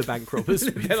distract the bank robbers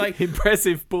with like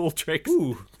impressive ball tricks.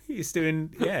 Ooh, he's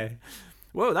doing... Yeah.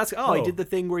 Whoa, that's... Oh, he did the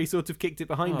thing where he sort of kicked it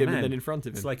behind him and then in front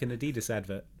of him. It's like an Adidas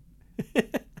advert.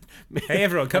 Hey,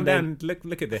 everyone, come down,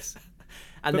 look at this.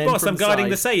 And but then boss, I'm guarding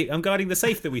the safe. I'm guarding the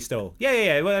safe that we stole.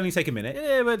 Yeah. Well, only take a minute.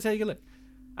 Yeah, but take a look.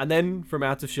 And then from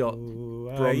out of shot,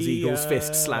 Bronze Eagle's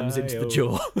fist slams into the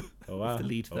jaw. The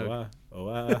lead though.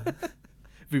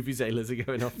 Vuvuzelas are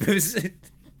going off.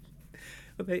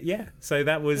 Yeah. So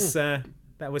that was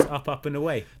up and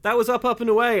away. That was up and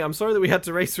away. I'm sorry that we had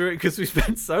to race through it because we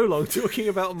spent so long talking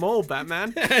about Mole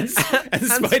Batman and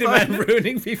Spider-Man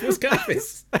ruining people's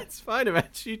carpets. And Spider-Man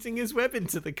shooting his web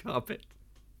into the carpet.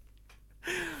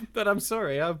 But I'm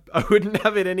sorry, I wouldn't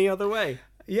have it any other way.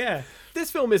 Yeah, this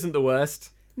film isn't the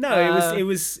worst. No, it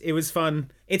was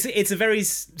fun. It's a very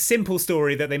simple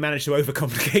story that they managed to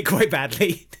overcomplicate quite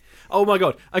badly. Oh my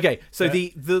god. Okay, so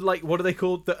the like, what are they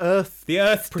called? The Earth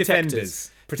Defenders.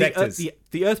 Protectors.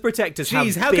 The Earth Protectors.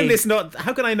 Jeez,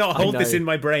 how can I not hold this in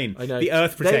my brain? I know. The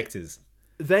Earth Protectors.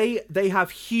 They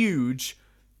have huge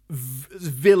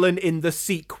villain in the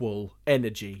sequel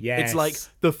energy. Yes. It's like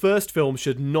the first film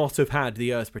should not have had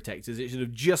the Earth Protectors. It should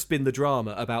have just been the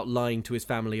drama about lying to his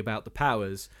family about the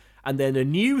powers, and then a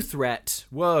new threat.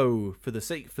 Whoa, for the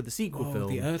sequel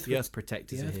film, the Earth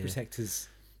Protectors. The are Earth here. Protectors.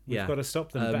 We've got to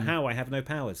stop them. But how? I have no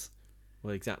powers.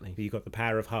 Well, exactly. But you've got the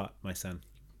power of heart, my son.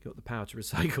 You've got the power to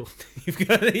recycle. you've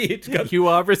got you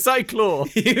are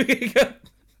recyclor. You've got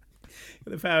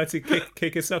the power to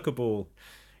kick a soccer ball.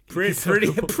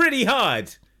 Pretty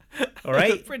hard. All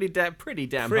right, pretty damn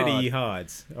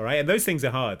hard. All right, and those things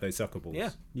are hard. Those soccer balls.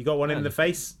 Yeah, you got one in the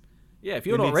face. Yeah, if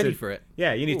you're not ready for it.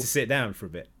 Yeah, you need to sit down for a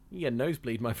bit. You get a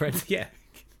nosebleed, my friend. Yeah.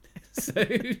 So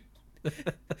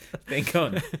think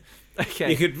on.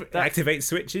 Okay, you could activate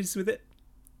switches with it.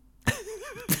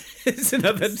 It's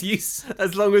another use.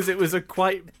 As long as it was a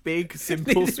quite big,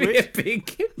 simple switch. A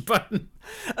big button.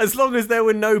 As long as there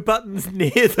were no buttons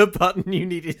near the button you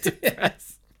needed to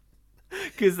press.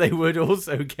 Because they would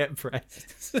also get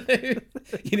pressed. So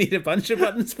you need a bunch of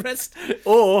buttons pressed?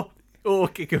 Or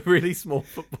kick a really small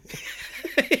football.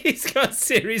 He's got a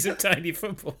series of tiny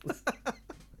footballs.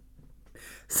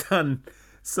 Son,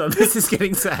 this is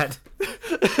getting sad.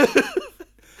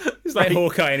 It's like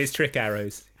Hawkeye and his trick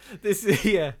arrows. This is,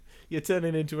 yeah, you're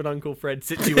turning into an Uncle Fred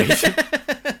situation.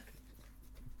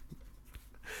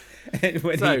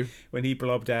 when he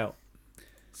blobbed out.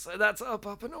 So that's up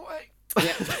and away.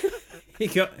 Yeah. You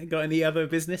got any other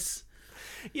business?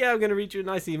 Yeah, I'm going to read you a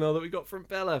nice email that we got from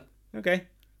Bella. Okay.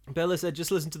 Bella said,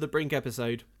 just listen to the Brink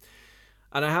episode,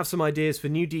 and I have some ideas for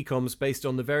new decoms based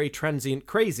on the very transient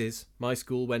crazes my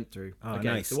school went through. Oh, okay,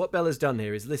 nice. So what Bella's done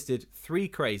here is listed 3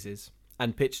 crazes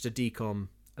and pitched a decom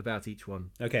about each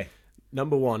one. Okay.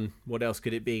 Number 1, what else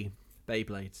could it be?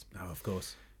 Beyblades. Oh, of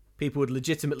course. People would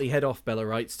legitimately head off, Bella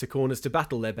writes, to corners to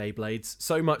battle their Beyblades,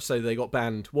 so much so they got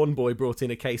banned. One boy brought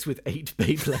in a case with 8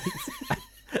 Beyblades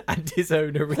and his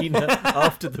own arena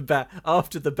after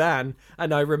the ban,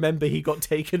 and I remember he got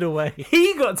taken away.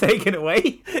 He got taken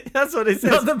away? That's what it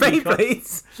says. Not the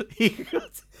Beyblades.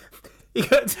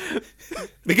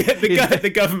 The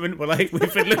government were like,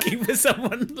 we've been looking for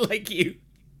someone like you.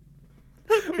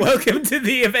 Welcome to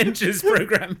the Avengers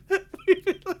program.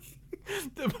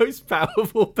 The most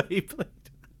powerful Beyblade.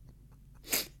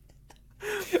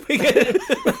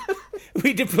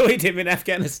 We deployed him in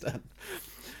Afghanistan.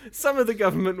 Some of the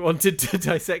government wanted to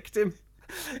dissect him.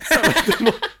 Some of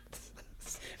them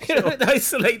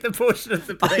isolate the portion of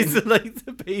the brain. Isolate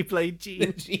the Beyblade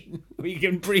gene. We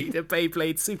can breed a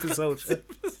Beyblade super soldier.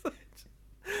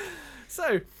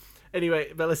 So,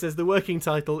 anyway, Bella says the working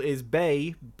title is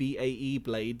Bay, B-A-E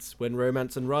Blades, when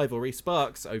romance and rivalry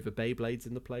sparks over Beyblades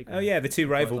in the playground. Oh yeah, the two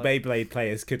rival Beyblade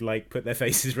players could put their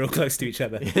faces real close to each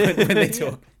other when they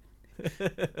talk.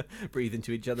 Breathe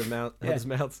into each other's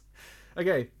mouths.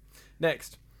 Okay,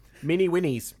 next. Mini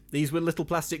Winnies. These were little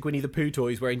plastic Winnie the Pooh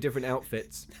toys wearing different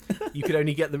outfits. You could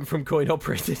only get them from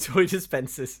coin-operated toy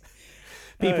dispensers.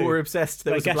 People were obsessed.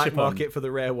 There was a black market for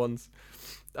the rare ones.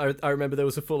 I remember there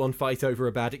was a full-on fight over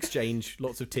a bad exchange.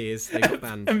 Lots of tears. They got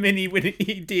banned. A Mini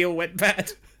Winnie deal went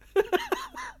bad.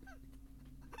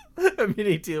 A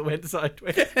mini deal went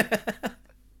sideways.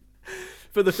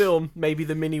 For the film, maybe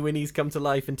the Mini Winnies come to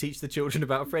life and teach the children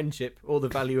about friendship or the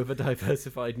value of a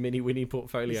diversified Mini Winnie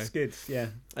portfolio. That's good, yeah.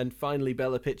 And finally,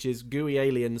 Bella pitches Gooey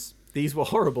Aliens. These were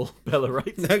horrible, Bella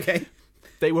writes. Okay.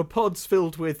 They were pods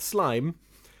filled with slime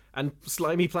and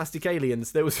slimy plastic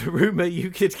aliens. There was a rumour you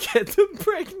could get them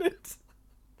pregnant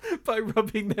by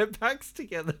rubbing their backs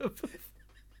together for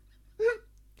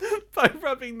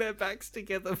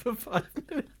 5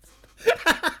 minutes.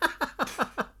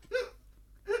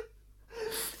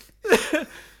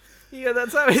 Yeah,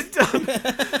 that's how it's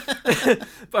done.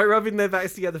 By rubbing their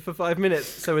backs together for 5 minutes.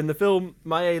 So in the film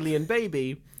My Alien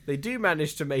Baby, they do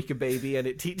manage to make a baby, and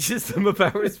it teaches them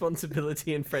about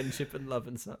responsibility and friendship and love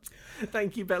and such.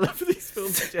 Thank you, Bella, for these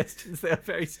film suggestions. They are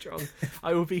very strong.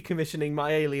 I will be commissioning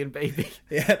My Alien Baby.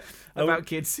 Yeah. About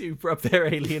kids who rub their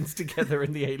aliens together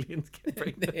and the aliens get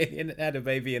pregnant. The alien had a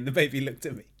baby and the baby looked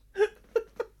at me.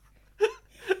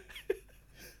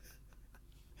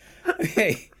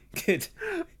 Okay, good.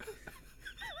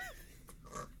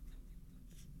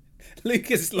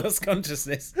 Lucas lost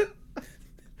consciousness.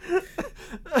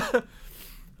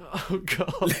 Oh,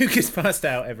 God. Lucas passed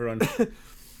out, everyone.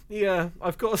 Yeah,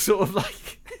 I've got a sort of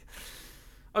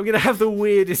I'm going to have the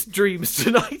weirdest dreams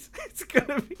tonight. It's going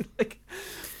to be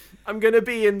I'm going to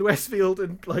be in Westfield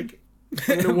and I'm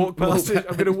going to walk past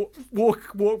I'm going to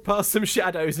walk past some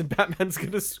shadows, and Batman's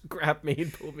going to grab me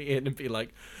and pull me in and be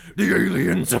like, the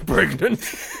aliens are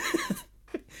pregnant.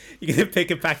 You're going to pick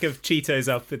a pack of Cheetos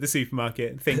up at the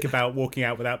supermarket and think about walking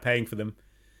out without paying for them.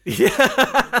 Yeah.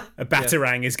 A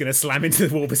Batarang is going to slam into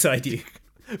the wall beside you.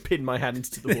 Pin my hand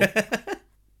to the wall.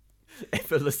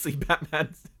 Effortlessly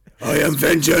Batman. I am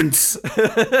vengeance.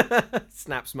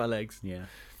 Snaps my legs. Yeah.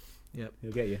 Yep.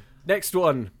 He'll get you. Next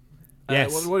one.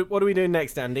 Yes. What are we doing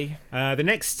next, Andy? The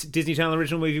next Disney Channel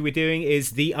original movie we're doing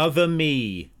is The Other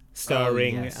Me,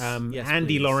 starring Yes,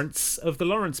 Andy please. Lawrence of the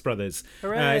Lawrence Brothers.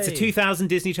 Hooray. It's a 2000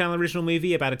 Disney Channel original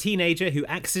movie about a teenager who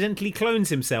accidentally clones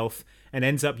himself and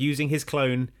ends up using his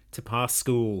clone to pass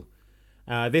school.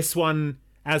 This one,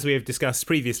 as we have discussed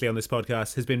previously on this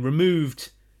podcast, has been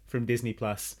removed from Disney+,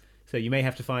 so you may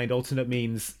have to find alternate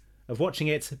means of watching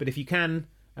it, but if you can,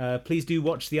 please do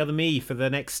watch The Other Me for the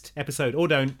next episode, or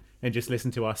don't, and just listen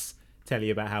to us tell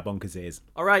you about how bonkers it is.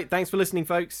 All right, thanks for listening,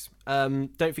 folks.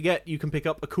 Don't forget, you can pick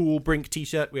up a cool Brink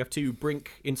t-shirt. We have 2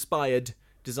 Brink-inspired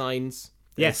designs.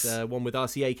 There's, Yes. one with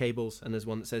RCA cables, and there's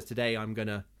one that says, today I'm going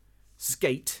to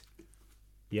skate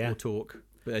Yeah. or talk.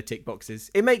 Tick boxes.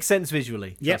 It makes sense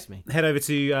visually, trust me. Head over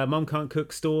to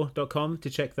momcan'tcookstore.com to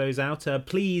check those out.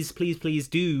 Please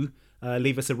do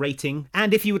leave us a rating.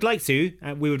 And if you would like to,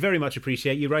 we would very much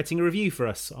appreciate you writing a review for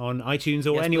us on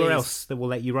iTunes or Yes, anywhere please. else that will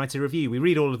let you write a review. We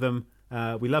read all of them.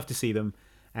 We love to see them.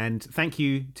 And thank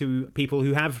you to people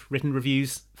who have written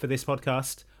reviews for this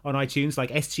podcast on iTunes,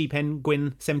 like SG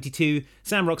Penguin 72,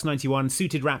 Samrocks91,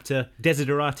 Suited Raptor,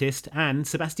 Desert Artist, and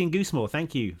Sebastian Goosemore.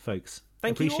 Thank you, folks.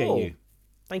 Thank Appreciate you all. you.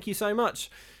 Thank you so much.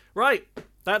 Right,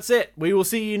 that's it. We will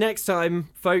see you next time,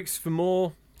 folks, for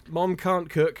more Mom Can't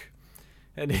Cook.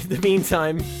 And in the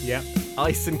meantime, yeah,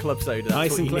 ice and club soda. That's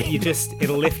Ice what and club, you just,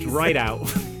 it'll lift right out.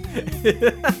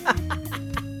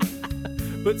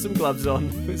 Put some gloves on.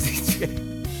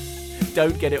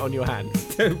 Don't get it on your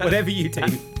hands. Whatever you do.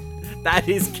 That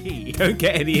is key. Don't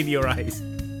get any in your eyes.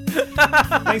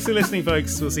 Thanks for listening,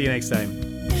 folks. We'll see you next time.